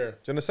that. Yeah. Do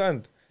you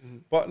understand?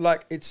 But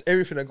like, it's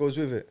everything that goes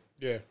with it.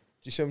 Yeah. Do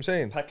you see what I'm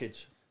saying?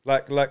 Package.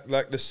 Like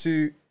the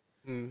suit,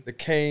 the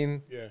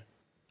cane. Yeah.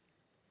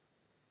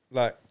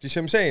 Like, do you see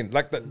what I'm saying?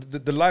 Like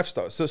the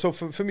lifestyle. So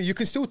for me, you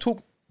can still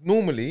talk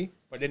normally.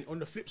 But then on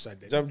the flip side,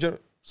 then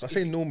I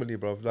say normally,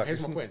 bro. Like,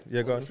 here's my point.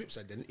 Yeah, go On on. the flip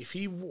side, then if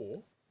he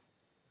wore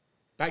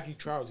baggy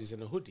trousers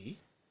and a hoodie,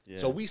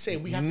 so we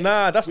saying we have to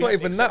Nah, accept- that's we not have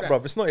to even accept that, bro.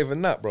 It's not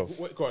even that, bro.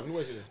 Go on,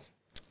 what is it?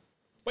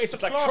 But it's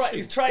a like class thing.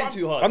 he's trying But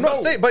too hard. I'm not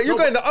saying, but you're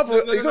going the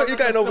other. You're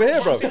going over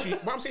here, bro.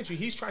 What I'm saying to you,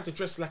 he's trying to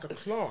dress like a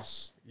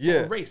class, Yeah,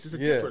 not a race. There's a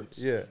yeah,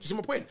 difference. yeah. Do you see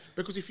my point?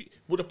 Because if you,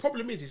 well, the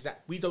problem is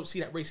that we don't see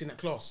that race in that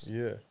class.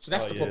 Yeah. So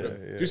that's the yeah, problem.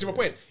 yeah, Do you see my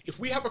point? If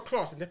we have a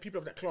class and the people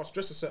of that class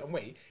dress a certain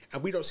way,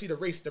 and we don't see the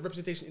race, the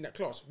representation in that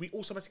class, we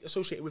automatically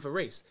associate it with a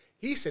race.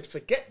 He said,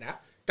 "Forget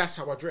that. That's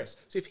how I dress."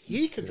 So if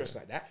he can dress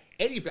like that,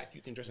 any black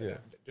you can dress like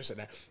that. Dress like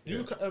that. You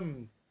look at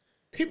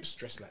pimps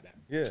dress like that.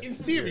 Yeah. In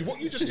theory,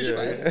 what you just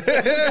described, you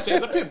can say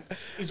as a pimp.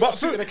 He's got a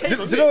suit and a cane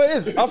on. do you know what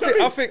it is? I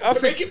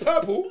To make think it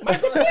purple,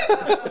 man's a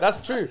pimp.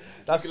 that's true.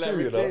 That's Like true,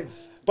 Rick you know.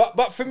 James.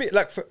 But for me,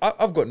 like,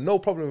 I've got no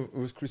problem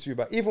with Chris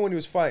Eubank. Even when he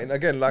was fighting,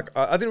 again, like,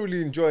 I didn't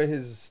really enjoy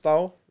his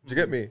style. Do you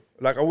get me?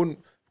 Like, I wouldn't,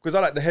 because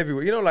I like the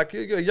heavyweight. You know, like,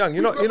 you're young.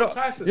 You're not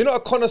a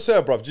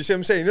connoisseur, bruv. Do you see what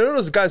I'm saying? You know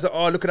those guys that,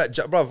 oh, look at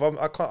that, bruv.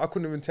 I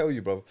couldn't even tell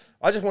you, bruv.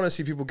 I just want to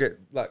see people get,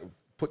 like,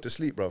 put to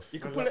sleep, bruv. You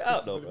can pull it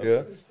out though, bro.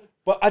 Yeah.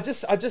 But I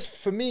just,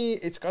 for me,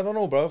 it's, I don't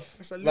know, bruv.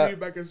 That's a Louis Like,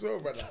 bag as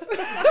well, brother.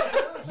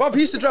 bruv,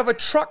 he used to drive a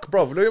truck,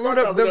 bruv.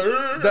 Remember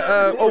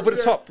the over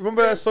the top?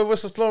 Remember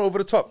Sylvester Stallone over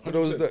the top?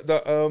 There was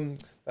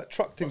that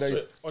truck thing.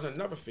 So, on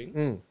another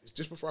thing, it's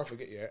just before I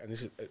forget, yeah, and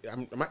this is,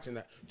 I'm acting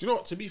that. Do you know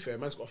what? To be fair,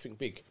 man's got to think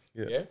big.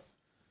 Yeah.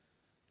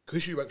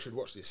 Chris Eubank should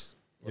watch this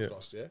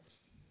podcast. Yeah.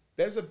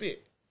 There's a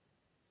bit.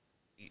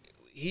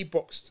 He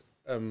boxed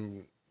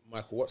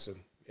Michael Watson.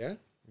 Yeah.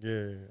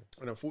 Yeah.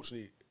 And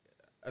unfortunately,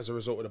 as a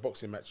result of the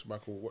boxing match,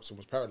 Michael Watson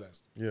was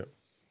paralyzed. Yeah.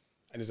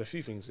 And there's a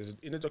few things.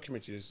 In the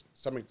documentary, there's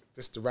something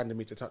just to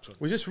randomly to touch on.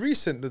 Was this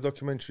recent, the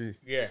documentary?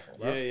 Yeah.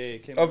 Yeah,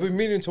 it came I've been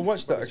meaning to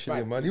watch that, it's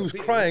actually, bad. man. It's He a was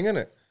bit, crying,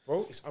 innit?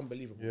 Bro, it's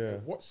unbelievable. Yeah.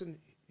 Watson,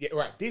 yeah,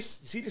 right.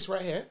 See this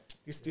right here.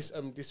 This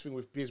thing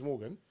with Piers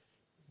Morgan.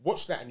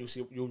 Watch that and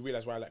you'll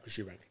realize why I like Chris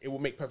Eubank. It will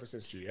make perfect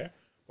sense to you. Yeah.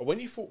 But when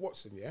he fought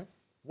Watson, yeah,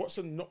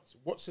 Watson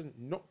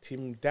knocked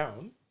him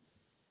down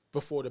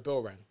before the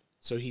bell rang.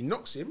 So he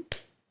knocks him.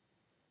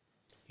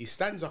 He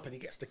stands up and he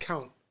gets the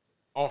count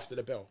after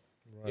the bell.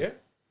 Right. Yeah.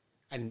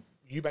 And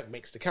Eubank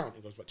makes the count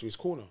and goes back to his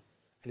corner.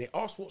 And they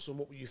asked Watson,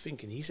 "What were you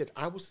thinking?" He said,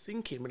 "I was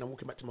thinking when I'm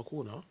walking back to my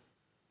corner,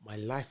 my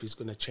life is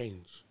gonna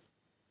change.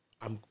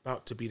 I'm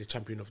about to be the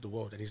champion of the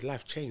world." And his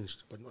life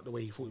changed, but not the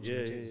way he thought it was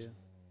going to change.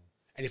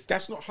 And if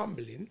that's not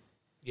humbling,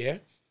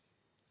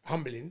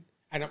 humbling.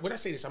 And when I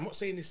say this, I'm not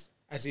saying this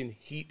as in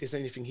there's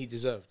anything he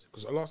deserved,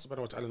 because Allah subhanahu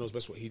wa ta'ala knows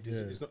best what he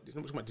deserved. It's not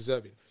much about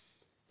deserving.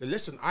 The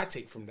lesson I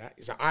take from that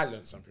is that I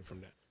learned something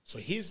from that. So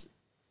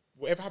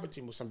whatever happened to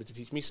him was something to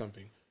teach me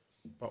something.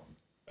 But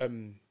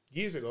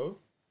years ago,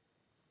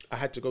 I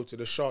had to go to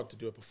the Shard to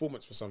do a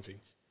performance for something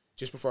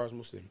just before I was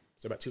Muslim.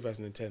 So about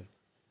 2010.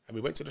 And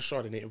we went to the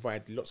Shard and they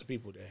invited lots of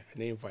people there.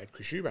 And they invited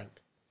Chris Eubank.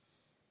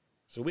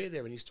 So we're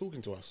there and he's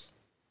talking to us.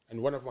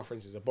 And one of my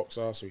friends is a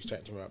boxer, so he's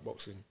chatting to me about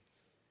boxing.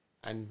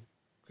 And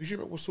Chris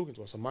Eubank was talking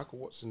to us and Michael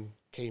Watson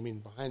came in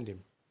behind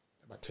him,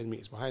 about 10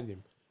 meters behind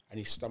him. And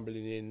he's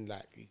stumbling in,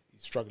 like, he's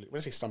struggling. When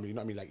I say stumbling, you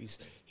know what I mean? Like, he's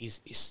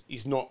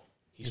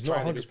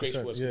trying to be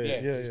graceful.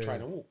 He's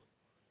trying to walk.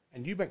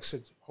 And Eubank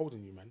said, "Hold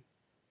on, you man.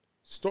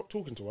 Stop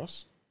talking to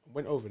us." And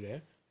went over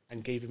there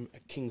and gave him a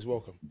king's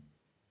welcome.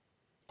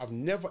 I've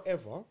never,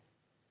 ever,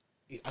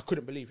 I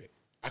couldn't believe it.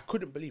 I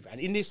couldn't believe it. And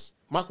in this,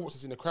 Michael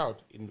Watson's in the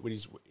crowd when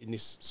he's in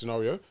this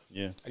scenario.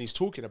 Yeah. And he's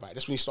talking about it.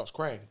 That's when he starts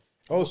crying.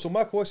 Oh, so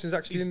Michael Watson's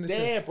actually in this? He's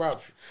there, bruv.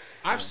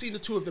 I've seen the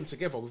two of them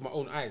together with my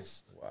own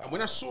eyes. Wow. And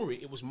when I saw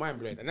it, it was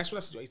mind-blowing. And that's when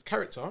I said, his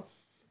character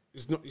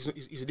is not,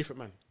 he's a different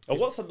man. And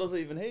Watson doesn't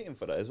even hate him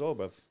for that as well,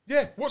 bruv.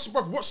 Yeah, Watson,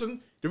 bruv.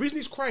 Watson, the reason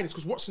he's crying is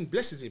because Watson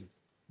blesses him.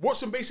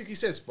 Watson basically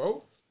says,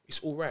 "Bro, it's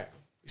all right."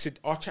 He said,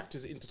 "Our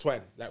chapters are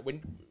intertwined. Like,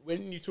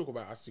 when you talk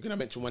about us, you're going to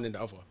mention one and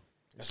the other."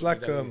 It's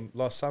like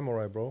Last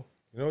Samurai, bro.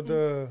 You know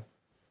the...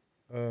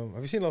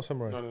 have you seen Last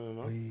Samurai?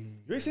 No.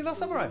 You ain't seen Last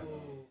Samurai?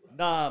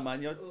 Nah,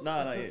 man.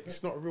 Nah.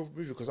 It's not a real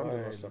movie because I'm the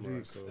Last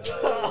Samurai. So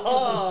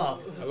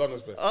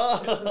Alana's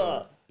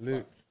best.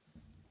 Luke.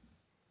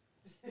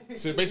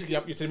 So basically,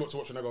 you're telling me what to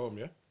watch when I go home,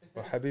 yeah?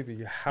 But Habibi,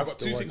 you have I've got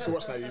to two watch things to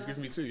watch now. You've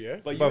given me two, yeah?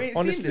 But you Bruv,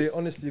 ain't seen this.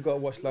 honestly, you got to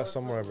watch Last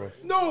Samurai, bro.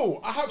 No,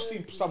 I have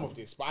seen some of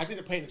this, but I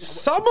didn't pay any.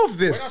 Some of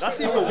this? That's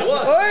even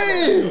worse.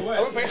 Hey! I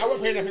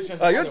won't pay any attention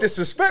as Oh, an you're adult.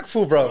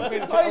 disrespectful, bro. I won't pay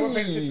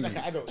attention like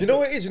an adult. Do you know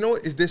what it is? You know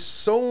what it is? There's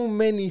so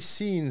many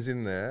scenes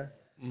in there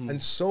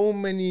and so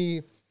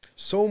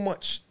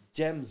much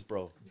Gems,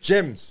 bro.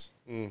 gems.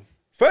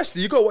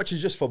 Firstly, you got to watch it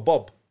just for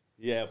Bob.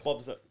 Yeah,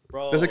 Bob's a...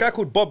 Bro. There's a guy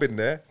called Bob in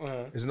there.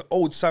 He's an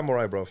old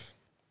samurai, bruv.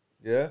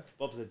 Yeah?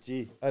 Bob's a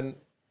G. And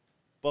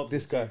Bob's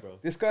This a guy, G, bro.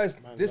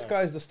 this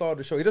guy's the star of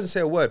the show. He doesn't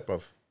say a word,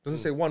 bruv. Doesn't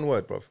say one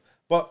word, bruv.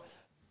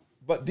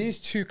 But these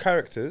two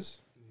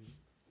characters,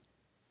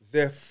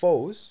 they're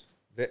foes,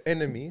 they're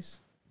enemies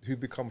who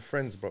become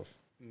friends, bruv.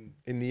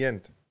 In the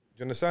end, do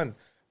you understand?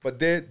 But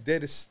they're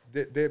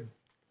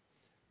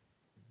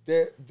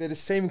the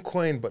same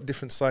coin but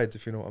different sides,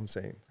 if you know what I'm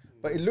saying.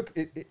 But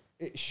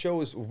it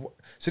shows.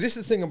 So this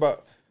is the thing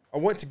about. I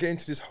want to get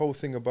into this whole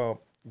thing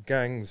about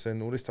gangs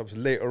and all this stuff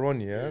later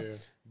on, yeah.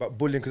 About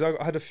bullying, because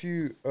I had a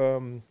few. I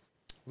don't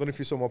know if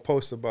you saw my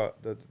post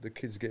about the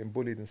kids getting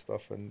bullied and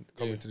stuff and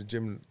coming to the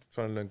gym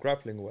trying to learn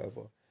grappling or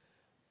whatever.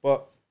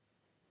 But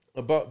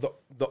about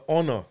the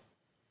honor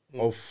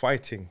of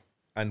fighting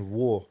and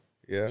war,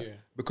 yeah?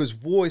 Because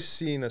war is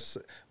seen as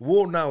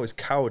war now is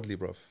cowardly,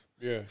 bruv.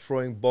 Yeah,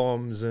 throwing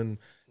bombs and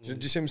do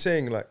you see what I'm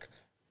saying? Like,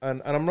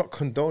 and I'm not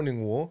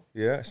condoning war.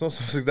 Yeah, it's not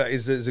something that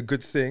is a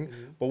good thing.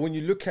 But when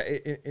you look at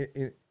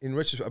it in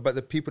retrospect about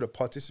the people that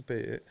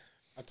participate in it,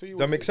 I tell you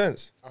that makes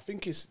sense. I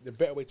think it's the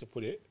better way to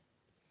put it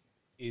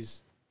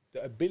is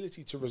the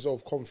ability to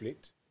resolve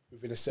conflict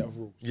within a set of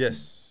rules.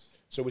 Yes.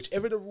 So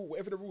whatever the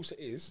rule set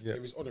is,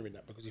 there is honor in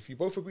that, because if you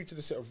both agree to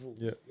the set of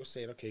rules, you're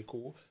saying, okay,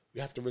 cool, we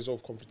have to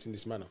resolve conflict in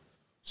this manner.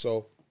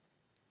 So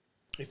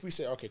if we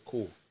say, okay,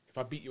 cool, if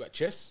I beat you at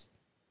chess,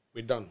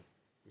 we're done.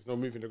 There's no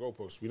moving the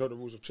goalposts. We know the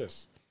rules of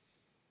chess.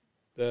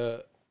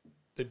 The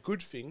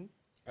good thing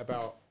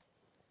about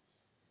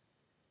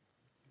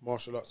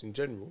martial arts in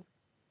general,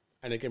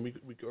 and again, we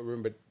got to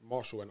remember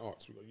martial and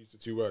arts. We got to use the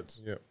two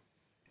words. Yeah.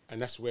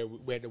 And that's where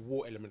the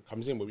war element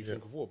comes in, where we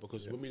think of war.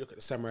 Because when we look at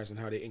the samurais and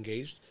how they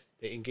engaged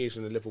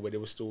on a level where there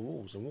were still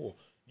rules and war.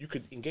 You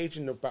could engage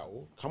in the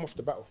battle, come off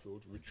the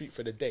battlefield, retreat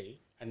for the day,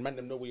 and man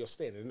them know where you're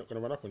staying. They're not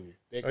going to run up on you.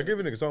 I'll give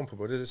you an example,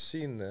 bro. There's a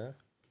scene there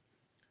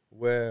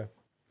where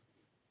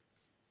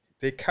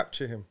they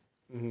capture him.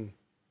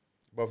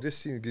 Bro, this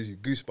scene gives you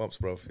goosebumps,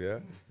 bro, yeah?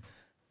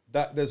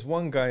 That there's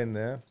one guy in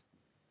there,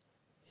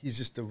 he's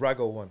just the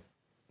raggo one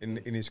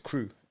in his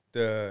crew,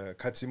 the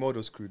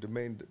Katsimoto's crew,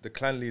 the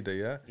clan leader,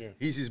 yeah?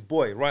 He's his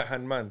boy,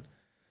 right-hand man.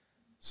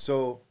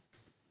 So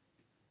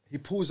he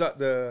pulls out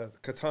the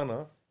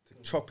katana to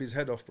chop his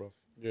head off, bro.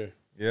 Yeah.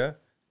 Yeah?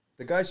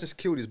 The guy's just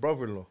killed his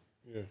brother-in-law.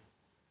 Yeah.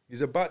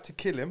 He's about to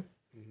kill him.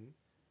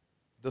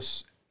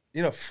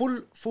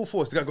 Full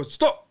force. The guy goes,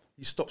 stop!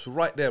 He stops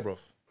right there, bro.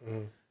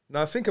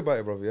 Now think about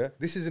it, bro, yeah?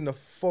 This is in the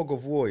fog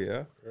of war,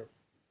 yeah?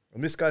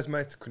 And this guy's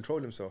managed to control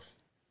himself.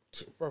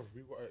 Bro,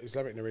 we've got an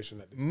Islamic narration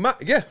that day.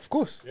 Yeah, of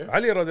course. Yeah?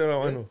 Ali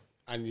radiallahu anhu.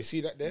 And you see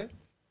that there?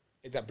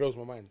 That blows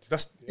my mind.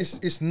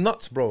 It's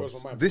nuts, bro.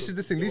 This is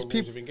the thing. These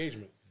people... of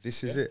engagement.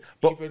 This is it.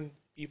 But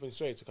even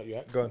sorry to cut you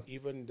out. Go on.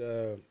 Even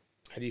the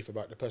hadith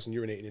about the person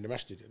urinating in the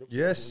masjid.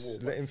 Yes,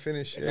 let him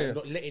finish. Yeah.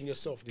 Not letting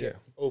yourself get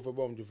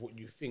overwhelmed with what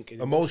you think.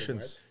 Emotions.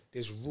 Right?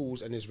 There's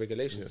rules and there's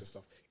regulations and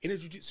stuff. In a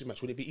jiu-jitsu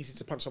match, would it be easy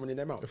to punch someone in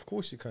their mouth? Of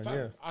course you can,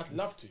 yeah. I'd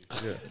love to.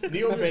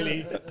 Knee on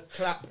belly,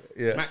 clap,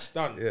 match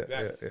done.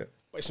 Yeah.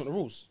 But it's not the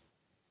rules.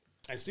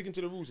 And sticking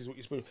to the rules is what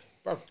you're supposed to.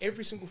 Bro,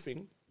 every single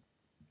thing,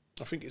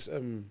 I think I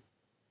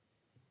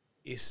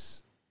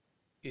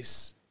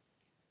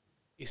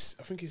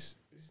think his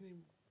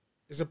name.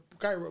 There's a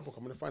guy who wrote a book.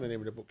 I'm going to find the name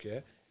of the book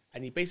here,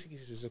 and he basically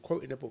says, there's a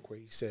quote in the book where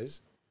he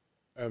says,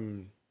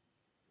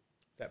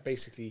 that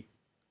basically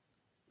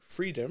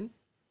freedom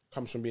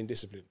comes from being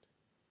disciplined.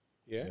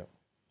 Yeah.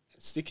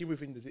 Sticking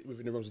within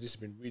the realms of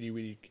discipline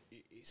really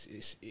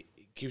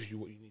it gives you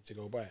what you need to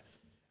go by.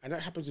 And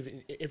that happens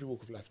in every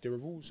walk of life. There are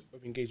rules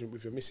of engagement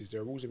with your missus.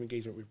 There are rules of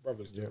engagement with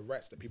brothers. There are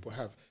rights that people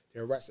have.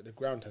 There are rights that the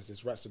ground has.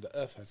 There's rights that the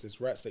earth has.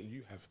 There's rights that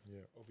you have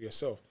over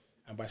yourself.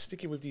 And by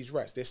sticking with these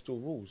rights, there's still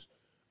rules.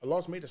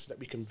 Allah's made us so that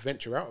we can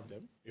venture out of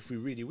them if we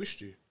really wish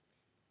to.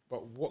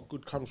 But what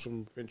good comes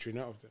from venturing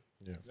out of them?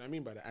 Yeah. Do you know what I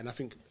mean by that? And I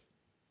think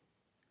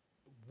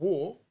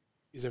war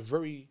is a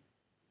very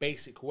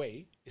basic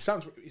way.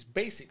 It's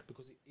basic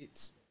because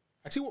it's...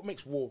 I tell you what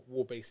makes war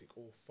basic,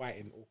 or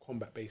fighting or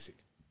combat basic.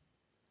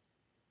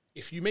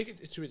 If you make it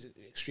to its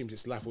extremes,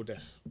 it's life or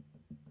death.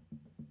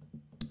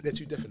 They're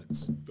two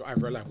definites. You're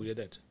either alive or you're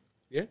dead.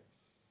 Yeah?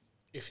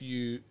 If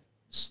you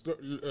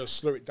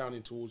slow it down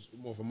into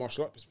more of a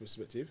martial arts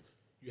perspective,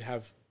 you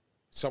have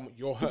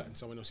you're hurt and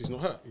someone else is not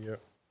hurt. Yeah.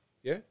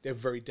 Yeah? They're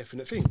very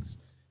definite things.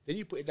 Then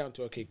you put it down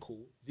to, okay,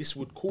 cool, this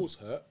would cause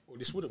hurt or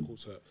this wouldn't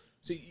cause hurt.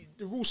 So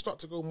the rules start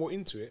to go more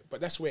into it, but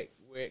that's where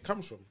it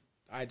comes from.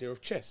 The idea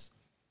of chess.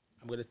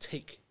 I'm going to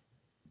take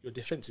your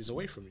defenses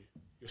away from you.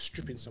 You're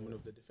stripping someone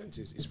of the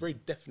defenses. It's very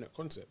definite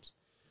concepts.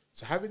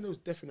 So having those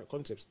definite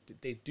concepts,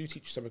 they do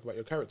teach you something about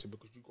your character,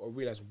 because you've got to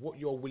realize what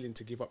you're willing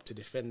to give up to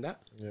defend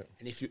that. Yeah.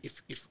 And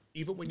if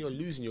even when you're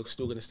losing, you're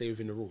still going to stay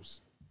within the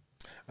rules.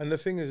 And the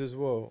thing is as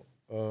well,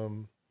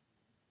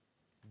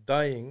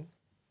 dying.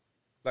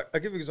 Like, I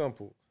give you an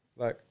example.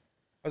 Like,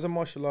 as a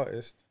martial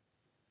artist,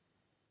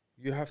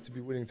 you have to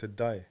be willing to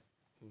die.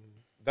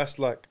 That's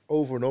like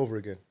over and over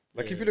again.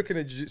 Like if you look in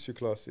a jiu-jitsu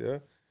class,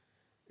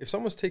 if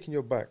someone's taking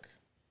your back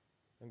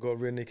and got a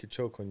rear naked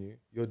choke on you,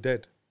 you're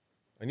dead.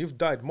 And you've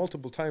died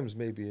multiple times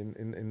maybe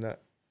in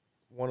that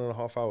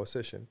 1.5 hour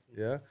session,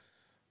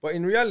 But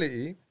in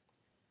reality,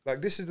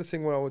 like this is the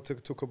thing where I want to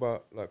talk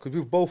about, like, because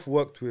we've both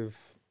worked with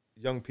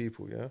young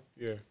people,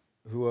 Yeah.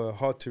 who are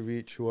hard to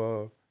reach, who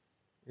are,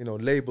 you know,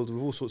 labeled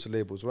with all sorts of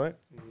labels, right?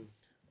 Mm.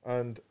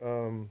 And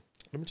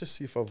let me just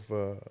see if I've.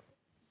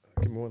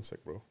 Give me 1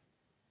 sec, bro.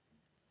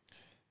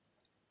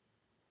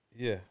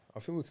 Yeah, I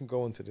think we can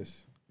go on to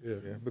this. Yeah.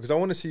 Yeah, because I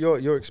want to see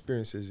your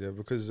experiences. Yeah,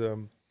 because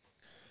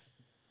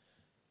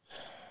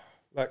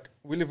like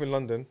we live in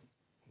London,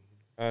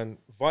 and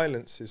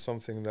violence is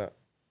something that,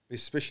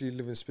 especially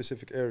live in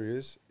specific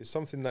areas, is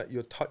something that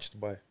you're touched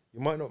by. You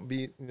might not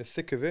be in the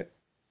thick of it.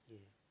 Yeah.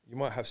 You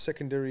might have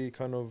secondary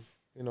kind of,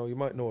 you know, you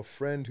might know a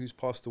friend who's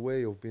passed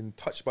away or been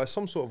touched by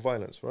some sort of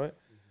violence, right?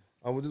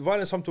 And with the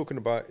violence I'm talking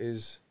about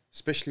is,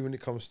 especially when it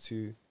comes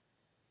to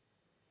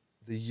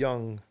the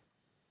young,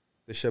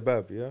 the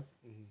shabab, yeah?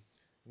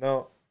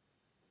 Now,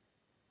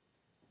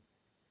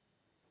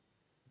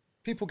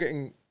 people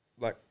getting,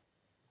 like,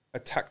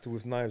 attacked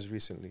with knives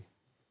recently.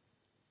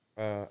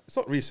 It's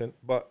not recent,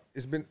 but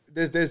it's been,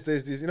 there's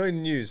these, you know,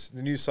 in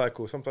the news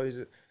cycle, sometimes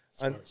it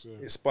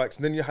spikes.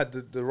 And then you had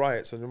the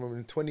riots, I remember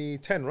in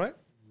 2010, right?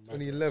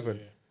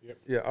 2011.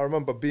 Yeah, I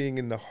remember being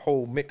in the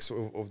whole mix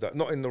of that.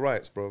 Not in the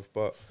riots, bro,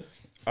 but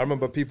I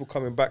remember people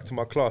coming back to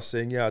my class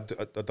saying, yeah,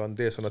 I done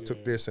this and I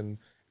took this. And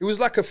it was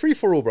like a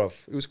free-for-all,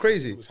 bruv. It was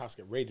crazy. It was house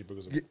get raided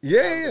because of it.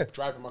 Yeah.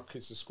 Driving my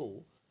kids to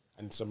school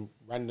and some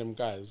random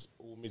guys,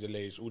 all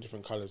middle-aged, all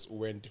different colours, all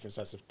wearing different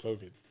types of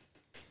clothing,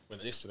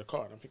 went next to the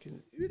car and I'm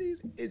thinking, who are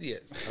these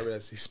idiots? I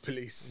realised he's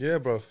police. Yeah,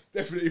 bruv.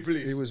 Definitely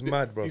police. He was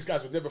mad, bruv. These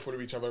guys would never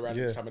follow each other around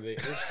this time of the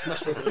day. They just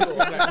smashed over the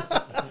door. I'm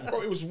like,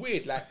 bro, it was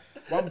weird. Like,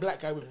 one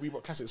black guy with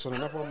Reebok Classics on,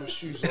 another one with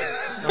shoes on,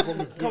 another one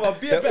with... Come on,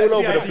 be a better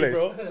all over the CID, place.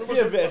 bro. Be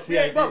a better CID.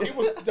 Yeah, bro, it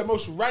was the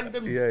most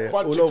random bunch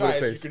all of over the guys you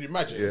place. could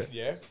imagine.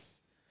 Yeah.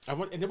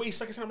 And the way he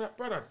stuck his hand, I'm like,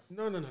 brother,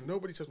 no,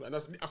 nobody tells me. And I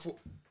thought,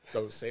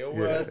 don't say a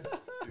word.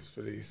 It's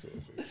police sort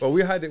of thing. But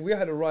we had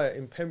a riot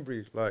in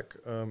Pembrey, like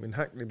in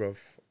Hackney, bruv,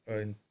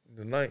 in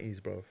the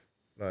 90s, bruv.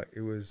 Like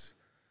it was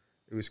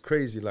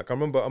crazy. Like I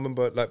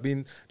remember like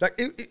being like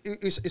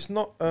it's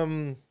not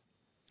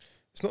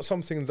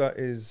something that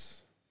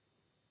is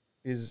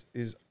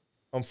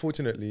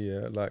unfortunately,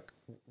 like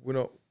we're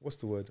not, what's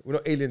the word? We're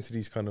not alien to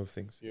these kind of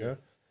things. Yeah.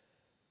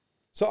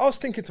 So I was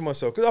thinking to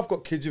myself, because I've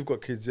got kids, you've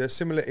got kids,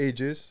 similar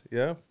ages,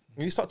 yeah.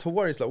 And you start to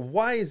worry, it's like,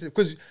 why is it?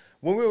 Because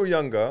when we were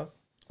younger,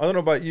 I don't know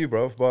about you,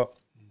 bruv, but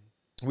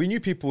we knew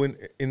people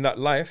in that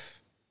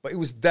life, but it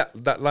was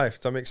that life.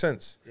 Does that make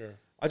sense? Yeah.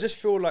 I just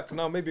feel like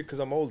now, maybe because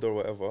I'm older or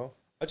whatever,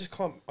 I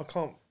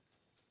can't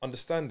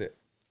understand it.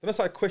 Then I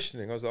started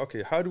questioning. I was like,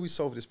 okay, how do we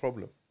solve this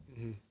problem?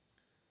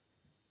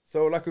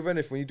 So like with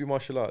anything, when you do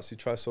martial arts, you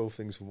try to solve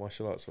things with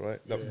martial arts,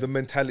 right? Like the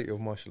mentality of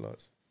martial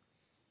arts.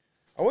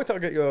 I want to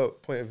get your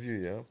point of view,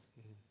 yeah?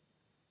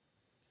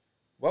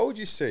 Why would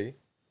you say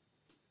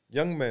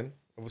young men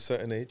of a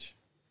certain age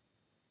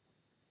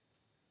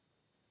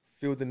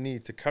feel the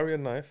need to carry a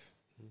knife?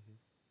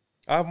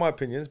 I have my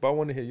opinions, but I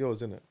want to hear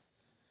yours, innit?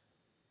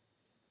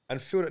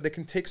 And feel that they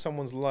can take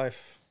someone's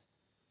life.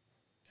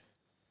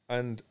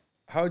 And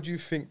how do you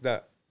think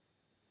that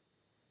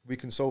we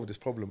can solve this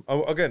problem?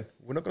 Again,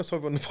 we're not going to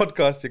solve it on the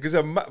podcast here because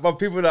there are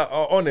people that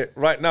are on it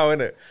right now,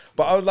 innit?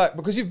 But I was like,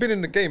 because you've been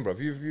in the game, bro.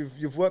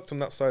 You've worked on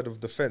that side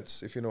of the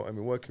fence, if you know what I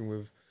mean, working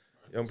with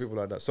young people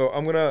like that. So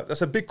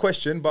that's a big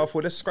question, but I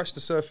thought let's scratch the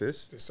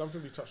surface. There's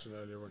something we touched on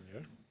earlier on,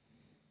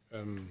 yeah?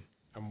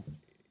 And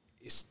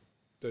it's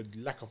the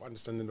lack of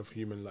understanding of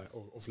human life,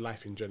 or of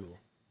life in general,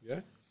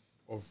 yeah?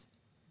 Of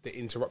the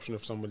interruption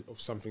of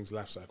something's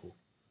life cycle.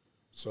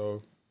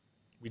 So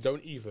we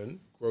don't even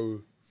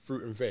grow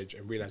fruit and veg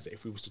and realize that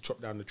if we was to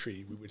chop down the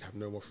tree, we would have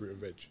no more fruit and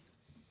veg.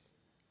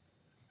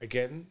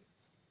 Again,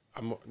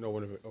 I'm not no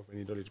one of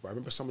any knowledge, but I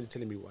remember somebody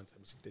telling me one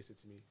time, they said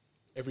to me,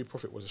 every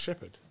prophet was a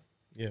shepherd.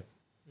 Yeah.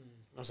 And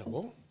I was like,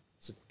 what? I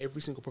said,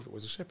 every single prophet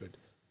was a shepherd.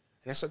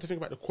 And I started to think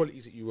about the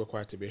qualities that you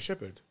require to be a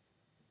shepherd.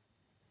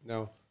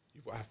 Now,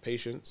 you've got to have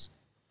patience.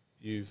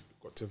 You've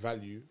got to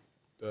value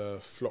the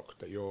flock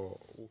that you're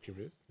walking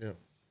with. Yeah.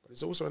 But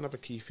there's also another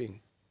key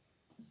thing.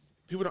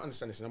 People don't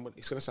understand this, and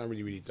it's going to sound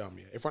really, really dumb.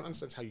 Yeah, everyone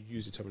understands how you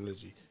use the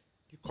terminology.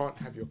 You can't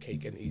have your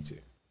cake and eat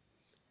it.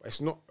 But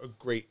it's not a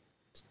great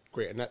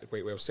way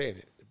of saying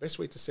it. The best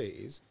way to say it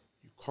is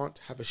you can't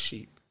have a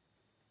sheep,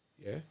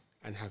 yeah,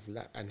 and have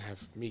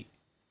meat.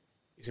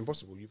 It's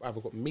impossible. You've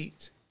either got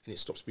meat and it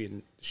stops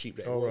being the sheep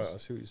that it was. Right, I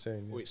see what you're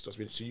saying. Or it stops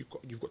being. So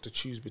you've got to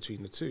choose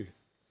between the two.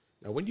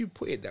 Now, when you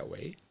put it that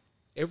way,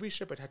 every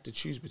shepherd had to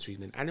choose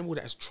between an animal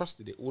that has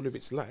trusted it all of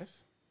its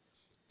life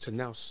to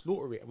now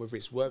slaughter it, and whether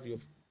it's worthy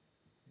of.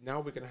 Now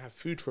we're going to have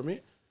food from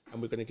it,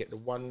 and we're going to get the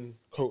one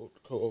coat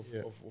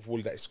of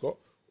wool that it's got.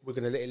 We're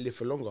going to let it live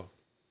for longer.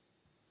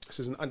 This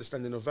is an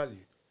understanding of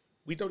value.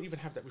 We don't even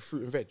have that with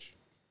fruit and veg.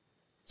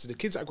 So the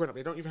kids that are growing up,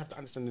 they don't even have the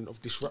understanding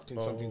of disrupting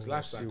something's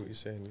life cycle. I see what you're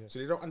saying, yeah. So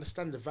they don't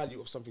understand the value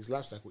of something's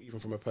life cycle,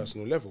 even from a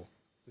personal level.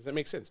 Does that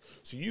make sense?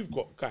 So you've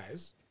got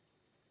guys,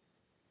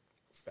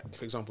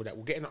 for example, that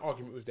will get in an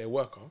argument with their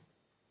worker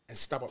and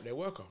stab up their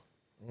worker.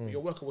 But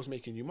your worker was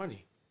making you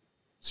money.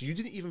 So you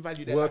didn't even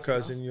value their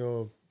workers life in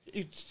your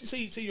Say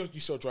you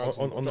sell drugs.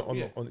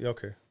 Yeah,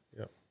 okay.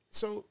 Yeah.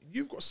 So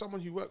you've got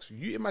someone who works for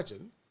you. You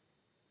imagine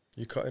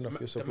You're cutting off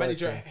your the supply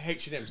manager chain. at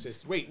H&M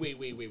says, wait,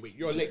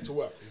 you're late to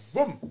work.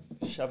 Boom.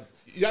 Shove.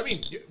 You know what I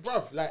mean?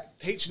 Bruv, like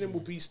H&M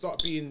will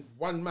start being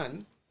one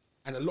man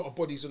and a lot of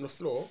bodies on the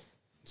floor,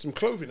 some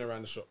clothing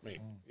around the shop, mate.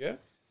 Yeah?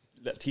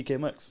 Like TK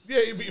Maxx. Yeah,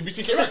 it'd be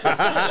TK Maxx.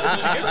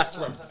 TK Maxx,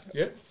 bruv.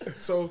 Yeah?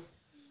 So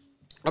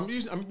I'm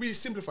really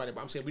simplifying it,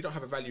 but I'm saying we don't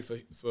have a value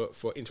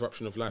for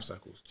interruption of life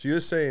cycles. So you're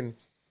saying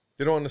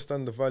they don't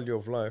understand the value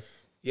of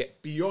life. Yeah,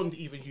 beyond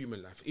even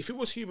human life. If it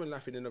was human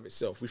life in and of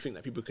itself, we think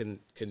that people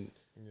can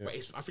but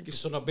I think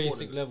it's on a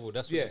basic level.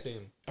 That's what you're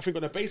saying. I think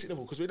on a basic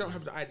level, because we don't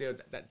have the idea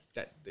that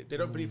they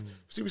don't believe.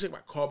 See, we say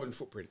about carbon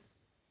footprint.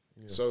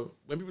 Yeah. So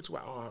when people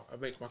talk about, I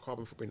make my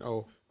carbon footprint,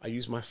 I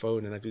use my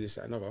phone and I do this,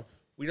 that, and another,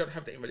 we don't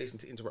have that in relation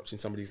to interrupting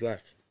somebody's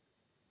life.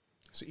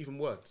 So even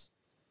words.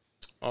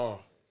 I'll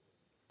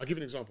give you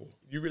an example.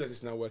 You realise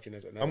it's now working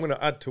as an hour. I'm going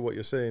to add to what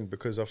you're saying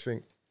because I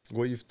think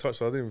what you've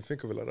touched, I didn't even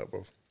think of it like that,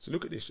 bro. So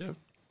look at this, yeah?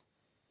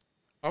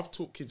 I've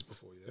taught kids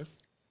before, yeah?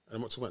 And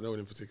I'm not talking about no one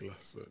in particular.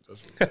 So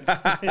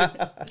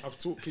I've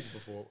taught kids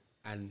before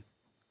and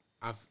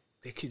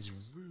their kids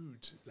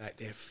rude. Like,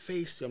 they're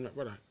feisty. I'm like,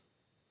 brother,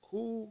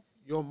 call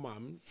your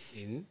mum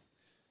in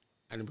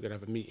and we're going to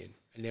have a meeting.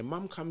 And their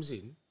mum comes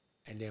in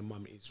and their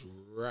mum is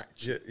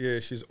ratchet. Yeah,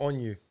 she's on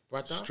you.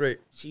 Brother, straight.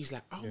 She's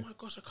like, my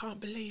gosh, I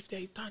can't believe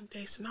they've done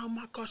this. And oh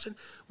my gosh, and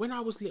when I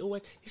was little,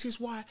 this is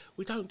why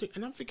we don't do.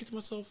 And I'm thinking to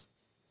myself,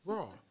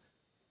 raw,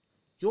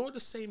 you're the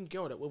same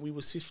girl that when we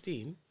was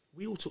 15,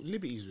 we all took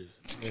liberties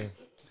with. Yeah.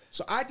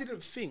 So I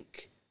didn't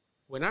think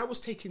when I was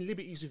taking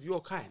liberties with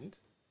your kind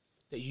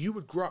that you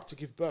would grow up to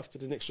give birth to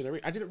the next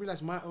generation. I didn't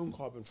realize my own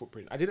carbon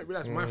footprint. I didn't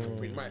realize my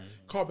footprint, my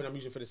carbon I'm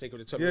using for the sake of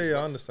the term. Yeah,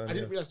 I understand. I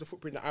didn't realize the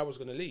footprint that I was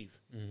going to leave.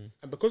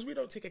 And because we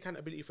don't take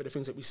accountability for the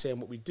things that we say and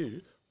what we do,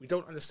 we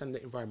don't understand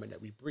the environment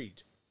that we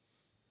breed.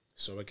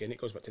 So again, it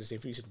goes back to the same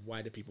thing. You said,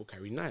 why do people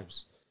carry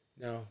knives?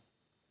 Now,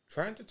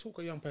 trying to talk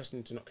a young person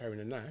into not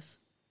carrying a knife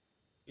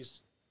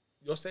is,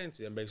 you're saying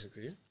to them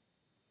basically,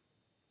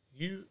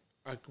 you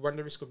run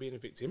the risk of being a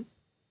victim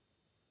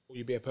or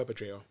you be a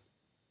perpetrator.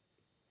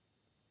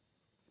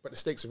 But the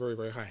stakes are very,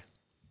 very high.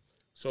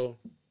 So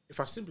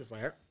if I simplify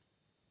it,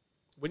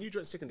 when you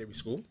joined secondary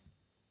school,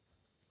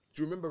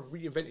 do you remember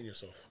reinventing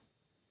yourself?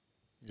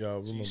 Yeah, I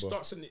remember. So you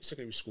start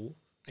secondary school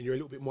and you're a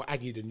little bit more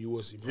aggy than you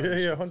was in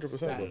primary Yeah, school.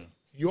 100%. Like,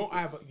 you're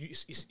either,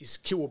 it's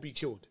kill or be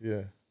killed.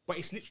 Yeah. But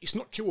it's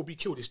not kill or be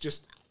killed, it's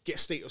just get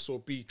status or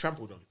be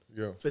trampled on.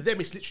 Yeah. For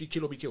them, it's literally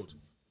kill or be killed.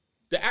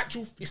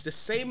 It's the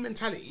same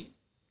mentality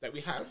that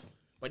we have,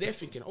 but they're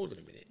thinking, hold on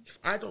a minute, if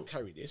I don't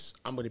carry this,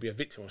 I'm going to be a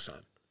victim or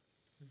something.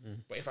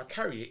 But if I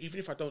carry it, even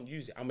if I don't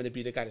use it, I'm going to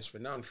be the guy that's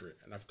renowned for it,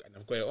 and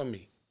I've got it on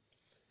me.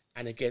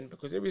 And again,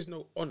 because there is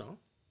no honour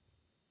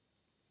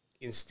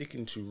in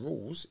sticking to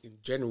rules in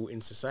general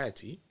in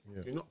society,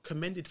 you're not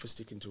commended for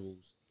sticking to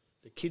rules.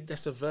 The kid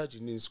that's a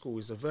virgin in school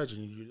is a virgin,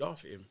 and you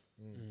laugh at him.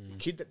 The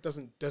kid that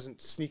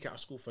doesn't sneak out of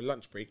school for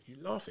lunch break, you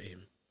laugh at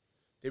him.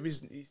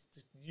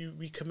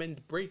 We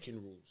commend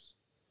breaking rules.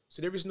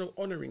 So there is no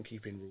honour in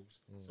keeping rules.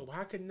 So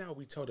how can now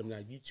we tell them now,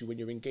 you two, when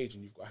you're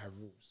engaging, you've got to have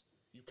rules.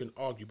 You can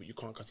argue, but you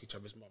can't cuss each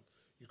other's mum.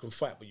 You can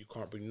fight, but you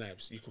can't bring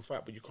knives. You can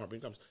fight, but you can't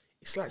bring guns.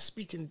 It's like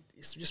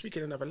you're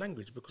speaking another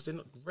language because they're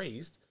not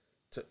raised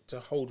to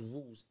hold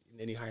rules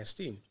in any high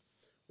esteem.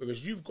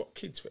 Whereas you've got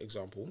kids, for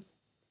example,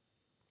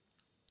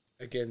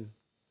 again,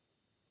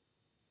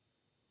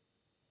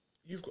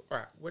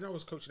 when I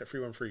was coaching at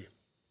 313,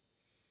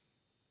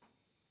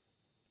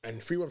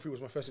 and 313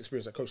 was my first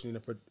experience at coaching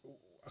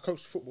I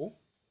coached football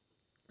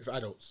with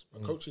adults,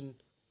 but coaching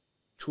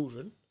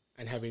children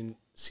and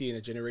seeing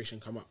a generation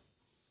come up.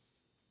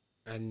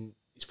 And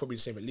it's probably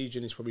the same at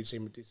Legion, it's probably the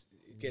same at this,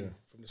 again,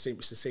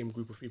 it's the same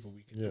group of people.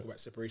 We can talk about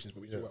separations,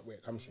 but we talk about where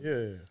it comes from.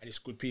 And it's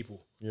good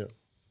people. Yeah.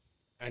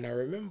 And I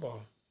remember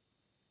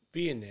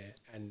being there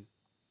and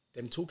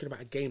them talking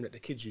about a game that the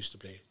kids used to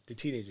play, the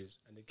teenagers.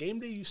 And the game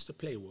they used to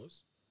play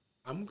was,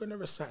 I'm going to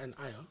recite an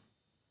ayah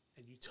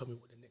and you tell me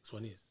what the next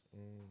one is.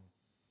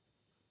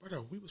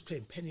 Brother, we was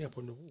playing penny up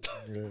on the wall.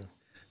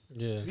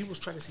 We was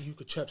trying to see who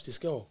could chirps this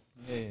girl.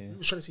 We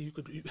was trying to see who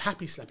could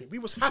happy slap it. We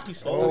was happy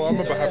slapping. Oh, I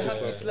remember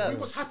happy slapping.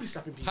 We was happy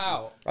slapping people.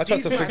 How? I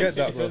tried to forget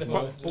that, bro.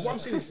 But what I'm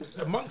saying is,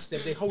 amongst them,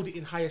 they hold it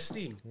in high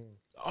esteem.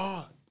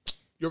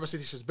 Your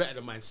recitation is better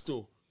than mine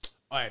still.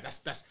 All right,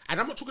 that's. And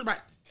I'm not talking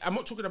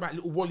about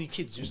little Wally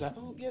kids who's like,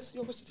 oh yes,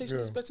 your recitation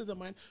is better than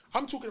mine.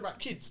 I'm talking about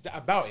kids that are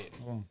about it.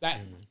 Like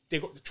they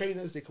got the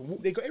trainers, they can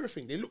walk, they got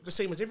everything. They look the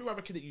same as every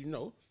other kid that you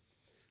know,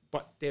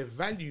 but their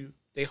value,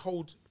 they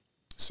hold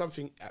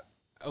something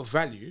of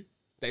value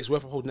that is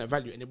worth holding that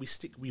value, and then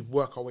we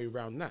work our way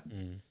around that.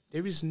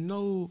 There is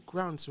no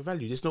grounds for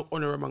value. There's no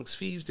honor amongst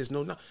thieves.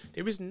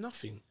 There is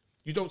nothing.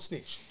 You don't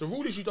snitch. The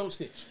rule is you don't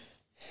snitch.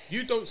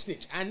 You don't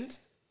snitch. And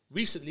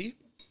recently,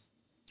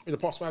 in the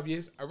past 5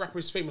 years, a rapper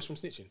is famous from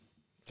snitching.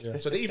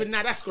 So even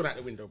now that's gone out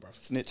the window, bruv.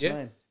 Snitch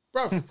 9.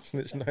 Bruv.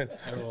 Snitch 9.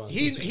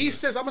 He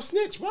says, I'm a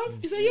snitch,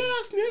 bruv. He said, yeah,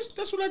 I snitch.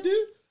 That's what I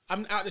do.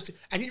 I'm out there,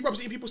 and he rubs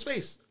it in people's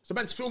face. So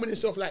man's filming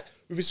himself like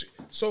with his.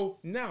 So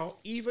now,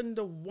 even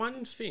the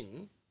one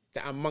thing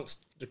that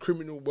amongst the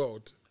criminal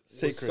world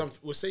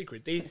was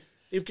sacred,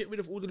 they've get rid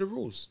of all of the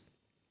rules.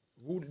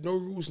 No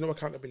rules, no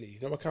accountability.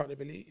 No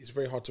accountability. It's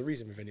very hard to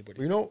reason with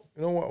anybody. You know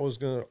what I was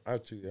gonna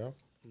add to, yeah.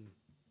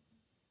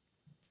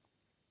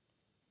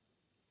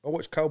 I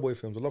watch cowboy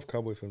films. I love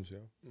cowboy films, yeah.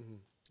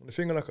 And the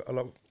thing I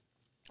love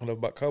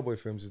about cowboy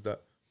films is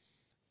that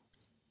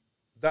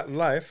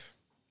life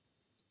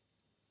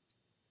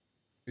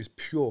is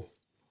pure.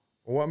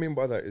 And what I mean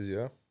by that is,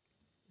 yeah,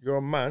 you're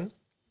a man,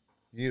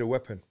 you need a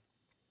weapon.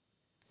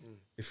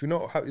 If you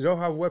don't have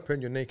a weapon,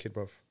 you're naked,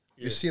 bruv.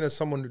 You're seen as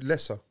someone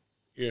lesser.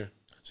 Yeah.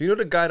 So you know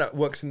the guy that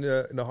works in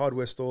the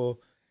hardware store.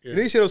 You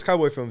know, you see those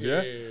cowboy films,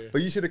 yeah?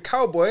 But you see the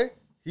cowboy,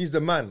 he's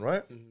the man,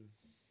 right?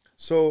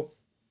 So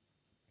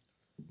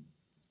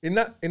in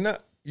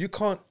that you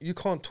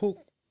can't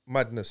talk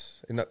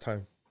madness in that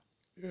time.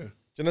 Yeah. Do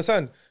you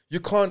understand? You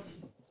can't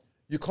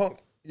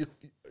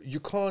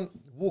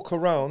walk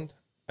around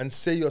and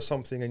say you're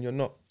something and you're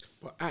not.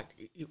 But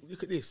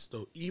look at this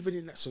though. Even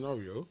in that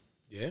scenario,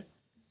 yeah,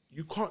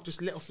 you can't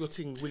just let off your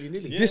thing willy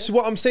nilly. Yeah. This is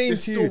what I'm saying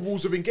There's to you. There's still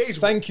rules of engagement.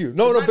 Thank you.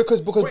 No, because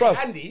bruv.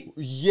 Handy.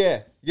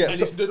 Yeah.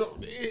 So,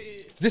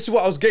 this is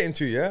what I was getting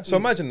to. Yeah. So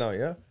imagine now,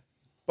 yeah.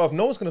 Bruv,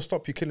 no one's gonna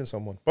stop you killing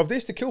someone. Bruv, they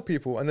used to kill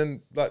people and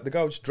then like the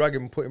guy would just drag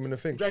him and put him in the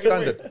thing.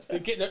 Standard. They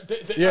take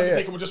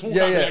him and just walk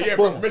out there.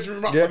 Bruv, measure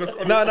him up.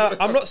 No,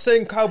 I'm not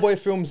saying cowboy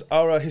films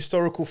are a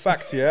historical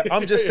fact, yeah.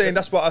 I'm just saying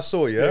that's what I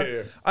saw,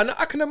 yeah. And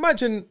I can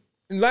imagine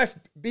in life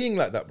being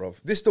like that, bruv.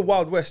 This is the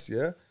Wild West,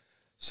 yeah.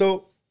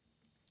 So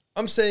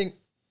I'm saying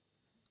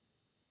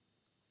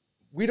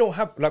we don't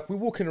have, like, we're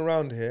walking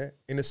around here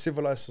in a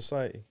civilized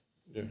society.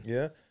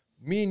 Yeah.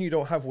 Me and you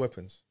don't have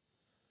weapons.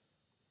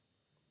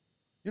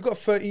 You got a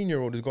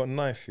 13-year-old who's got a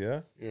knife,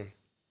 yeah? Yeah.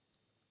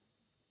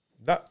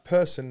 That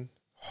person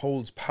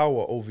holds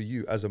power over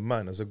you as a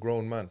man, as a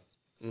grown man.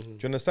 Do you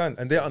understand?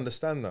 And they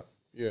understand that.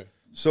 Yeah.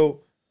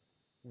 So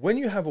when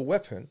you have a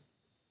weapon,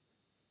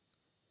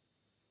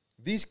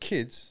 these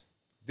kids,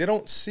 they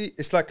don't see,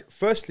 it's like,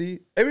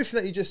 firstly,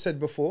 everything that you just said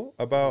before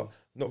about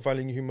not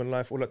valuing human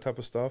life, all that type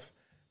of stuff,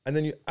 and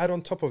then you add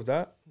on top of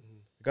that,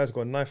 the guy's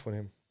got a knife on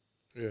him.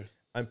 Yeah.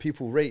 And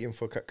people rate him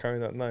for carrying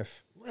that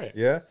knife. Right.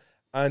 Yeah.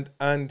 And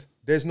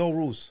there's no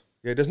rules.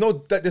 Yeah. There's no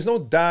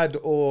dad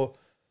or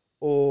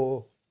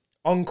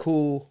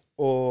uncle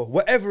or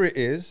whatever it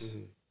is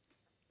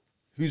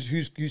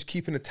who's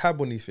keeping a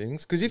tab on these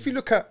things. Because if you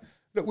look,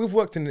 we've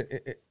worked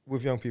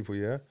with young people,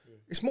 yeah?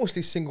 It's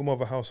mostly single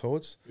mother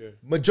households. Yeah.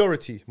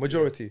 Majority.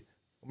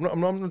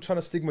 I'm not trying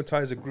to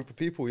stigmatize a group of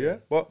people, yeah?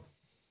 But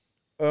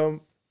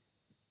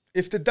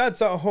if the dad's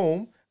at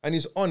home and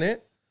he's on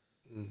it,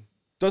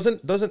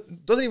 doesn't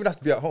even have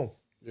to be at home.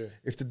 Yeah.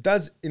 If the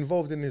dad's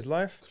involved in his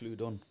life,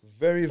 clued on.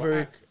 Very.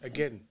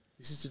 Again,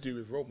 this is to do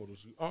with role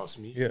models. You asked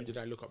me, who did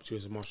I look up to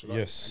as a martial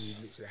artist? And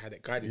you looked at how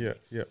that guided me.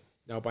 Yeah.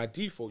 Now, by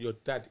default, your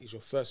dad is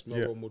your first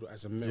male role model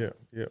as a male.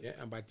 Yeah.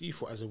 And by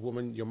default, as a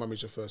woman, your mum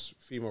is your first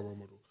female role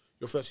model.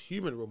 Your first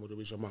human role model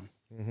is your mum.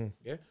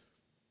 Yeah.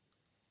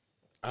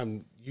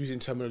 I'm using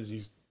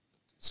terminologies.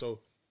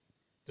 So,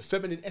 the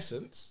feminine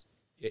essence,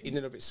 in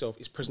and of itself,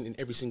 is present in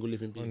every single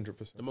living being.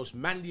 100%. The most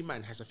manly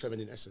man has a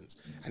feminine essence,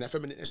 and that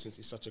feminine essence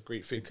is such a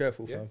great thing. Be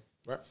careful, fam.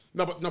 Right?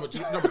 No, but do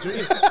you know what it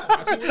is?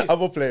 I'll tell you what it is. I'm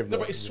not playing, bro. No,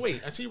 but it's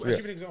sweet. I'll give you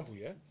an example,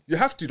 yeah? You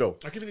have to, though.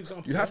 I'll give you an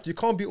example. You have to. You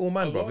can't be all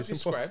man, bro. He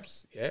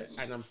describes,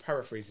 and I'm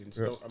paraphrasing,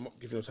 so I'm not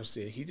giving what I'm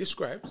saying. He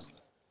describes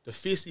the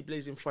fiercely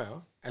blazing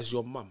fire as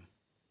your mum.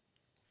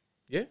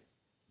 Yeah?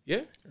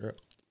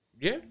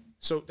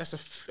 So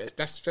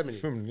that's feminine.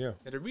 Feminine, yeah.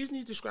 Now the reason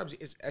he describes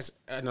it is as,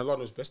 and Allah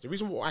knows best, the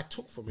reason what I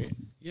took from it,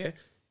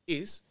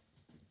 is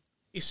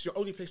it's your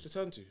only place to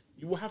turn to.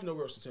 You will have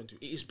nowhere else to turn to.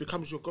 It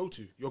becomes your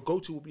go-to. Your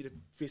go-to will be the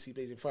fiercely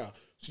blazing fire.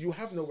 So you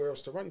have nowhere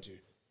else to run to.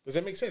 Does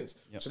that make sense?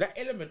 Yep. So that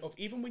element of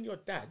even when your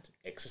dad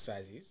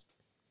exercises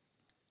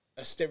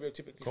a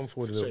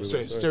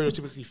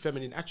stereotypically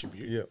feminine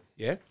attribute,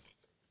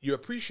 you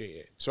appreciate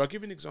it. So I'll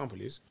give you an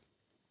example is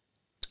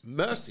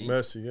mercy.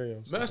 Mercy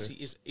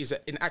is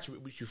an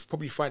attribute which you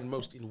probably find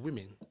most in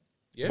women.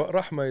 Yeah. But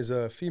rahma is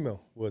a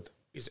female word.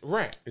 Is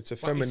right. It's a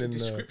feminine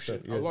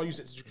description. Allah used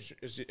it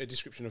as a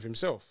description of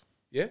himself.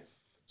 Yeah.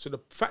 So the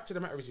fact of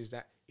the matter is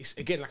that it's,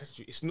 again, like I said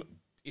to you,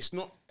 it's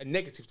not a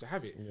negative to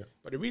have it. Yeah.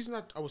 But the reason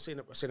I was saying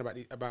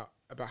about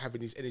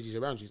having these energies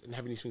around you and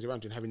having these things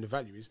around you and having the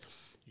value is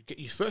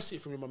you first see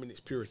it from your mum in its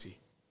purity.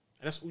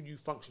 And that's all you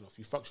function off.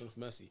 You function off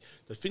mercy.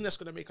 The thing that's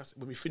going to make us,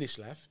 when we finish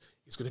life,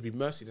 is going to be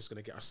mercy that's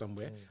going to get us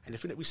somewhere. And the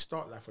thing that we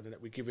start life on and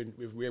that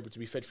we're able to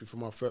be fed through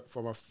from our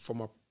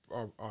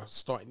our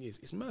starting years,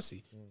 it's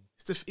mercy.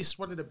 It's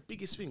one of the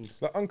biggest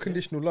things. Like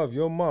unconditional love.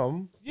 Your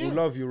mum will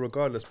love you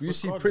regardless. But you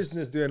see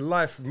prisoners doing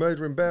life,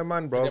 murdering bare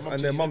man, bro, and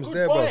their mum's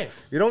there, bro.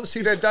 You don't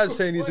see their dad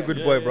saying he's a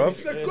good boy, bro.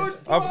 He's a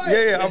good boy.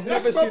 I've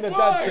never seen a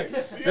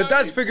dad. The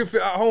dad's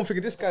at home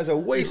thinking this guy's a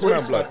waste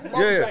man, blood.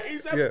 Like,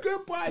 he's a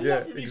good boy. I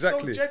love him. He's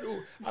so gentle.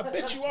 I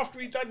bet you after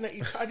he done that,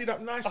 he tidied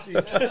up nicely.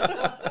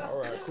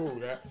 All right,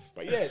 cool.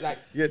 But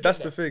that's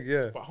the thing.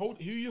 Yeah. But who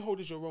you hold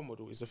as your role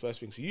model is the first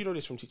thing. So you know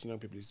this from teaching young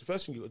people. Is the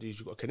first thing you got to do is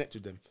you got to connect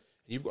with them.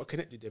 And you've got to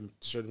connect with them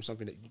to show them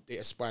something that they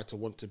aspire to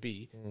want to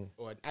be,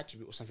 or an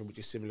attribute or something which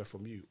is similar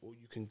from you, or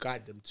you can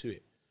guide them to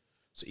it.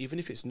 So even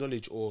if it's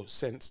knowledge or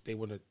sense, they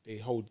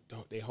hold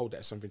that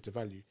as something to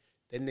value.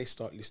 Then they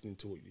start listening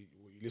to what you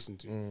listen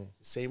to. It's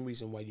the same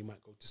reason why you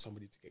might go to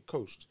somebody to get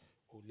coached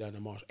or learn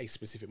a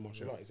specific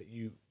martial art is that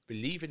you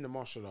believe in the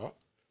martial art,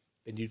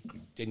 then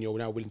you're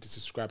now willing to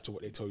subscribe to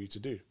what they tell you to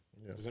do.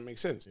 Yeah. Does that make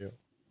sense? Yeah.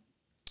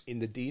 In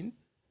the deen,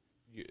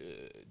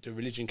 the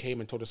religion came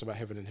and told us about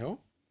heaven and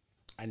hell,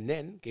 and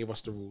then gave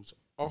us the rules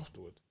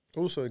afterward.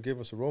 Also, it gave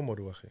us a role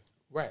model, Akhi.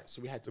 Right.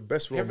 So we had the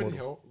best role heaven model. And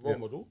hell role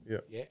model. Yeah.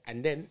 Yeah.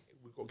 And then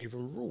we got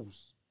given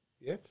rules.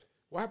 Yeah.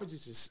 What happens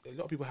is a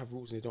lot of people have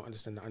rules and they don't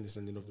understand the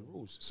understanding of the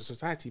rules. So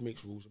society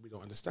makes rules and we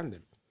don't understand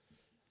them.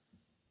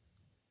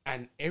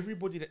 And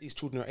everybody that these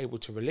children are able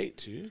to relate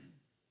to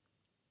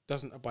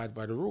doesn't abide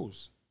by the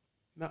rules.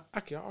 Now,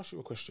 Aki, I'll ask you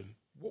a question.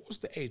 What was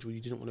the age where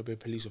you didn't want to be a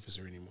police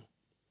officer anymore?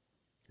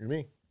 You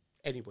mean?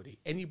 Anybody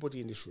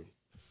in this room.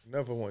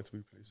 Never wanted to be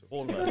a police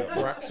officer.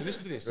 All right, so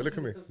listen to this. Yeah, look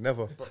at me.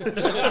 Never. I'll give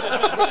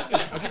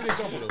you an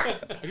example,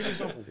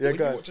 though. Yeah,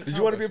 God. Did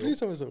you want to be a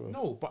police officer, bro?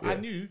 No, but I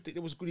knew that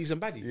there was goodies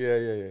and baddies.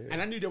 Yeah.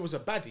 And I knew there was a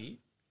baddie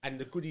and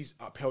the goodies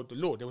upheld the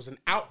law. There was an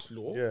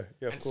outlaw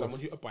and someone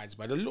who abides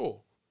by the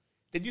law.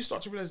 Then you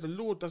start to realize the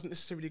law doesn't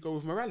necessarily go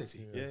with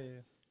morality. Yeah.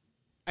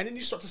 And then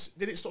it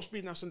stops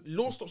being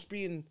law stops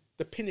being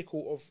the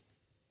pinnacle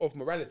of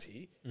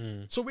morality.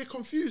 So we're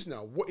confused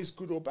now. What is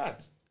good or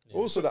bad? Yeah.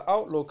 Also, the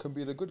outlaw can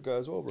be the good guy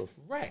as well, bro.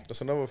 Right.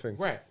 That's another thing.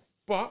 Right.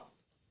 But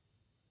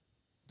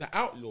the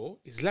outlaw,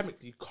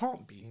 Islamically,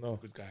 can't be a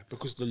good guy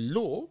because the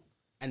law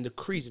and the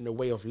creed and the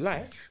way of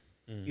life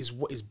is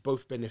what is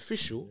both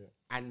beneficial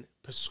and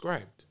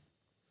prescribed.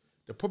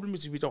 The problem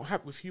is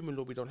with human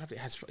law, we don't have it.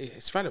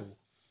 It's fallible.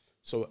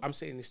 So I'm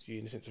saying this to you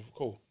in the sense of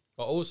cool.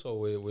 But also,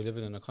 we're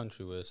living in a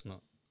country where it's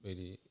not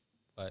really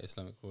by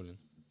Islamic ruling.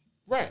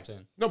 Right.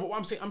 No, but what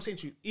I'm saying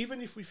to you,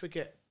 even if we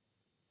forget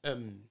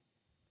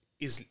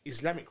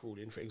Islamic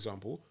ruling, for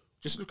example,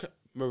 just look at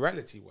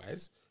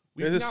morality-wise.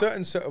 There's a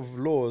certain set of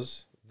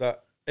laws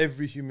that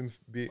every human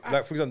being,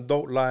 like for example,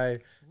 don't lie,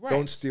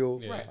 don't steal.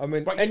 Yeah. Right. I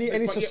mean, but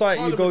any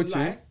society you go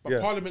to,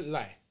 Parliament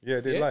lie. Yeah,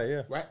 they lie.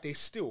 Yeah, right. They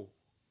steal.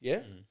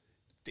 Yeah.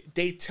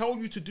 They tell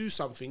you to do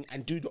something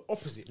and do the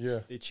opposite. Yeah,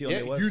 you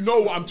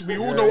know what we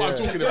all know what I'm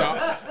talking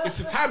about. If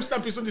the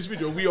timestamp is on this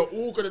video, we are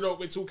all gonna know what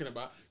we're talking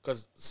about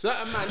because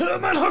certain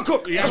man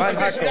Hancock,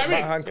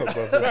 Hancock,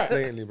 bro,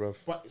 blatantly, bro.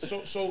 But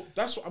so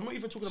that's what I'm not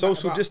even talking about.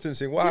 Social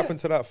distancing. What happened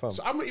to that, fam?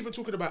 So I'm not even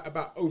talking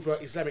about over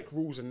Islamic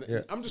rules, and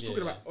I'm just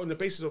talking about on the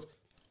basis of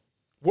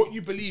what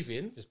you believe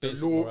in.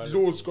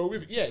 Laws go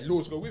with it. Yeah,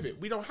 laws go with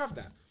it. We don't have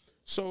that.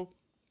 So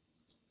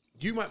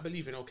you might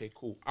believe in, okay,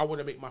 cool, I want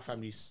to make my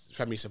family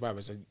survive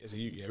as a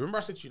youth. Yeah. Remember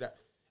I said to you that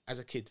as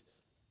a kid,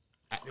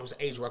 there was an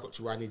age where I got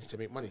to where I needed to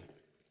make money.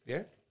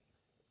 Yeah?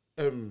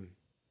 There's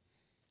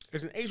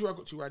an age where I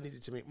got to where I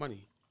needed to make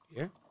money.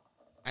 Yeah?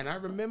 And I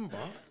remember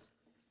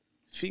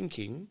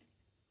thinking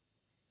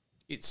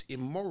it's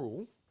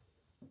immoral.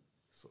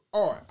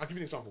 All right, I'll give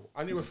you an example.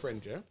 I knew a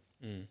friend, yeah?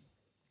 And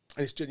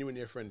it's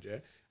genuinely a friend, yeah?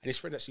 And his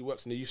friend actually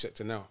works in the youth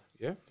sector now,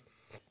 yeah?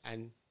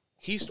 And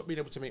he stopped being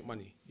able to make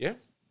money, yeah?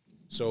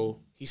 So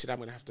he said, I'm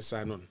going to have to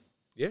sign on.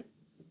 Yeah?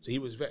 So he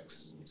was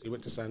vexed. So he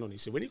went to sign on. He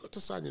said, when he got to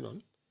signing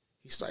on,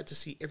 he started to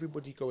see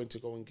everybody going to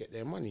go and get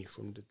their money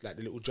from the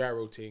little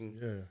gyro thing.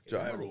 Yeah,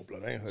 gyro,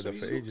 blood. I ain't heard that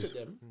for ages. He looked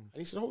at them and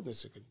he said, hold on a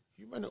second.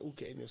 You might not all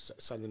getting your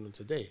signing on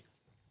today.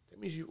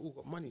 That means you all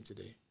got money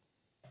today.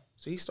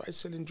 So he started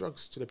selling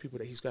drugs to the people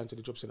that he's going to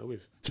the job centre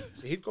with.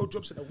 So he'd go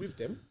job centre with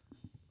them,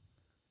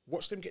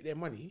 watch them get their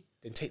money,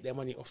 then take their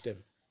money off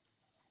them.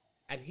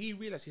 And he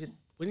realised, he said,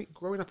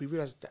 growing up, he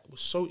realised that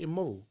was so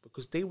immoral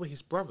because they were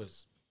his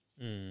brothers.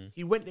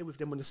 He went there with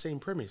them on the same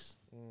premise.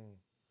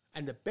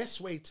 And the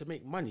best way to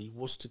make money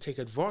was to take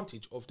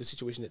advantage of the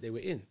situation that they were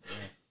in.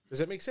 Does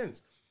that make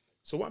sense?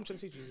 So what I'm trying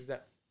to say to you is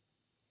that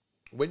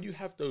when you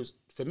have those,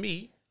 for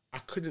me, I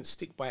couldn't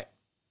stick by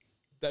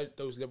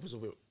those levels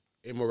of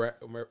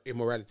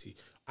immorality.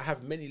 I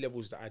have many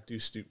levels that I do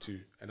stoop to,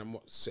 and I'm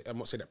not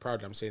saying that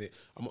proudly. I'm saying it.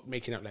 I'm not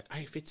making out like,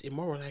 if it's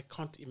immoral, I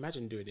can't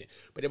imagine doing it.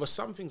 But there were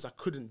some things I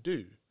couldn't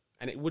do,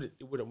 and it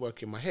wouldn't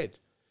work in my head.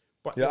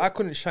 But I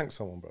couldn't shank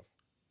someone, bro.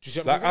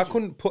 Like I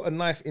couldn't put a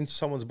knife into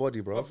someone's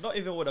body, bro. Not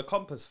even with a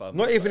compass, fam.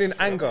 Not even in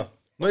anger.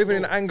 Not even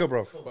in anger,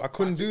 bro. I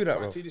couldn't do that,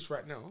 bro. I'll tell you this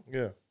right now.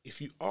 Yeah.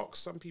 If you ask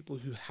some people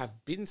who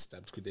have been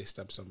stabbed, could they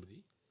stab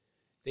somebody?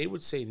 They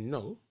would say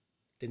no.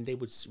 Then they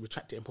would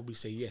retract it and probably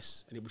say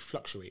yes, and it would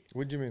fluctuate.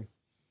 What do you mean?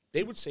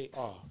 They would say,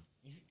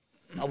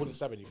 I wouldn't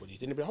stab anybody.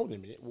 Then they'd be, hold on a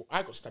minute. Well,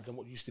 I got stabbed, and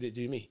what use did it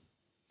do me?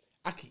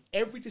 Aki,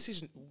 every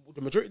decision,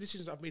 the majority of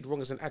decisions I've made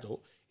wrong as an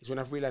adult is when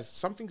I've realised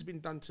something's been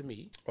done to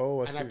me,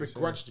 and I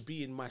begrudged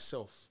being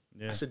myself.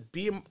 I said,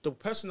 being the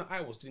person that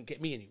I was didn't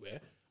get me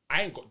anywhere.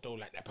 I ain't got dough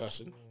like that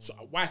person, so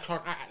why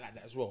can't I act like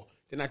that as well?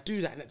 Then I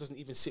do that, and that doesn't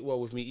even sit well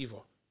with me either.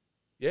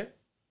 Yeah,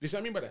 you see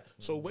what I mean by that?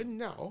 So when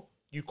now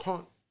you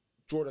can't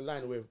draw the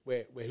line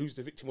where who's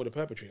the victim or the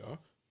perpetrator,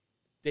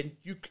 then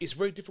it's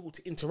very difficult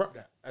to interrupt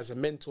that as a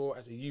mentor,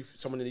 as a youth,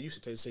 someone in the youth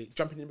to say,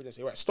 jump in the middle and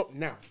say, right, stop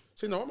now.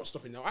 Say, no, I'm not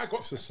stopping now.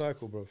 It's a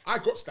cycle, bro. I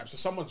got stabbed, so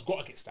someone's got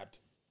to get stabbed.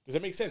 Does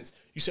that make sense?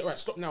 You say, all right,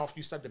 stop now after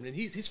you stabbed them. And then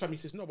his family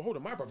says, no, but hold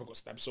on, my brother got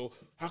stabbed, so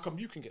how come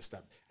you can get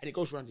stabbed? And it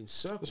goes around in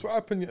circles. That's what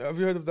happened. Have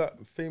you heard of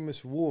that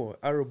famous war,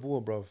 Arab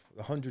War, bruv?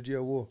 The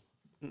 100-year war.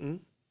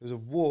 There's a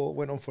war,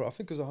 went on for, I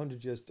think it was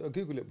 100 years.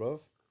 Google it,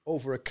 bruv.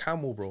 Over a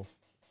camel, bro.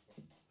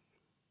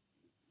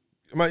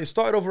 Man, it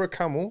started over a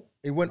camel.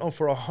 It went on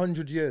for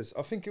 100 years.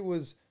 I think it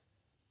was,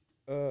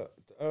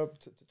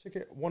 check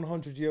it,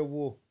 100-year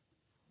war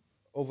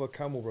over a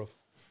camel, bruv.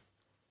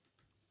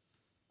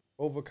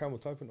 Over camel,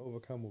 type in over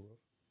camel, bro.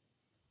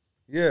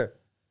 Yeah.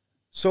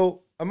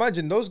 So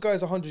imagine those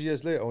guys 100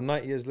 years later or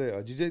 90 years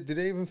later. Did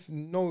they even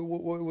know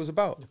what it was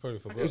about? You probably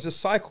forgot. It was a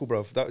cycle,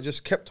 bro, that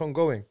just kept on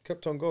going,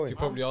 kept on going. You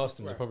probably asked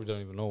them, they probably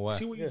don't even know why.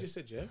 See what you just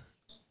said, yeah?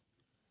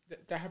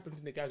 That happened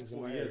in the gangs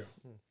in my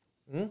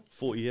area.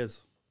 40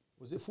 years.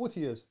 Was it 40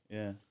 years?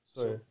 Yeah.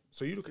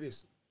 So you look at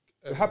this.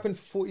 It happened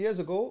 40 years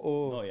ago,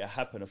 or? No, it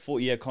happened. A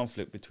 40-year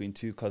conflict between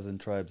two cousin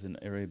tribes in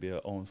Arabia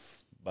owned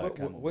by a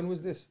camel. When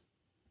was this?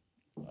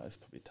 It's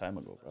probably time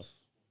ago, bro.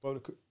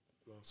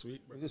 Last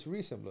week, bro. Was this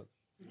recent, blood?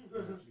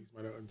 These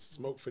man out and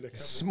smoke for the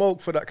camel.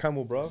 Smoke for that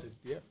camel, bro. Said,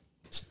 yeah.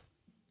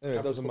 Anyway,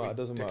 it doesn't matter.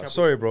 Doesn't matter. camel.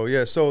 Sorry, bro.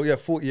 Yeah. So yeah,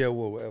 40-year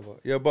war, whatever.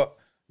 Yeah, but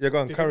yeah, go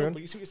on, carry on.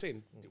 But you see what you're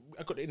saying?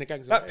 I got it in the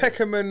gangs. That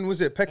Peckham and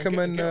was it Peckham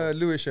and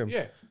Lewisham?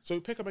 Yeah. So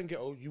Peckham and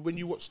Ghetto, when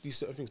you watch these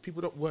certain things,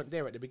 people weren't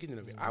there at the beginning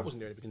of it. I wasn't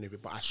there at the beginning of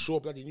it, but I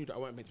sure bloody knew that I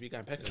wasn't meant to be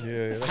going Peckham.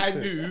 Yeah, I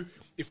knew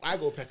if I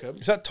go Peckham.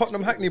 It's like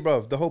Tottenham Hackney,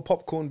 bruv. The whole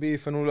popcorn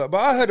beef and all that. But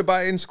I heard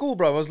about it in school,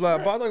 bruv. I was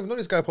like, but I don't even know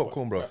this guy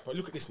popcorn, bruv. But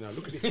look at this now.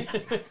 Look at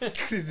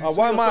this.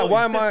 Why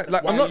am I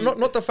like? I'm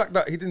not the fact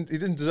that he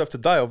didn't deserve to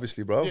die,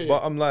 obviously, bruv. Yeah.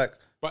 But I'm like,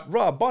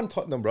 rah, bun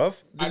Tottenham, bruv.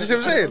 Did you see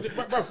what I'm saying?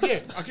 Bruv, yeah.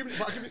 I give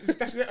it.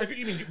 That's I get what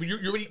you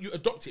mean. You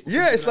adopt it.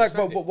 Yeah, it's like,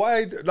 but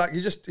why? Like,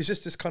 it's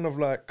just this kind of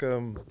like.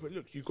 But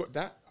look, you got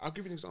that. I'll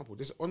give you an example.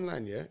 There's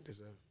online, yeah.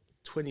 There's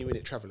a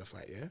 20-minute traveller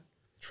fight, yeah.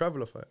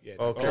 Traveller fight. Yeah.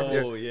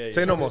 Okay.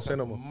 Say no more. Say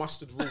no more.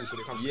 Mustard rules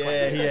when it comes to Yeah,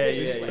 fighting. yeah,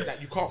 So it's like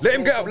that. You can't Let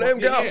him get up. Let him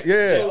get up.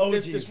 Yeah. So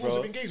OGs, there's rules bro.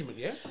 of engagement,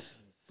 yeah.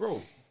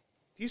 Bro,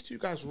 these two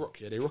guys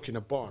rock, yeah. They rock in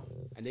a barn,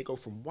 and they go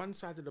from one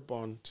side of the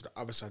barn to the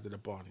other side of the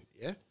barn,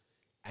 yeah.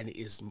 And it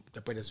is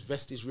the brother's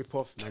vest is rip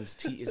off, man's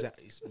tee is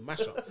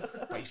mash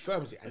up, but he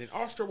firms it, and then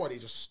after a while they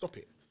just stop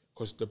it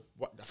because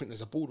I think there's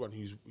a bald one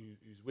who's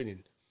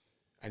winning,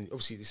 and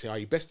obviously they say, "Oh,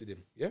 you bested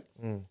him," yeah.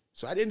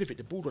 So at the end of it,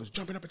 the bald one's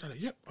jumping up and down,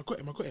 like, "Yep, I got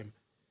him."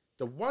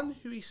 The one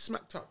who he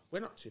smacked up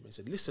went up to him and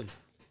said, "Listen,"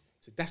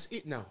 said, "That's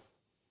it now."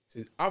 He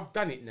said, "I've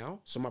done it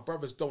now, so my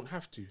brothers don't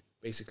have to."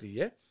 Basically,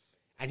 yeah.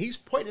 And he's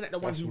pointing at the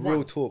one who won.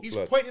 real talk, He's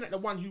blood. pointing at the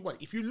one who won.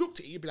 If you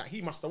looked at it, you'd be like,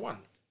 he must have won.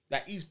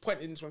 Like, he's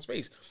pointing in this one's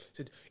face.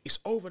 Said, "It's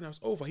over now, it's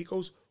over." He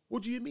goes,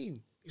 "What do you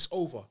mean it's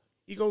over?"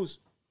 He goes,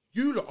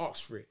 "You lot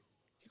asked for it."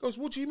 He goes,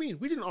 "What do you mean?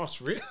 We didn't ask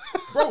for it."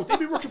 Bro, they've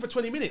been rocking for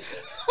 20 minutes.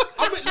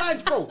 I went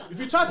lines, bro. If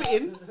you type it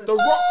in, The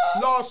Rock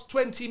last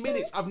 20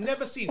 minutes. I've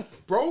never seen.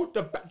 Bro,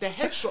 the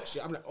headshots,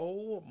 yeah. I'm like,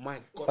 oh my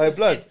God. Hey, this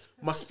blood. head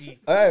must be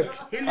Hey,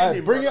 killing hey,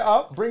 him, bring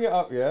brother. it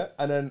up, yeah,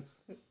 and then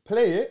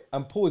play it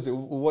and pause it.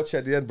 We'll watch it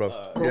at the end, bro.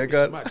 Bro, Yeah, it's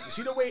go on. mad. You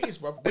see the way it is,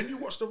 bro? When you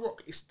watch The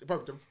Rock,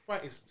 bro, the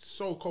fight is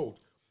so cold.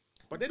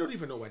 But they don't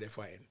even know why they're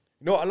fighting.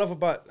 You know what I love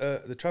about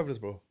the Travellers,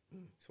 bro?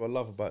 That's what I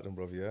love about them,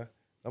 bro, yeah?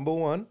 Number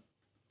one,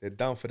 they're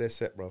down for their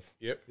set, bro.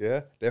 Yep.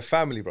 Yeah? They're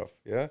family, bro,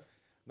 yeah?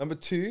 Number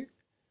two,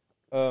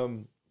 no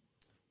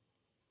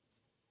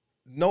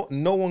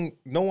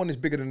one is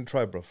bigger than the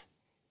tribe, bro.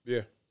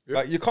 Yeah.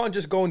 Like, you can't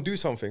just go and do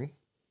something.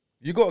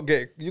 You gotta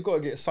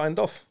get signed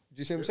off. Do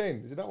you see what I'm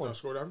saying? Is it that one? Now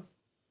scroll down.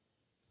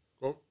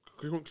 Go.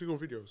 Click on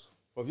videos.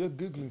 Bro, your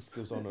Googling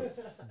skills are not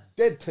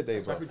dead today,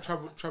 bro.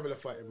 Type in traveller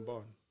fight in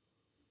barn.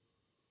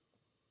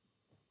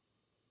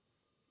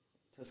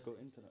 Tesco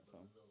internet,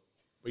 fam.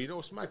 But you know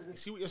what's mad? You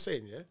see what you're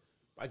saying, yeah?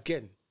 But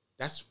again,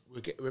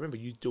 remember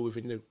you deal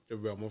within the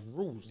realm of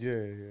rules.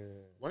 Yeah.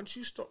 Once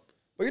you stop,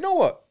 But you know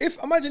what?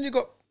 Imagine you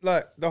got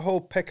like the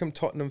whole Peckham,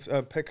 Tottenham,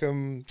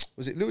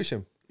 was it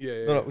Lewisham?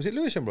 Yeah. No, was it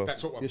Lewisham, bro?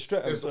 That's what one. You're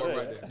straight That's the one over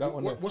right there. That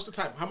one there. What's the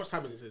time? How much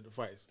time is it? The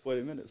fight is.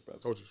 20 minutes, bro.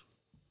 Told you.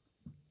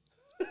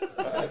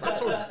 I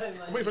told you.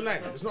 I'm not even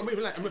lying. It's not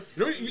even lying. You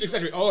know, you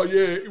exaggerate. Oh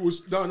yeah, it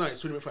was. No,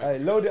 it's 20-minute fight. Hey,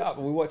 load it up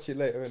and we watch it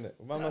later, innit?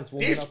 My man's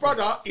warming This up.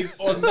 brother is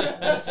on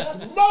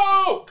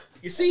smoke.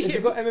 You see Has he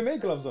him, got MMA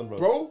gloves on, bro?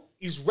 bro?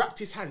 He's wrapped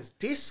his hands.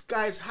 This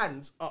guy's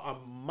hands are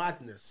a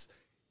madness,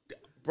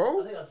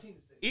 bro. I think I've seen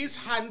this thing. His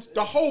hand,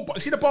 the whole,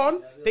 see the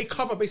barn? They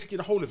cover basically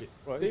the whole of it.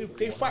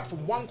 They fight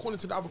from one corner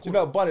to the other corner.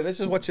 You know, Barney, let's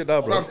just watch it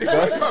now, bro.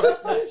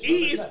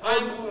 He is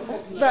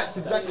Snatch,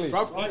 exactly.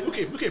 Bruv, look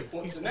him.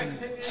 He's Next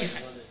thing is,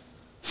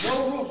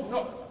 no rules.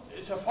 No,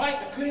 it's a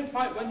fight, a clean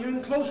fight. When you're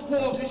in close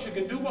quarters, you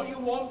can do what you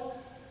want,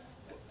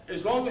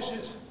 as long as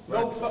it's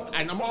no.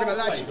 And I'm not gonna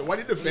lie to you, the one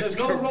in the vest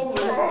no can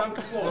rolling rock.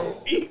 the floor.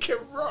 He can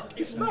rock.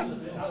 He's mad.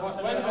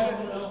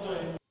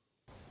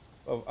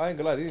 Bro, I ain't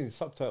gonna lie, they need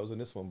subtitles on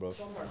this one, bro.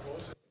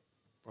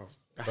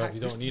 Bro,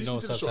 you don't need no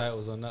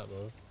subtitles on that,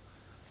 bro.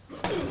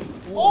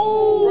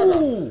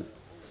 Oh!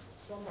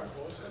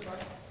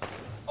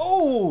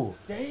 Oh,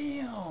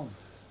 damn.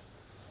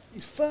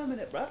 He's firm in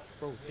it, bruh.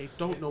 Bro, they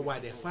don't know why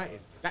they're fighting.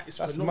 That's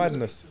phenomenal.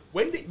 madness.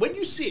 When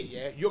you see it,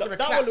 yeah, you're gonna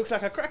That clap. one looks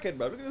like a crackhead,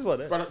 bro. Look at this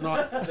one. Bro,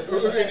 no,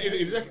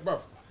 bro,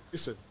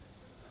 listen.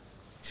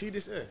 See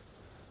this here?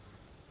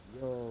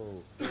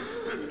 Yo.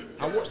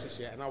 I watched this,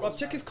 yeah, and I was... Bruv,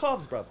 check his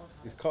calves, bruv.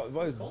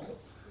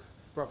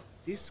 Bro,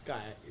 this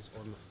guy is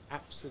on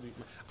absolute...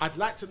 I'd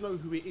like to know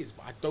who it is,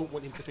 but I don't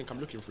want him to think I'm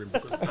looking for him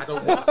because I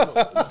don't want to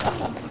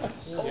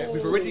know. Yeah,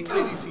 we've already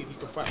clearly seen he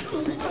can fight for a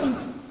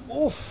reason.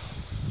 Oof.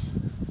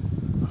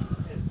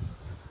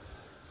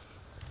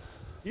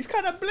 He's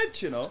kind of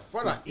blenched, you know.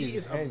 Brother, he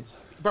is...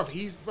 Bruv,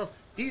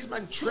 these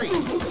men train to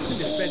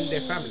defend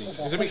their family.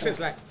 Does it make sense?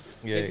 Like...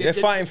 Yeah, they're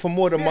fighting for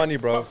more than money,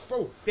 bro.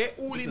 Bro, they're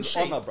all This in is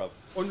shape honor, bruv.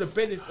 on the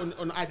benefit,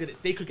 on the idea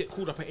that they could get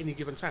called up at any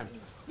given time.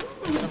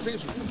 I'm saying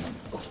to you.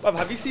 Bruv,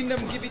 have you seen them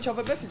give each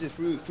other messages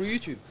through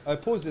YouTube?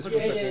 Pause this for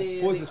a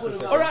second. Pause this for a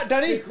second. All right,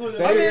 Danny.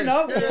 I'm here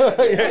now.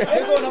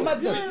 They're going on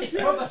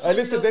madness. Hey,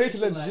 listen, they need to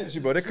learn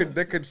jiu-jitsu, bro.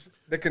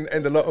 They can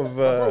end a lot of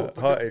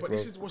heartache, But bro.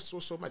 this is what's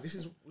so mad. This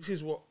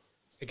is what,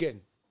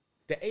 again,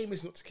 the aim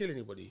is not to kill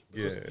anybody.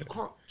 Because Yeah. you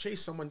can't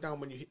chase someone down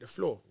when you hit the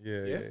floor.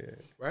 Yeah.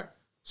 Right?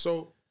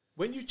 So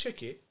when you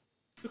check it,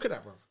 look at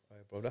that, bro. Hey,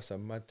 bro, that's a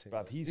mad thing.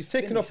 Bruv, he's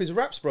taking off his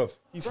wraps, bro.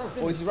 He's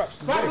Or his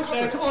wraps. Right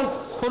there, come on.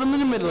 Put him in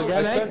the middle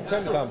again, eh?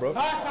 Turn it down, bro.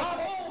 Come down.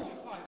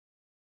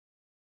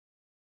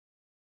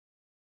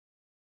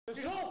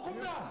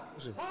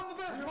 I'm the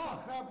best, come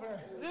on. Fair play.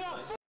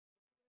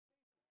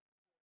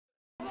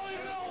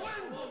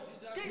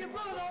 Get your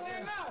brother down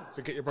there now.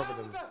 So get your brother I'm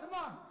the down. best, come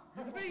on.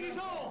 You can beat his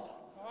all.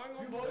 Hang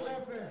on, boys.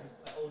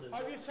 I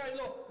just say,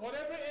 look,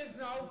 whatever it is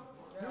now,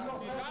 you've got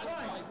fair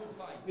play.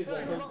 You've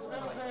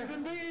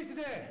been beaten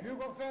today. You've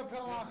got fair play,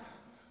 lad.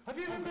 Have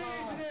you been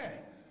beaten today?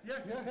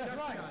 Yes,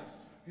 right.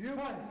 You've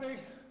got big.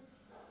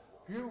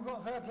 You've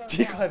got fair play.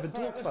 He can't even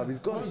talk, fam. He's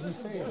gone. What's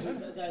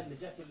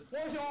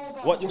it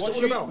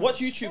all about? Watch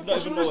YouTube. Not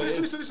even know what it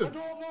is. Listen. I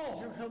don't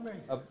know. You tell me.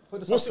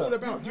 What's it all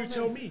about? You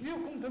tell me. You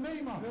come to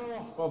me, man.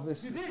 Bro,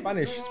 this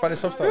Spanish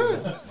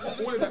subtitles.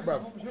 All of that,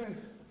 bro.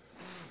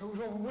 It was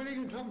over Willie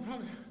and Tom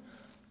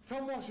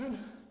Watson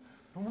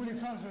and Willie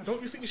Francis. Don't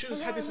you think you should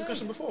have had this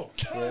discussion before?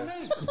 You know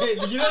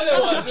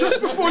that one? Just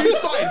before you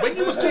started, when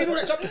you was doing all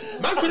that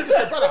stuff, man could have just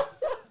said, brother,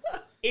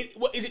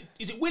 is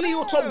it Willie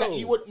or Tom that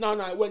you would... No,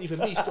 it weren't even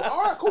me. Still.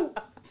 All right, cool.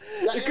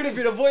 It could have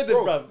been avoided,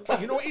 bruv.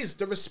 But you know what it is?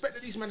 The respect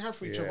that these men have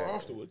for each other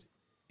afterwards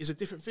is a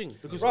different thing.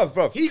 Because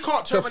Bruv, he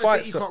can't turn to around and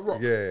fight say he can't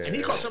rock. yeah. And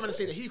he can't turn around and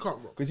say that he can't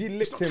rock. 'Cause he It's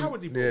licked not him.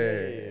 cowardly, bro. Yeah.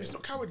 It's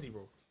not cowardly,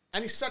 bro.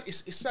 And it's sad.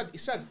 It's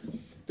sad.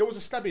 There was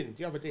a stabbing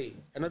the other day.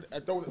 And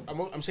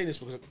I'm saying this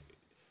because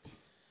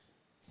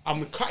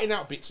I'm cutting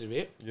out bits of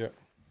it. Yeah.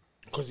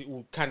 Because it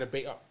will kind of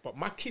bait up. But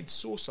my kids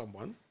saw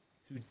someone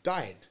who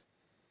died.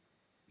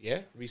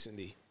 Yeah,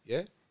 recently.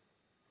 Yeah.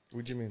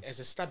 What do you mean? As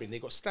a stabbing, they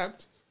got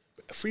stabbed.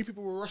 But 3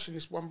 people were rushing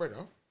this one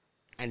brother,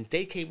 and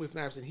they came with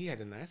knives, and he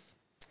had a knife.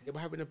 They were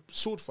having a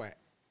sword fight,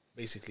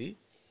 basically,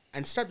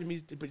 and stabbed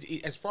him. But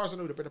as far as I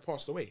know, the brother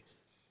passed away.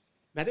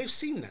 Now they've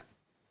seen that.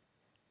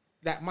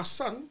 That my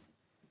son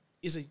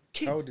is a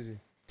kid. How old is he? Yeah,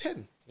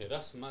 10.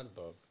 that's mad,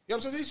 bro. You know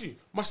what I'm saying to you?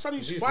 My son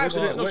who's Is he 5.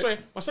 smart? No, Wait. sorry.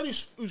 My son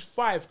who's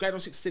 5, going on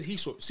 6 said he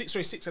saw 6.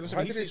 Sorry, 6. I don't How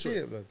know. did he see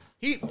it, blood?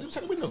 He looked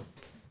out the window.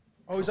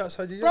 Oh, he's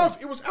outside your Bruv,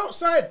 it was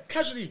outside,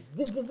 casually.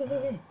 Boom, boom, boom,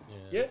 boom, boom.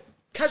 Yeah?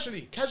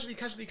 Casually.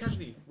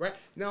 Right?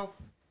 Now,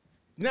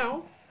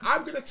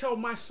 I'm going to tell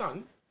my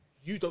son,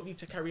 you don't need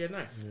to carry a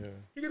knife. Yeah.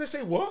 You're going to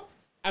say, what?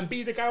 And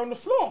be the guy on the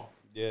floor.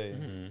 Yeah.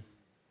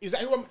 Is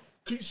that who I'm...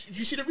 You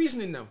see the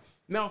reasoning now?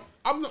 Now,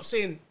 I'm not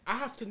saying I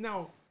have to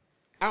now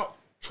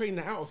train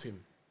that out of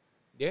him.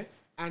 Yeah?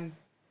 And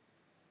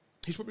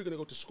he's probably going to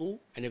go to school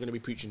and they're going to be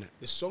preaching that.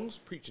 The song's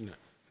preaching that.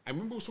 I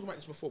remember we were talking about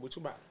this before. We were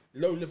talking about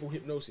low-level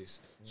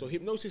hypnosis. So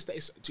hypnosis that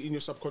is in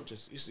your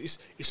subconscious.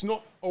 It's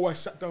not, oh, I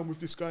sat down with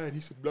this guy and he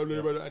said blah,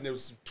 blah, blah, blah, and there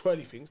was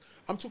twirly things.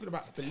 I'm talking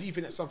about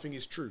believing that something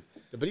is true.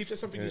 The belief that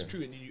something is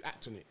true and you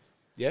act on it.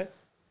 Yeah?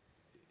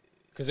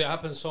 Because it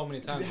happens so many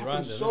It times around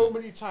happens them. so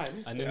many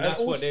times. And then that's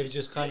also, what they've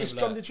just kind it's of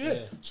done like... the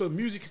jet. So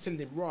music is telling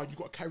him, right, you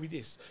got to carry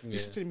this.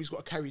 This is telling him he's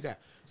got to carry that.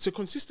 So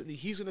consistently,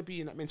 he's going to be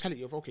in that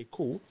mentality of, okay,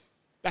 cool,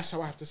 that's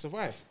how I have to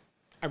survive.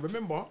 And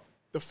remember,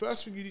 the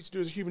first thing you need to do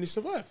as a human is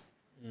survive.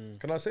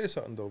 Can I say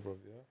something though, bro?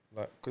 Yeah,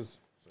 like because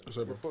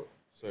Sorry, bro.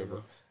 Sorry,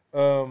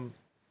 bro.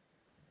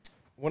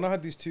 When I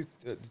had these two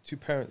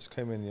parents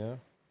came in, yeah,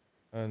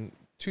 and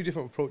two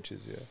different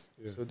approaches,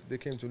 Yeah. So they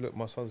came to look,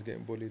 my son's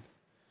getting bullied.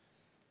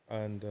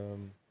 And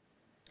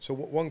so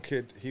one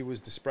kid, he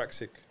was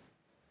dyspraxic.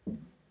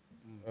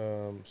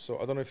 So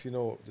I don't know if you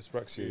know what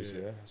dyspraxia is,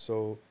 yeah?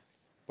 So,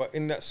 but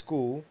in that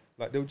school,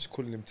 like they were just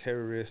calling him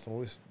terrorist and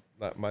all this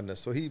like madness.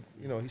 So he,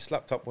 you know, he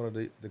slapped up one of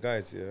the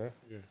guys, yeah?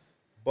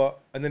 But,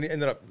 and then he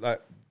ended up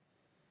like,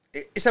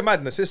 it's a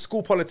madness. It's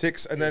school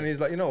politics. And then he's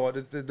like, you know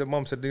what? The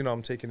mum said, you know,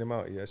 I'm taking him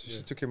out. Yeah. So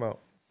she took him out.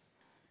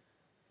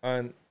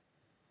 And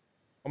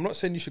I'm not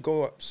saying you should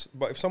go up,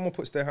 but if someone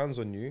puts their hands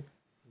on you,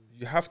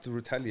 you have to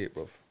retaliate,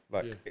 bruv.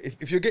 Like,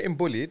 if you're getting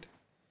bullied,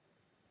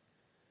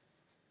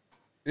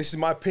 this is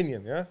my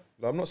opinion, yeah?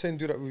 Like, I'm not saying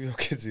do that with your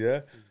kids,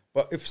 yeah?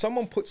 But if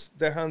someone puts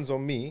their hands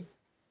on me,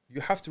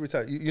 you have to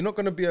retaliate. You're not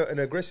going to be an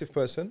aggressive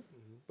person,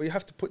 but you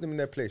have to put them in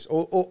their place.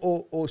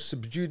 Or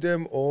subdue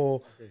them,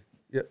 or...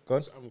 Yeah, go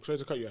on. So I'm sorry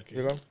to cut you, Aki.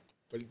 You go on.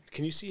 But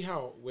can you see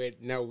how we're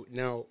now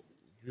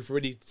we've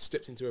already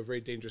stepped into a very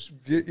dangerous...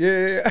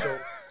 Yeah. So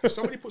if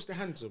somebody puts their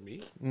hands on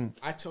me,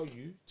 I tell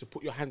you to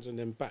put your hands on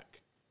them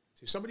back.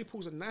 So if somebody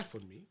pulls a knife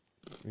on me,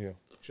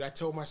 should I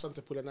tell my son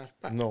to pull a knife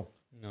back? No.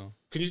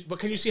 Can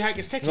you see how it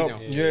gets techie No. now?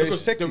 Yeah,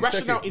 because it's techie, the it's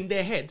rationale techie. in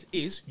their head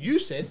is you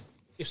said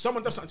if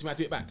someone does something to me, I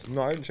do it back.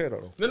 No, I didn't say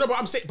that though. No, but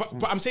I'm saying,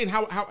 but I'm saying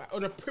how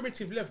on a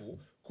primitive level,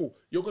 cool,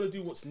 you're gonna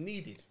do what's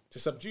needed to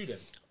subdue them.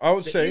 I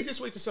would The say...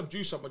 easiest way to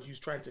subdue somebody who's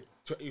trying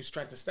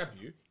to stab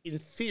you, in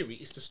theory,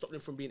 is to stop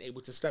them from being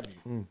able to stab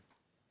you.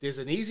 There's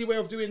an easy way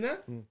of doing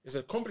that. There's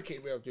a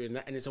complicated way of doing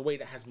that, and there's a way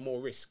that has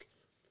more risk.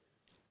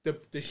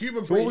 The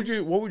human brain.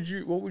 What would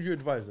you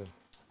advise then?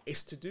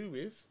 It's to do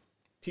with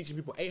teaching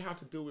people how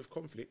to deal with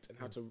conflict and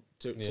how to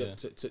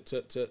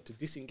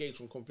disengage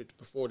from conflict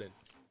before then.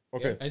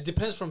 Okay. And it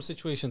depends from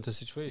situation to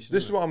situation.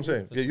 This is what I'm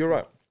saying. Yeah, you're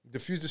right.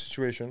 Diffuse the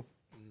situation,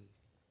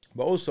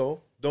 but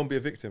also don't be a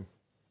victim.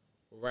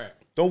 Right.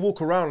 Don't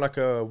walk around like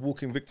a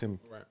walking victim.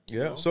 Right.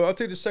 Yeah. No. So I'll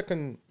tell you the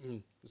second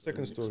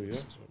story. Yeah.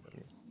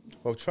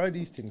 Well, try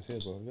these things here,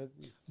 bro.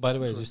 By the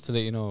way, just to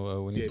let you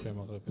know, we need to pray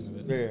Maghrib in a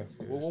bit.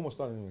 Yeah. We're almost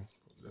done anyway.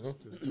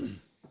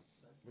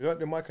 You like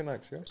the mic and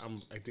Ike's, yeah?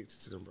 I'm addicted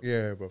to them, bro.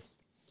 Yeah, bro.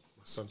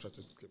 My son tried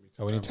to get me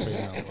to Oh, we need to pray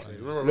now.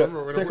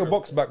 remember Take a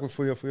box back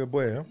for your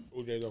boy, yeah?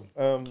 all day long.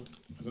 I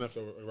don't have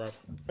to arrive.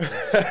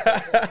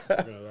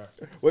 I'm gonna arrive.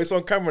 Well, it's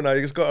on camera now.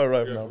 You just got to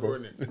arrive Yeah, now, bro. we're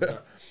in it. Yeah.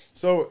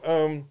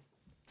 So,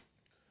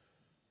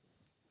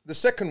 the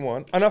second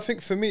one, and I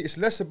think for me, it's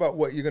less about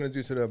what you're going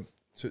to do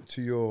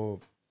to your...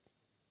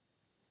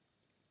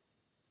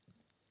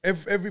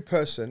 Every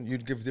person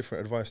you'd give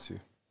different advice to.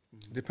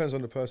 Depends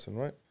on the person,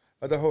 right?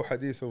 Like the whole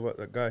hadith of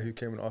that guy who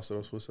came and asked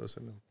Rasul sallallahu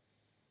alaihi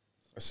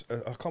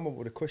wasallam. I can't remember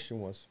what the question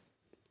was.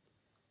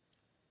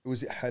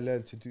 Was it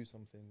halal to do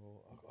something?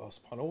 Or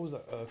what was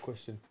that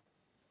question?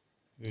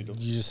 You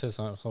just said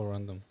something so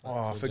random.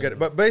 Oh, forget it.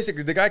 But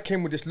basically, the guy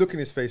came with this look in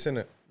his face,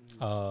 innit?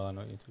 Oh,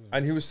 no, you too.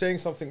 And he was saying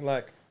something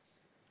like,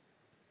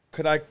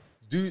 could I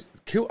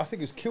kill? I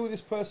think it was kill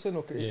this person?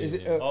 Or is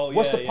it?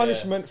 What's the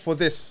punishment for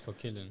this? For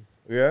killing.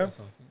 Yeah?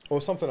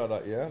 Or something like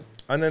that, yeah?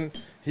 And then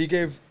he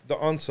gave the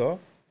answer.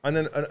 And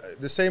then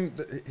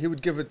he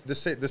would give it the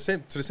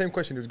same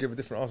question. He would give a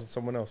different answer to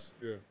someone else,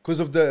 because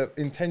of the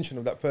intention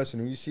of that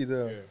person. When you see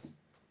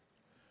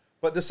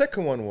but the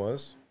second one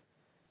was,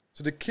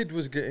 so the kid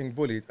was getting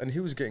bullied and he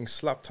was getting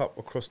slapped up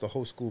across the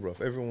whole school,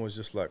 bruv. Everyone was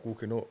just like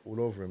walking all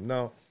over him.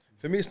 Now,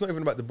 for me, it's not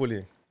even about the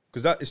bullying,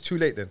 because that is too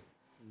late. Then,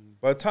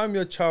 by the time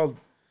your child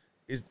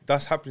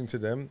that's happening to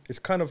them, it's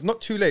kind of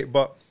not too late,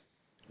 but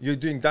you're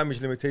doing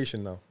damage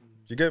limitation now.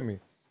 Do you get me?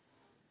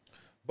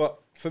 But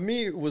for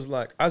me, it was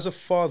like, as a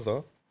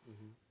father,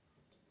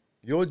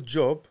 your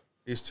job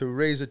is to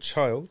raise a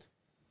child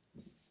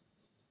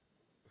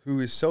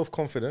who is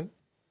self-confident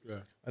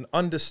and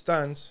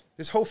understands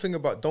this whole thing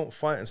about don't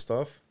fight and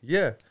stuff.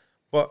 Yeah,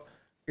 but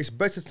it's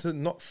better to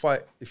not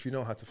fight if you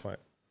know how to fight.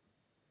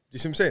 Do you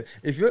see what I'm saying?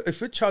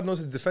 If your child knows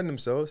how to defend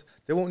themselves,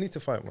 they won't need to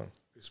fight, man.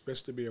 It's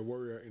best to be a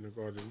warrior in a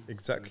garden.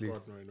 Exactly. And a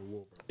gardener in a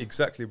war, bro.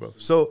 Exactly, bro.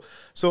 So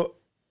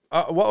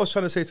what I was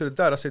trying to say to the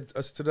dad, I said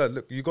to dad,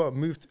 look, you got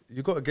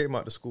to get him out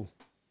of the school,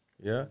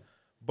 yeah.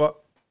 But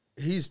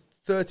he's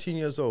 13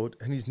 years old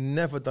and he's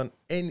never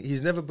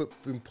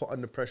been put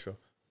under pressure.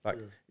 Like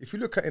if you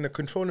look at in a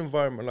controlled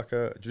environment like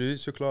a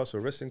jiu-jitsu class or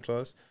a wrestling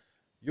class,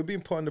 you're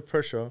being put under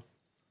pressure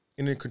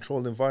in a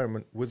controlled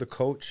environment with a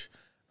coach,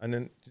 and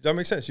then does that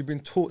make sense? You've been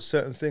taught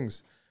certain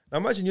things. Now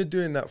imagine you're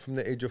doing that from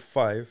the age of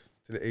 5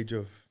 to the age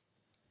of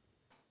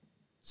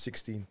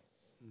 16.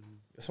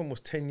 That's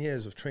almost 10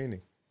 years of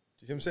training.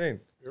 You see what I'm saying?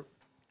 Yep.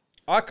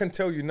 I can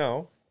tell you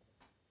now,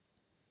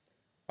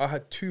 I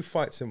had 2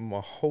 fights in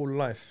my whole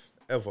life,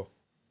 ever.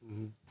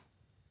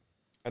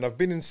 And I've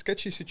been in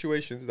sketchy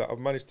situations that I've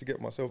managed to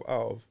get myself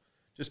out of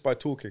just by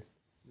talking.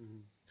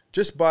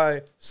 Just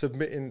by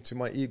submitting to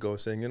my ego,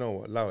 saying, you know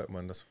what, allow it,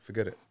 man,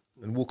 forget it.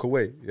 And walk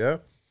away, yeah?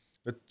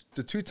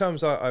 The 2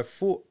 times I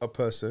fought a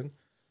person,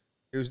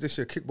 it was this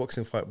year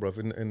kickboxing fight, bruv,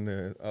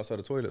 in outside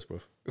the toilets,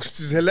 bruv. It was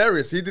just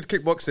hilarious. He did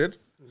kickboxing.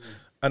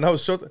 And I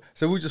was shot.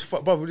 So we just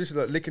fought, bruv, we just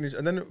like licking each,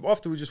 and then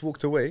after we just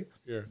walked away.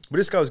 Yeah. But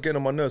this guy was getting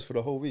on my nerves for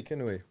the whole week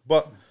anyway.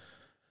 But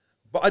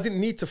But I didn't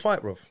need to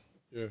fight, bruv.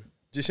 Yeah. Do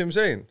you see what I'm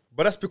saying?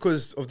 But that's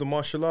because of the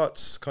martial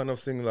arts kind of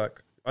thing.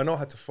 Like, I know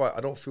how to fight.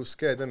 I don't feel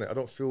scared, innit? I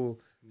don't feel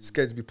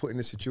scared to be put in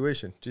this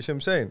situation. Do you see what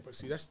I'm saying? But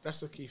see, that's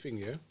the key thing,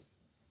 yeah?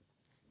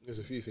 There's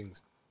a few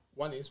things.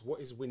 One is,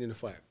 what is winning a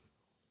fight?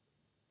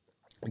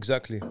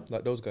 Exactly.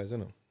 Like those guys,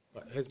 innit?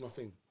 But here's my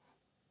thing.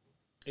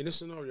 In a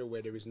scenario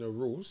where there is no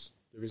rules,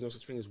 there is no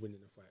such thing as winning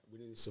a fight.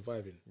 Winning is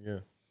surviving. Yeah.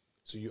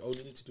 So you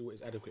only need to do what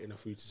is adequate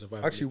enough for you to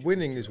survive. Actually,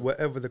 winning is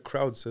whatever the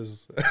crowd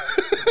says.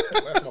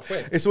 That's my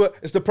point.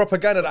 It's the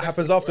propaganda that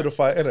happens after the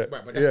fight, innit?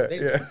 Right, but that's the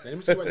danger. Now, let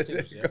me tell you why it's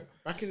dangerous, yeah?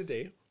 Back in the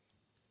day,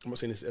 I'm not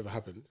saying this ever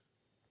happened,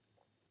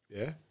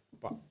 yeah?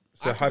 But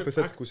it's a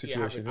hypothetical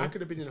situation. I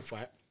could have been in a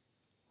fight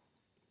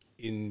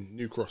in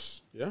New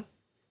Cross, yeah?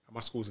 And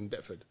my school's in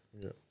Deptford.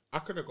 Yeah. I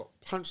could have got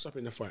punched up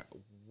in the fight,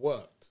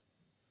 worked,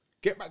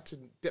 get back to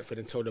Deptford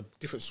and tell the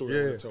different story.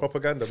 Yeah,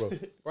 propaganda, bro.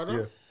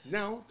 Right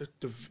now,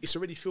 it's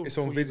already filmed. It's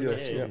on video.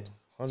 Yeah.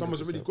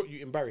 Someone's already got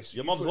you embarrassed.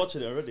 Your mom's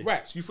watching it already.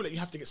 Right, so you feel like you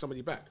have to get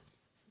somebody back.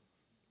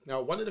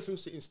 Now, one of the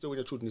things to instill in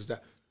your children is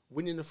that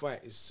winning the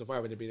fight is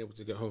surviving and being able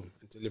to get home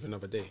and to live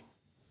another day.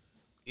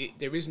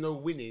 There is no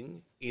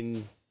winning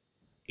in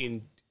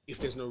if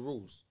there's no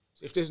rules.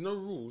 So if there's no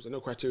rules and no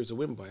criteria to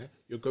win by,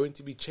 you're going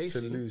to be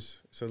chasing It's a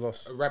lose. It's a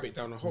loss. a rabbit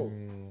down a hole.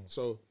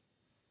 So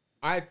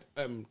the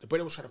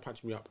brother was trying to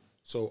punch me up,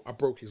 so I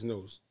broke his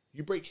nose.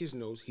 You break his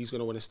nose, he's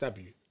gonna want to stab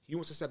you. He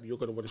wants to stab you, you're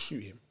gonna want to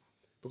shoot him.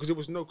 Because there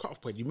was no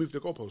cut-off point. You moved the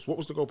goalpost. What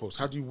was the goalpost?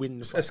 How do you win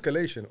the fight?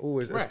 Escalation.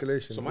 Always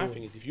escalation. So my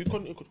thing is, if you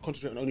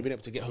concentrate on only being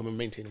able to get home and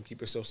maintain and keep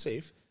yourself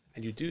safe,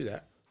 and you do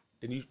that,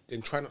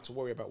 then try not to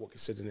worry about what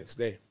gets said the next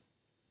day.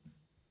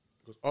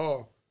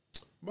 Because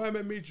my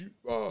man made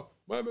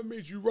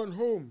you run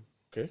home.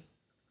 Okay.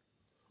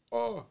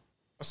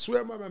 I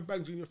swear my man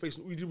banged you in your face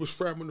and all you did was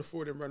throw him on the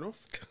floor and ran off.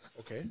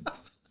 Okay.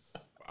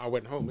 I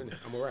went home, innit?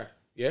 I'm all right.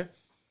 Yeah.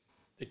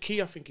 The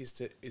key, I think,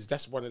 is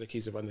that's one of the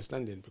keys of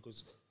understanding,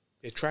 because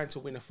they're trying to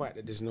win a fight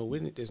that there's no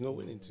winning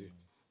to. And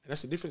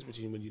that's the difference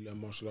between when you learn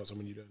martial arts and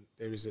when you don't.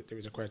 There is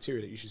a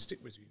criteria that you should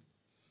stick between.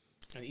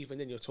 And even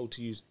then, you're told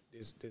to use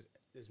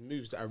there's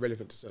moves that are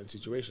relevant to certain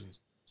situations.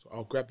 So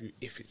I'll grab you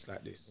if it's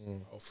like this.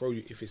 I'll throw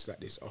you if it's like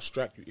this. I'll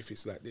strike you if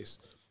it's like this.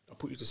 I'll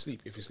put you to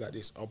sleep if it's like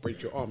this. I'll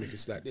break your arm if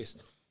it's like this.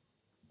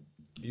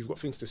 You've got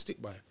things to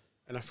stick by.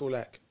 And I feel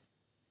like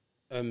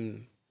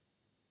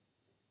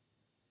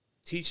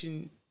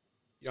teaching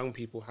young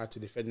people how to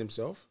defend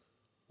themselves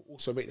will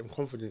also make them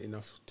confident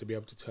enough to be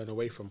able to turn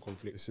away from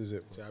conflict. This is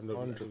it. So I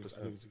need to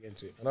get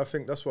into it. And I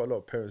think that's what a lot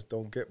of parents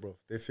don't get, bro.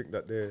 They think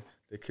that their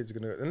kids are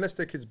going to, unless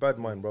their kid's bad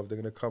mind, bro, they're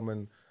going to come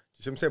and,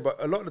 you see what I'm saying?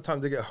 But a lot of the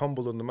time they get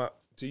humbled on the mat.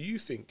 Do you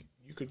think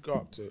you could go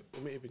up to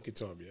Umar ibn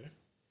Khattab, yeah,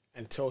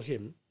 and tell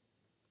him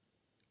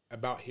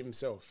about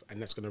himself,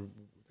 and that's gonna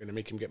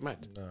make him get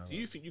mad? Do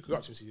you think you could go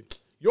up to him and say,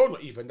 "You're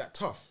not even that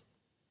tough"?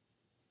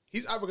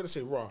 He's either gonna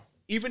say, "Rah,"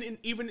 even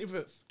if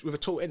with a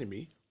total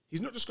enemy, he's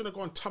not just gonna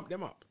go and thump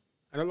them up.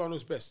 And Allah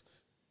knows best.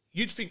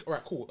 You'd think, all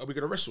right, cool, are we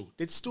gonna wrestle?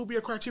 There'd still be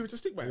a criteria to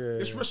stick by.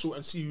 Let's wrestle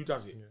and see who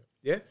does it.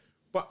 Yeah,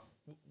 but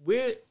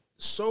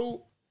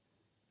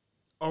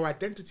our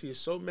identity is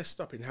so messed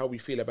up in how we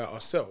feel about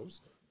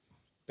ourselves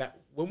that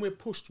when we're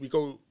pushed, we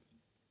go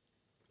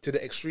to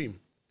the extreme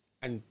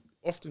and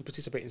often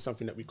participate in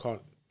something that we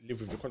can't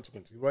live with the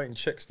consequences. You're writing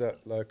checks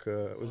that, like,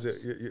 was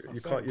it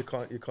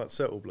you can't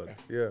settle, blood.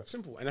 Yeah.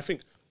 Simple. And I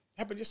think it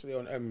happened yesterday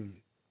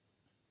on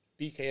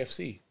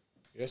BKFC.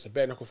 Yeah, it's a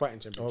bare knuckle fighting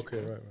championship.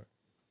 Okay, right.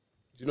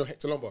 Do you know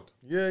Hector Lombard?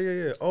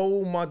 Yeah.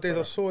 Oh my days,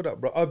 I saw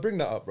that, bro. I'll bring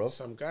that up, bro.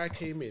 Some guy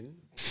came in.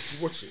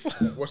 You watch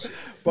it.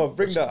 But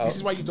bring that up. This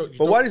is why you don't.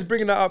 But why he's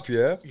bringing that up,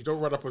 yeah? You don't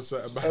run up on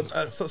certain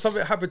man. So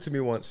something happened to me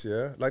once,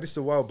 yeah? Like, this is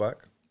a while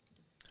back.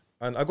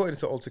 And I got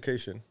into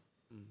altercation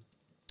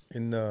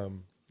in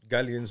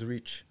Galleon's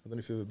Reach. I don't know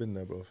if you've ever been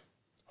there, bro.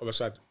 Other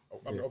side.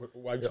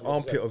 The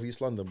armpit of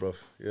East London, bro.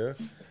 Yeah?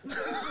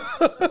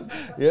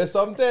 Yeah,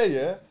 so I'm there,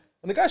 yeah?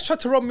 And the guy's tried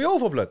to run me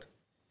over, blood.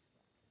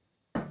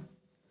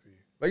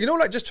 Like, you know,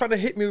 like, just trying to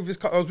hit me with his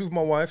car. I was with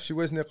my wife. She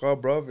wears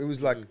niqab, bruv. It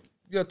was like,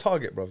 you're a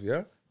target, bruv,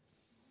 yeah?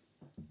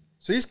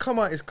 So he's come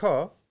out his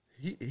car.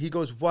 He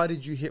goes, why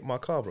did you hit my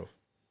car, bruv?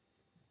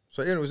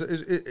 So, you know,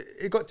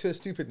 it got to a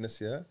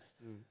stupidness, yeah?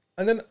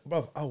 And then,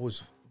 bruv, I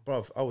was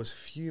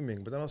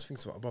fuming. But then I was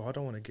thinking, bruv, I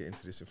don't want to get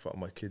into this in front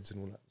of my kids and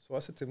all that. So I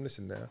said to him,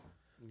 listen there,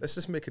 let's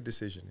just make a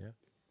decision, yeah?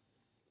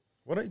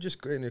 Why don't you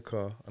just get in your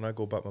car and I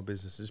go about my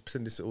business? Just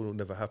pretend this all will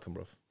never happen,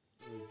 bruv.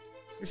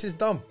 This is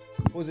dumb.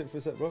 What was it for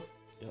a sec, bruv?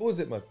 Yeah. What was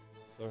it, man?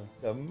 Sorry.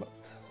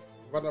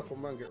 Run up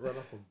on man, get run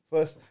up on.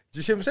 First, do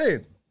you see what I'm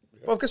saying? Yeah.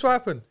 Well, guess what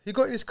happened? He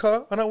got in his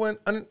car and I went,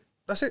 and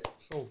that's it.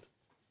 Sold.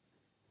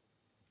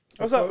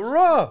 I was like,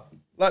 rah!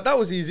 Like, that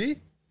was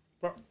easy.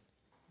 But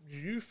do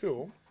you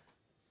feel,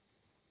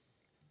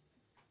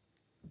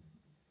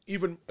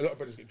 even a lot of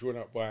brothers get drawn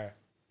out by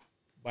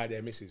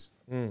their missus.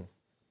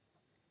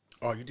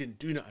 Oh, you didn't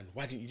do nothing.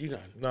 Why didn't you do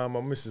nothing? Nah,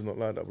 my missus not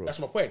like that, bro. That's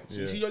my point.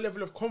 So you see your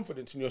level of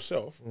confidence in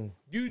yourself.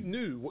 You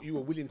knew what you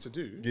were willing to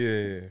do.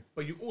 Yeah.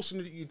 But you also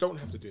knew that you don't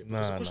have to do it.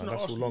 Nah, that's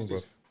all long, bro.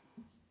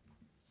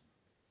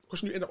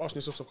 question you end up asking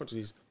yourself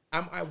subconsciously is,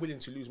 am I willing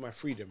to lose my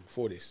freedom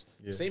for this?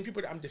 The same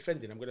people that I'm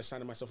defending, I'm going to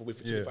sign myself away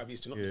for 25 years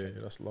to not defend.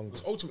 Yeah, that's long.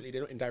 Because ultimately,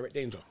 they're not in direct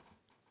danger.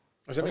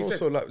 Does that And make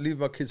also, sense? like, leave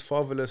my kids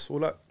fatherless.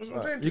 Or like, That's what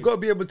I'm saying to you got to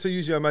be able to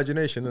use your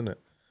imagination, innit?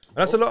 And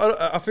that's a lot.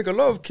 I think a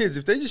lot of kids,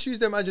 if they just use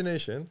their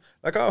imagination,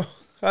 like I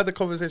had a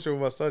conversation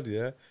with my son.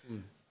 Yeah,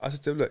 I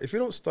said to him, look, if you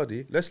don't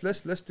study, let's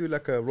do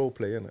like a role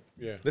play, innit?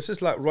 Yeah. Let's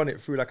just like run it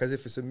through like as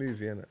if it's a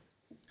movie, innit?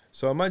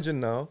 So imagine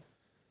now,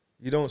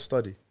 you don't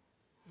study,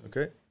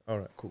 okay? All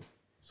right, cool.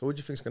 So what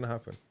do you think's gonna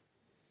happen?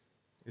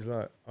 He's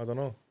like, I don't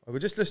know. I go,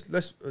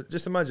 let's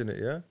just imagine it,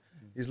 yeah?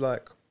 He's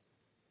like,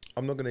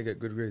 I'm not gonna get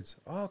good grades.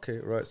 Oh, okay,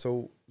 right.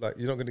 So like,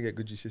 you're not gonna get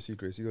good GCSE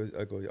grades.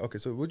 I go, okay.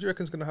 So what do you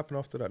reckon's gonna happen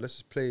after that?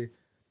 Let's just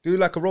do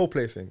like a role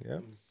play thing, yeah?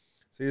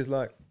 So he's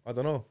like, I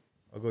don't know.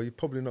 I go, you're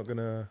probably not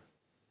gonna.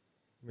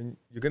 I mean,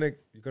 you're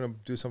gonna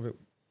do something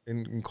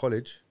in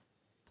college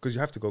because you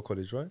have to go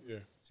college, right? Yeah.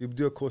 So you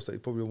do a course that you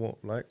probably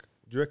won't like.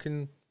 Do you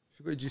reckon if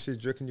you got your GCSE,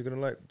 do you reckon you're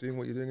gonna like doing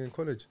what you're doing in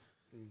college?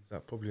 He's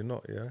like, probably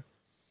not, yeah.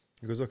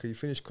 He goes, okay, you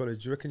finish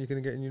college. Do you reckon you're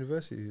gonna get in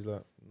university? He's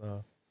like, nah.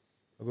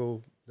 I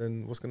go,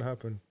 then what's gonna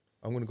happen?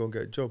 I'm gonna go and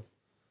get a job.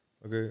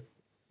 Okay,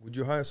 would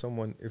you hire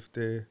someone if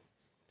they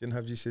didn't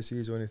have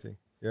GCSEs or anything?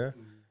 Yeah.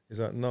 He's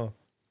like, no.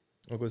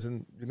 I go,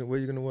 then where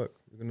are you gonna work?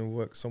 You're gonna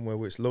work somewhere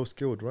where it's low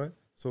skilled, right?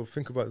 So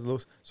think about the low.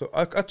 So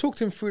I talked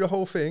him through the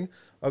whole thing.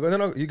 I go,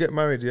 then you get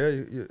married,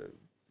 yeah.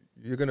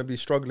 You're gonna be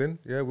struggling,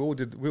 yeah.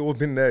 We all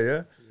been there,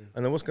 yeah.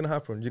 And then what's gonna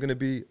happen? You're gonna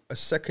be a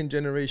second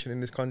generation in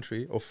this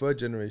country or third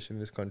generation in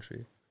this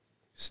country,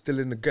 still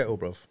in the ghetto,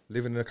 bruv,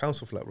 living in a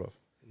council flat, bruv.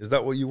 Is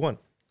that what you want?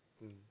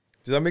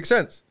 Does that make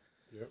sense?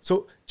 Yeah.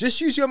 So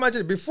just use your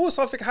imagination. Before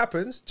something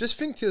happens, just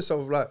think to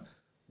yourself, like,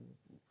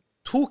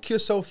 talk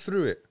yourself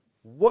through it.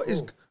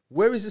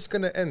 Where is this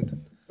gonna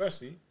end?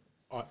 Firstly,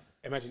 our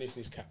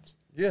imagination is capped.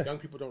 Yeah. Young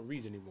people don't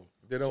read anymore.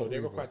 They don't So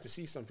they're read, required to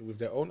see something with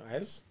their own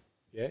eyes.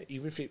 Yeah.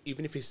 Even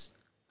if it's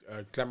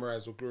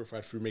glamorized or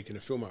glorified through making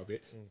a film out of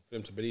it, for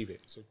them to believe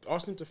it. So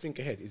asking them to think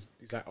ahead is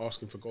like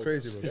asking for gold.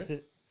 Crazy, bro. Yeah?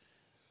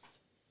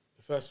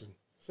 The first one.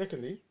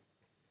 Secondly,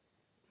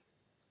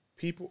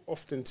 people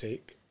often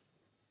take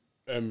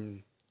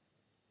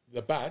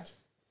the bad,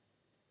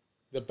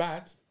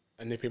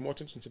 and they pay more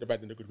attention to the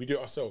bad than the good. We do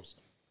it ourselves.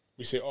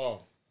 We say,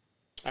 oh,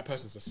 that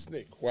person's a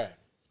snake. Why?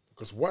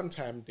 Because one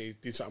time they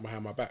did something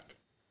behind my back,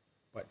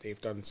 but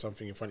they've done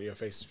something in front of your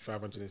face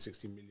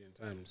 560 million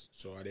times.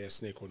 So are they a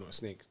snake or not a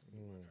snake?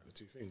 The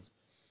two things.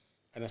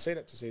 And I say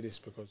that to say this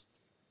because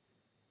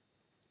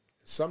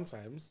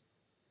sometimes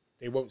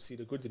they won't see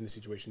the good in the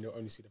situation, they'll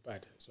only see the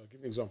bad. So I'll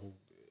give you an example.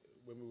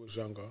 When we was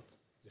younger,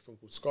 there's a film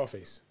called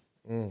Scarface.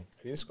 And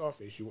in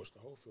Scarface, you watch the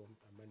whole film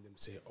and man them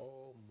say,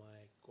 oh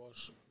my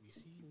gosh, you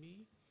see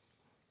me?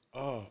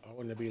 Oh, I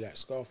want to be like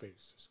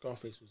Scarface.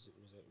 Scarface was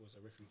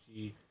a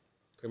refugee,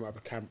 came out of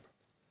a camp,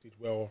 did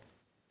well,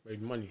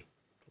 made money.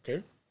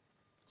 Okay?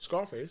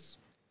 Scarface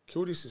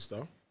killed his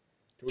sister,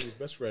 killed his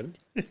best friend.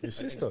 His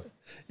sister?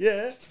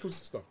 Yeah. Killed his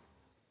sister.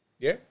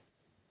 Yeah?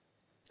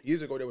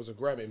 Years ago, there was a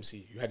grime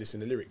MC who had this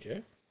in the lyric, yeah?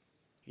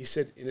 He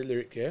said in the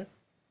lyric, yeah?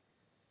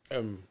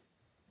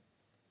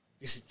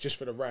 This is just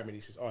for the rhyme, and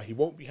he says, he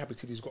won't be happy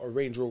till he's got a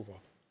Range Rover,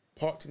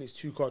 parked in his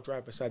 2-car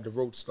drive beside the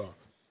Roadster.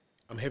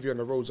 I'm heavy on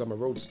the roads, I'm a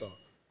roadster.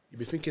 You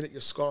be thinking that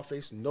you're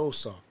Scarface? No,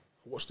 sir.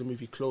 I watched the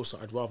movie Closer,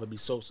 I'd rather be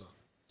Sosa.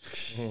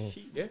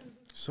 Yeah?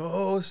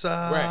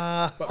 Sosa.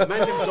 Right. But man,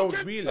 them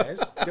don't realise,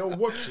 they'll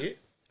watch it,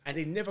 and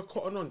they never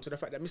cotton on to the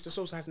fact that Mr.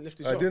 Sosa hasn't left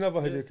his I job. didn't have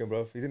a Hadouken,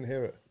 bro. He didn't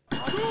hear it.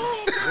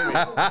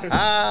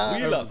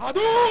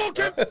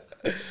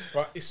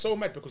 But it's so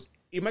mad because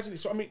imagine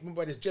it's what I mean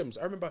by these gems.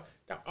 I remember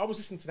that I was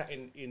listening to that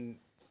in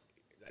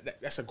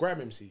that's a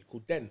grime MC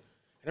called Den, and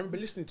I remember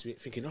listening to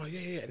it thinking, oh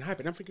yeah, and hype,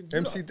 and I'm thinking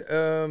MC,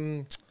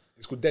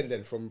 it's called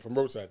Den from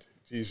Roadside.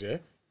 Jeez, yeah,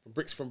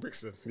 from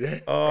Brixton, yeah.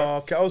 Oh,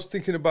 okay. I was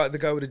thinking about the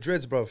guy with the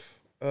dreads, bruv.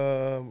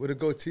 With the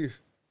goatee.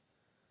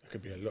 That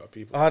could be a lot of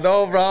people. I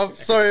know, bruv.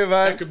 Sorry,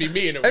 man. That could be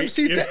me in a week.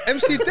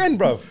 MC Den,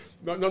 bruv.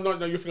 No.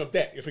 You're thinking of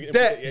Det. You're thinking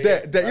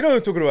Det. You know what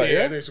I'm talking about,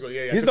 yeah? I know you're talking-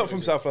 yeah, He's I not think from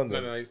he's- South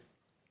London. No.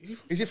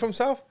 Is he from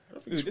South? I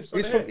don't think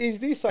He's from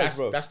East Side,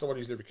 bro. That's the one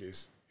whose lyric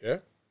is. Yeah.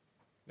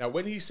 Now,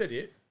 when he said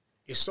it,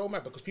 it's so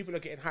mad because people are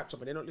getting hyped up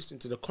and they're not listening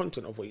to the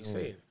content of what he's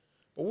saying.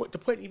 But what the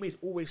point he made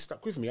always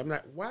stuck with me. I'm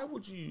like, why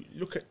would you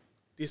look at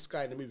this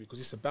guy in the movie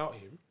because it's about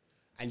him,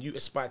 and you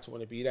aspire to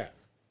want to be that,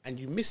 and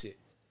you miss it?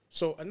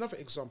 So another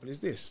example is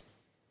this: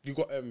 you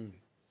got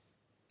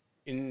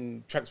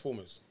in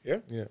Transformers, yeah,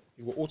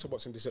 you got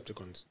Autobots and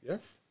Decepticons, yeah.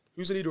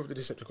 Who's the leader of the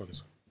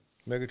Decepticons?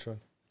 Megatron.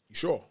 You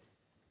sure?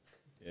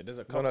 Yeah, there's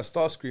a No, couple. that's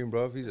Starscream,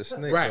 bruv. He's a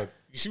snake, Right. bruv.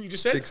 You see what you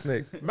just said? Big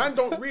snake. Man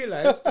don't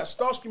realise that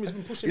Starscream has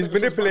been pushing. He's Megatron's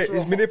manipulating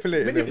back to a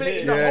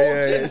manipulating the him. whole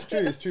Yeah,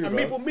 thing. it's true, And bruv.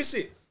 people miss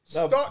it.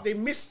 They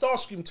miss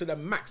Starscream to the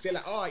max. They're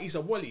like, he's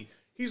a Wally.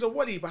 He's a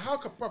Wally, but how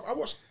come, bruv? I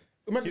watched.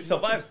 He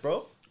survived,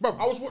 bro. Bruv,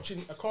 I was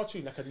watching a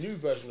cartoon, like a new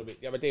version of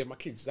it, the other day with my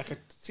kids, like a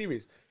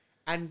series,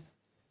 and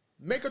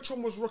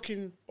Megatron was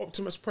rocking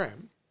Optimus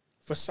Prime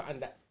for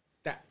something that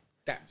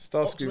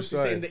Starscream Optimus is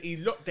saying that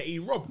he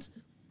robbed.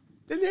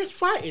 Then they're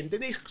fighting.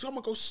 Then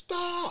someone goes,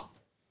 stop.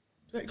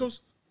 He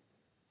goes,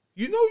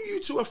 you know you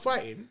two are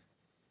fighting.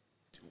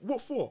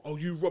 What for? Oh,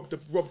 you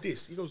robbed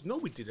this. He goes, no,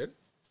 we didn't.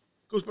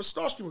 He goes, but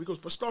Starscream. He goes,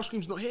 but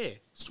Starscream's not here.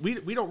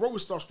 We don't roll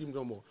with Starscream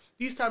no more.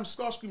 These times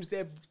Starscream's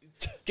there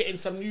getting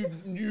some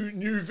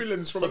new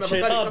villains from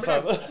another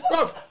planet.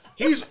 Bruv,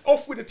 he's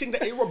off with the thing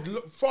that he robbed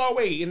far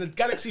away in the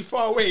galaxy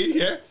far away,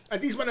 yeah.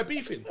 And these men are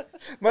beefing.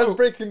 Man's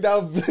breaking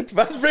down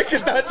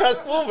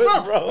Transformers,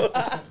 bro.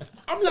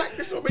 I'm like,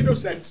 this don't make no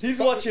sense. He's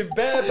watching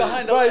Bear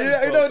behind the Right,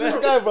 lines, you know this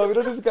guy, bro. You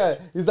know this guy.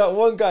 He's that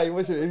one guy.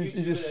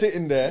 He's just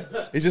sitting there.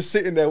 He's just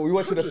sitting there. We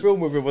watching a film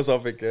with him or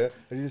something, yeah.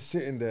 And he's just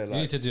sitting there, You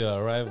like. need to do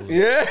a rival.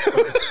 Yeah.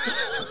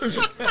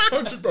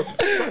 100, bro.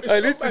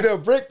 I need to do a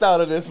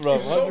breakdown of this, bro.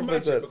 It's so 100%.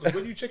 magic because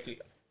when you check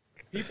it,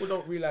 people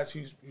don't realize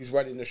who's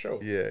running the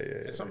show. Yeah.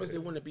 And sometimes they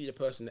want to be the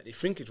person that they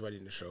think is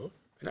running the show,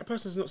 and that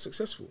person's not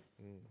successful.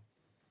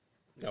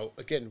 Now,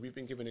 again, we've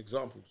been given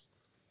examples,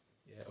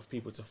 of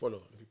people to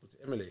follow and people to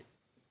emulate,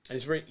 and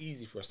it's very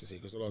easy for us to say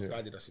because Allah's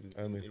guided us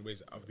in ways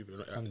that other people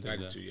are not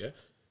guided to. Yeah,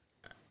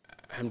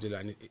 alhamdulillah.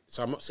 And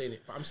so I'm not saying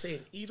it, but I'm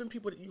saying even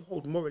people that you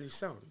hold morally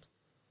sound,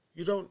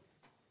 you don't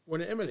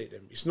want to emulate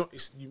them.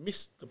 You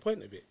miss the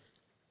point of it,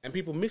 and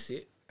people miss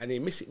it, and they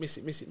miss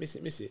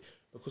it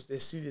because their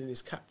ceiling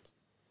is capped.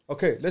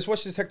 Okay, let's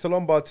watch this Hector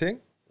Lombard thing.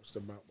 What's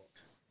the mount?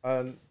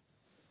 And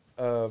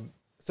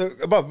so,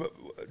 above,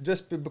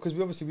 just because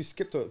we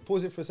skipped it.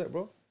 Pause it for a sec,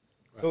 bro.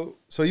 Right.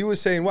 So you were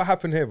saying what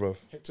happened here, bro?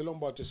 Hector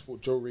Lombard just fought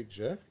Joe Riggs,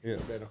 yeah, yeah,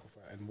 bare knuckle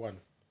fight and won,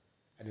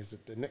 and is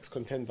the next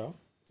contender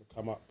to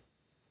come up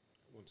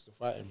wants to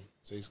fight him.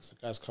 So the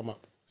guy's come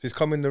up. So he's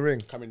come in the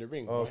ring.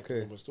 Oh,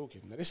 okay. Was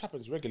talking. Now this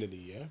happens regularly,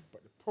 yeah.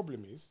 But the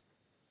problem is,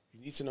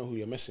 you need to know who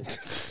you're messing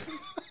with,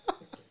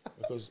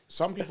 because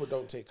some people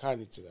don't take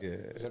kindly to that.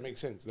 Yeah. Does that make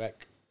sense?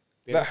 Like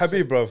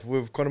Habib, bruv,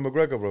 with Conor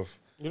McGregor, bruv.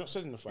 You're not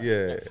selling the fight.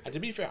 Yeah. And to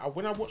be fair,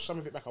 when I watched some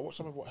of it back, I watched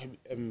some of what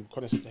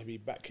Conor said to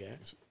Habib back here.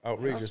 It's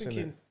outrageous, I was thinking,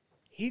 isn't it?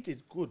 he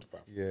did good, bruv.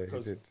 Yeah,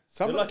 he did.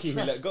 You're lucky he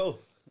let go.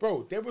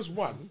 Bro, there was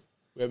one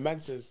where a man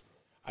says,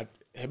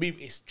 Habib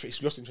is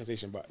lost in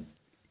translation, but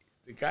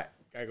the guy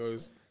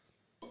goes,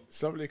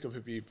 Assalamu alaikum,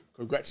 Habib.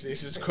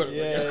 Congratulations, Conor.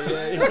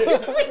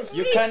 Yeah.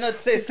 You cannot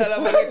say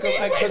salam alaikum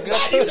and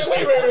congratulations.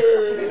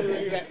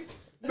 Wait.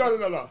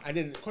 No. And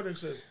then Conor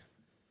says,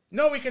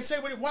 no, he can say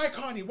what. Why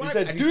can't he? Why? He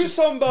said, and do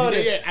somebody.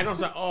 Yeah. And I was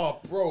like, oh,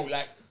 bro,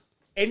 like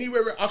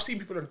anywhere I've seen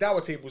people on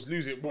dower tables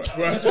lose it, bro.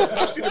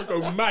 I've seen them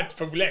go mad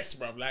for less,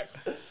 bro. Like,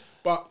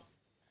 but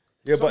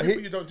yeah, some but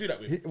people you don't do that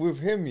with. With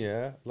him,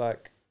 yeah,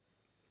 like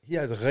he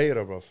had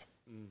ghaira, bro.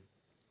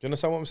 You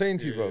understand what I'm saying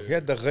to you, bro? He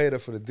had the ghaira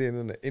for the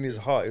din, in his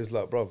heart. It was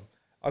like, bro,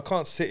 I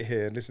can't sit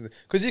here and listen.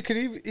 Because he could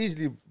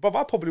easily, bro,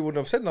 I probably wouldn't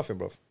have said nothing,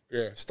 bro.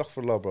 Yeah.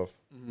 Astaghfirullah, bro.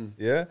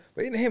 Yeah?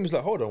 But in him, it's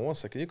like, hold on 1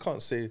 second. You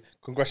can't say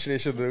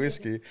congratulations on the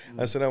whiskey and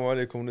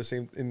Assalamu alaikum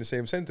in the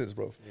same sentence,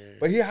 bro. Yeah.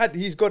 But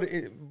he's got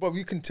it, bro,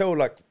 you can tell,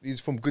 like,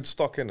 he's from good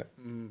stock, innit?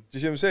 Do you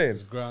see what I'm saying?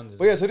 He's grounded.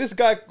 But yeah, so this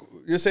guy,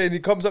 you're saying he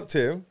comes up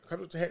to him.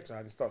 Comes up to Hector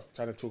and he starts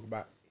trying to talk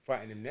about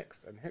fighting him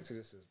next. And Hector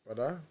just says,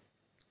 brother,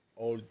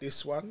 all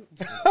this one.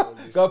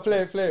 Go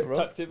play it, bro.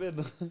 Tucked him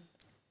in.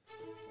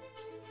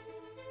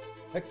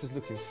 Hector's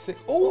looking thick.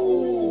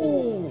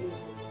 Oh!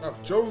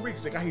 Joe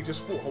Riggs, the guy he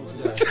just fought, holds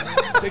him down.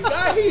 The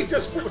guy he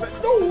just fought was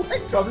like, no,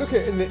 Hector. I'm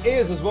looking in the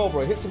ears as well,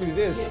 bro. It hits him in his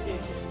ears.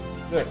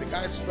 Yeah. The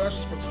guy's first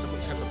response is to put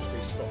his hands up and say,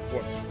 stop,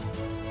 watch.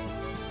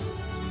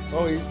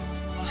 Oh,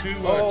 2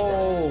 words,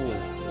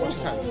 bro. Watch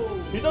his hands.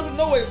 He doesn't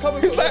know where he's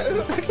coming It's from.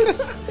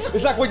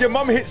 it's like when your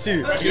mum hits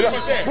you. You know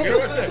what's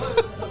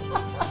there?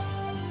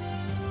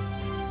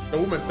 The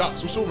woman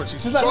ducks. Which woman?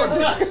 She's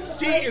gone.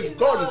 She is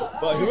gone.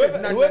 But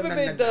whoever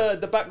made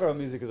the background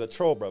music is a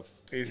troll, bruv.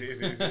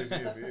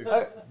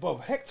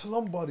 Bob, Hector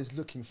Lombard is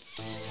looking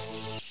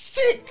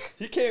thick.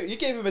 He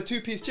gave him a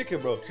 2-piece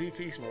chicken, bro.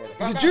 2-piece, man.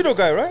 He's a judo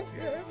guy, right?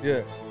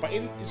 Yeah. But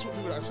it's what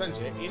people don't understand,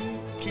 yeah. In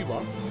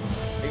Cuba,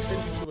 they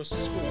send you to a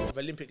school of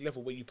Olympic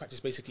level where you practice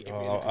basically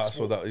every Olympic sport. I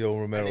saw that Yo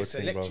Romero and they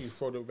thing, select bro. you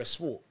for the best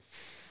sport.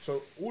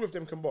 So all of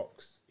them can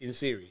box, in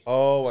theory.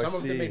 Oh, I see.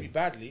 Some of them maybe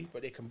badly,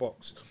 but they can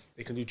box.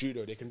 They can do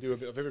judo. They can do a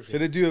bit of everything. So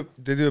they do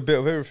a bit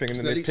of everything, and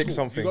then they pick school.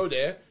 something. You go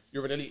there,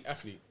 you're an elite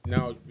athlete.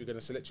 Now we're going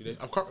to select you.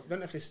 I don't know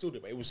if they still do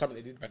it, but it was something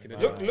they did back in the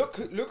day.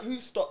 Look who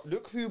stopped.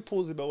 Look who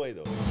pulls him away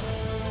though.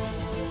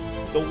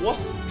 The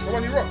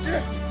one you rocked,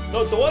 yeah.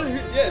 No, the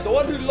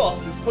one who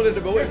lost is pulling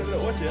him away.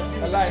 Look, watch it.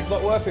 A lie, it's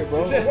not worth it,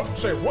 bro.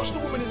 Sorry, watch the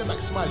woman in the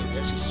back smiling.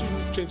 Yeah, she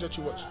soon changed her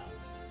to watch.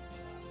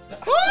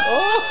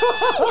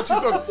 What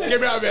she's done? Get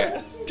me out of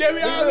there! Get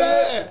me out of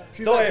there!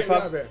 She's Don't like, worry, get me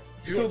out of there.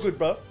 It's all good,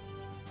 bro.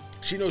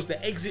 She knows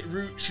the exit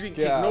route. She didn't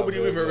take nobody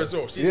with her as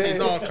well. She didn't say,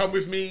 "No, come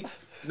with me."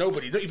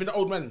 Nobody, not even the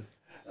old man.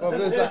 Oh,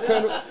 there's like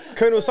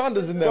Colonel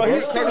Sanders in there, bro.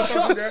 He's still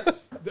shot.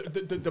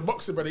 The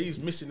boxer brother, he's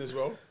missing as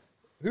well.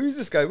 Who is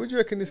this guy? What do you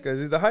reckon this guy is?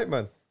 Is he the hype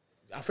man?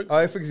 I think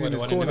he's in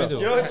his corner. Do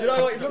you know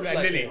what it looks like?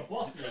 Lily. Do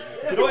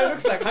you know what it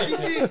looks like?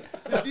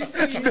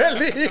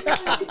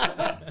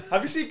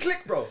 Have you seen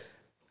Click, bro?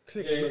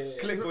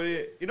 Click with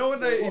it. You know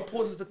when he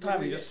pauses the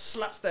time, he just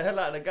slaps the hell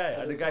out of the guy,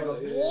 and the guy goes,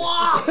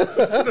 "Wow!"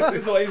 This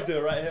is what he's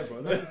doing right here,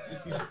 bro.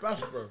 He's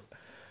buff, bro.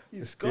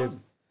 He's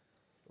gone.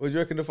 What do you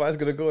reckon the fight's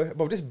gonna go?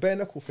 Bro, this bare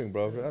knuckle thing,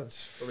 bro.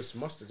 That's... Bro, it's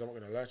mustard. I'm not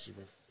gonna lie to you,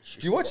 bro.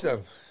 Do you watch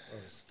them? Oh,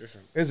 it's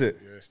different. Is it?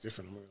 Yeah, it's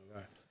different. I'm not gonna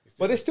lie.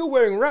 But they're still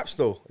wearing wraps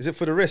though. Is it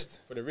for the wrist?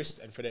 For the wrist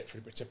and for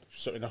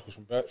certain knuckles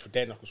for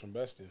their knuckles from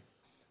bursting.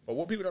 But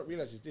what people don't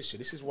realize is this.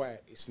 This is why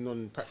it's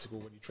non-practical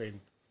when you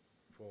train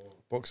for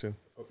Boxing.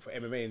 for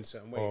MMA in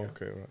certain way. Oh, yeah?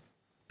 okay, right.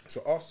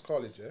 So ask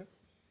Khalid,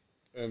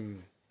 yeah.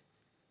 And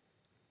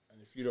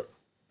if you don't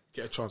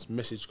get a chance,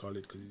 message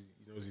Khalid because he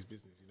knows his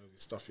business, he knows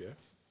his stuff, yeah.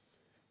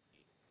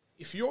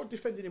 If you're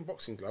defending in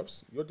boxing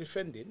gloves, you're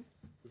defending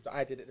with the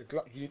idea that the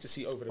glove you need to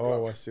see over the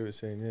glove. Oh, I see what you're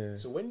saying. Yeah.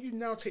 So when you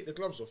now take the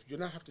gloves off, you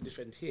now have to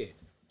defend here.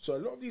 So a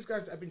lot of these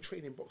guys that have been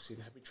training boxing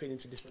have been training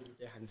to defend with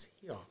their hands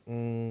here.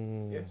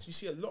 Yeah, so you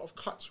see a lot of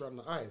cuts around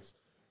the eyes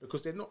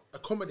because they're not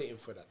accommodating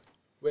for that.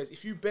 Whereas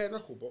if you bare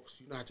knuckle box,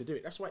 you know how to do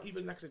it. That's why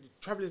even like I said, the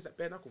travellers that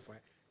bare knuckle fight,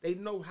 they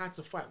know how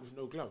to fight with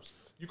no gloves.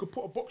 You could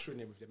put a boxer in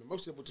there with them, and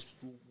most of them will just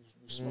will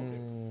smoke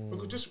them.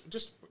 Because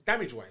just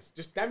damage wise,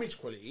 just damage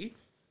quality.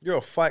 You're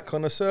a fight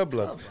connoisseur,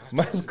 blood.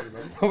 Man,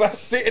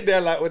 sitting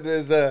there like when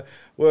there's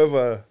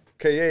whatever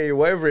KA,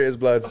 whatever it is,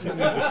 blood. It's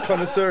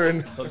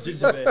connoisseuring. Some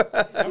ginger beer.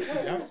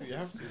 You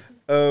have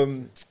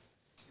to.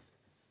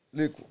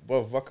 Luke,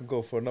 bro, if I could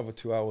go for another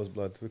 2 hours,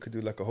 blood, we could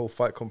do like a whole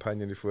fight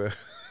companion if we're.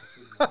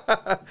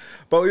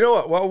 But you know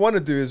what? What I want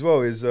to do as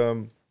well is,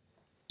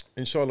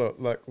 inshallah,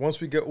 like once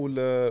we get all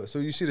the, so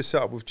you see the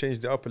setup, we've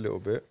changed it up a little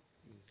bit.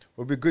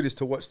 What would be good is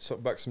to watch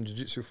back some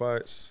jiu-jitsu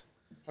fights.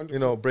 You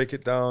know, break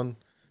it down.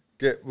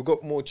 We've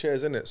got more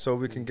chairs in it, so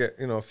we can get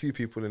a few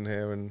people in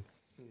here and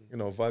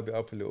vibe it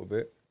up a little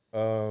bit.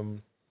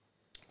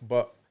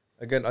 But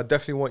again, I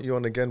definitely want you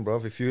on again,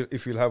 bruv.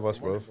 If you'll have us,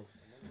 bruv.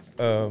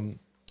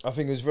 I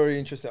think it was very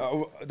interesting.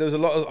 There's a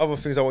lot of other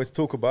things I wanted to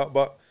talk about,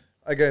 but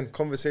again,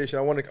 conversation.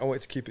 I wanted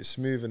to keep it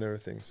smooth and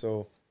everything.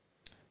 So,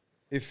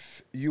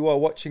 if you are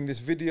watching this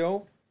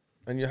video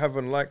and you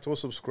haven't liked or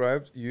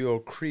subscribed, you're a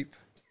creep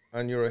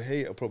and you're a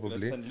hater probably.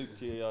 Let's send Luke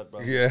to your yard,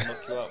 bro. Yeah.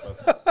 Knock you out, bro.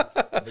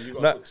 But you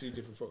got to put 2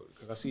 different photos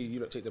because I see you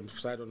don't take them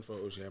side-on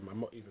photos. Yeah, I'm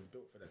not even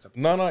built for that type of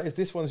No, if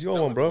this one's your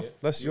one, bro. Yeah?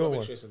 That's your one.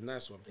 Make sure it's a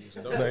nice one, please.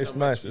 No, it's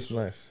nice. It's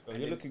nice. Bro,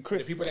 you're looking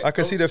crisp. I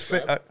can see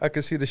the I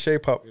can see the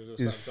shape up.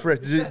 It's fresh.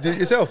 Did you do it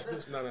yourself?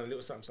 No,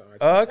 little something.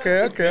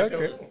 Okay.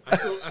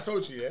 I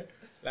told you, yeah.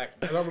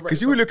 Like,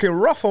 because you were looking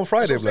rough on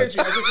Friday, blood. It's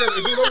all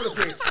over the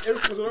place.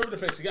 Everything was all over the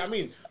place. You get what I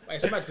mean? But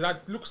it's mad because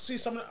I see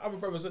some of the other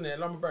brothers in there,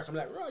 lumberback. I'm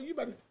like, right, you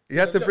man. You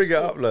had to bring it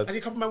up, blood. I see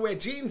a couple man wear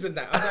jeans and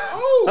that. I was like,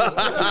 oh,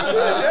 that's what you're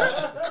doing,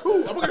 yeah? Cool.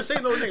 I'm not gonna say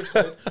no names.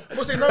 I'm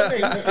gonna say no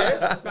names.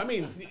 Yeah. I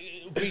mean,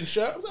 green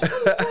shirt. I'm like,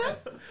 oh, all right.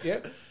 Yeah.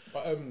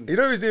 But you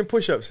know he's doing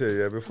push-ups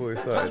here, yeah, before we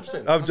started.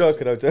 100%. I'm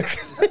joking.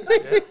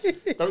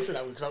 Yeah. Don't say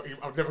that because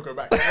I'll never go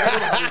back.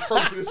 I'll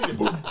throw through the ceiling.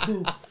 Boom,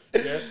 boom.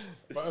 Yeah.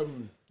 But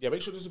yeah,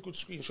 make sure there's a good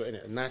screenshot in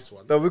it, a nice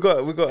one. No, we got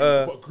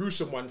a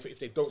gruesome one for if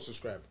they don't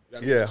subscribe.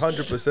 Yeah,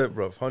 100%,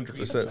 bro,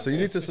 100%. So you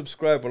need to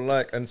subscribe and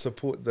like and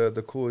support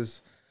the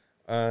cause.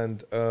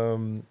 And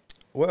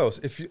what else?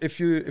 If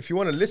you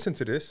want to listen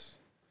to this,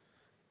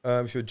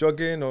 if you're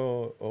jogging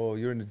or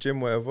you're in the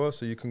gym, whatever,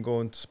 so you can go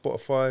on to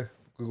Spotify,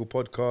 Google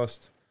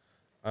Podcast,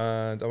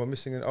 and am I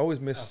missing it? I always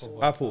miss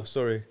Apple.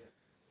 Sorry,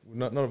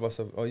 none of us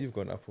have. Oh, you've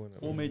got an Apple. In it,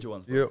 All major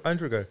ones. Yeah,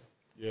 Andrew guy.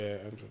 Yeah,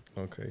 Android.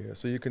 Okay, yeah.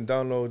 So you can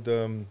download,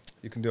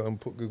 you can do it on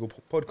Google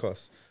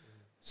Podcasts.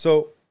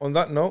 So on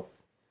that note,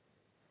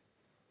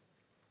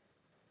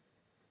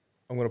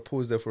 I'm going to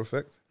pause there for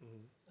effect.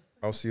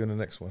 I'll see you in the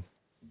next one.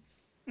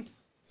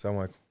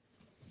 Assalamu alaikum.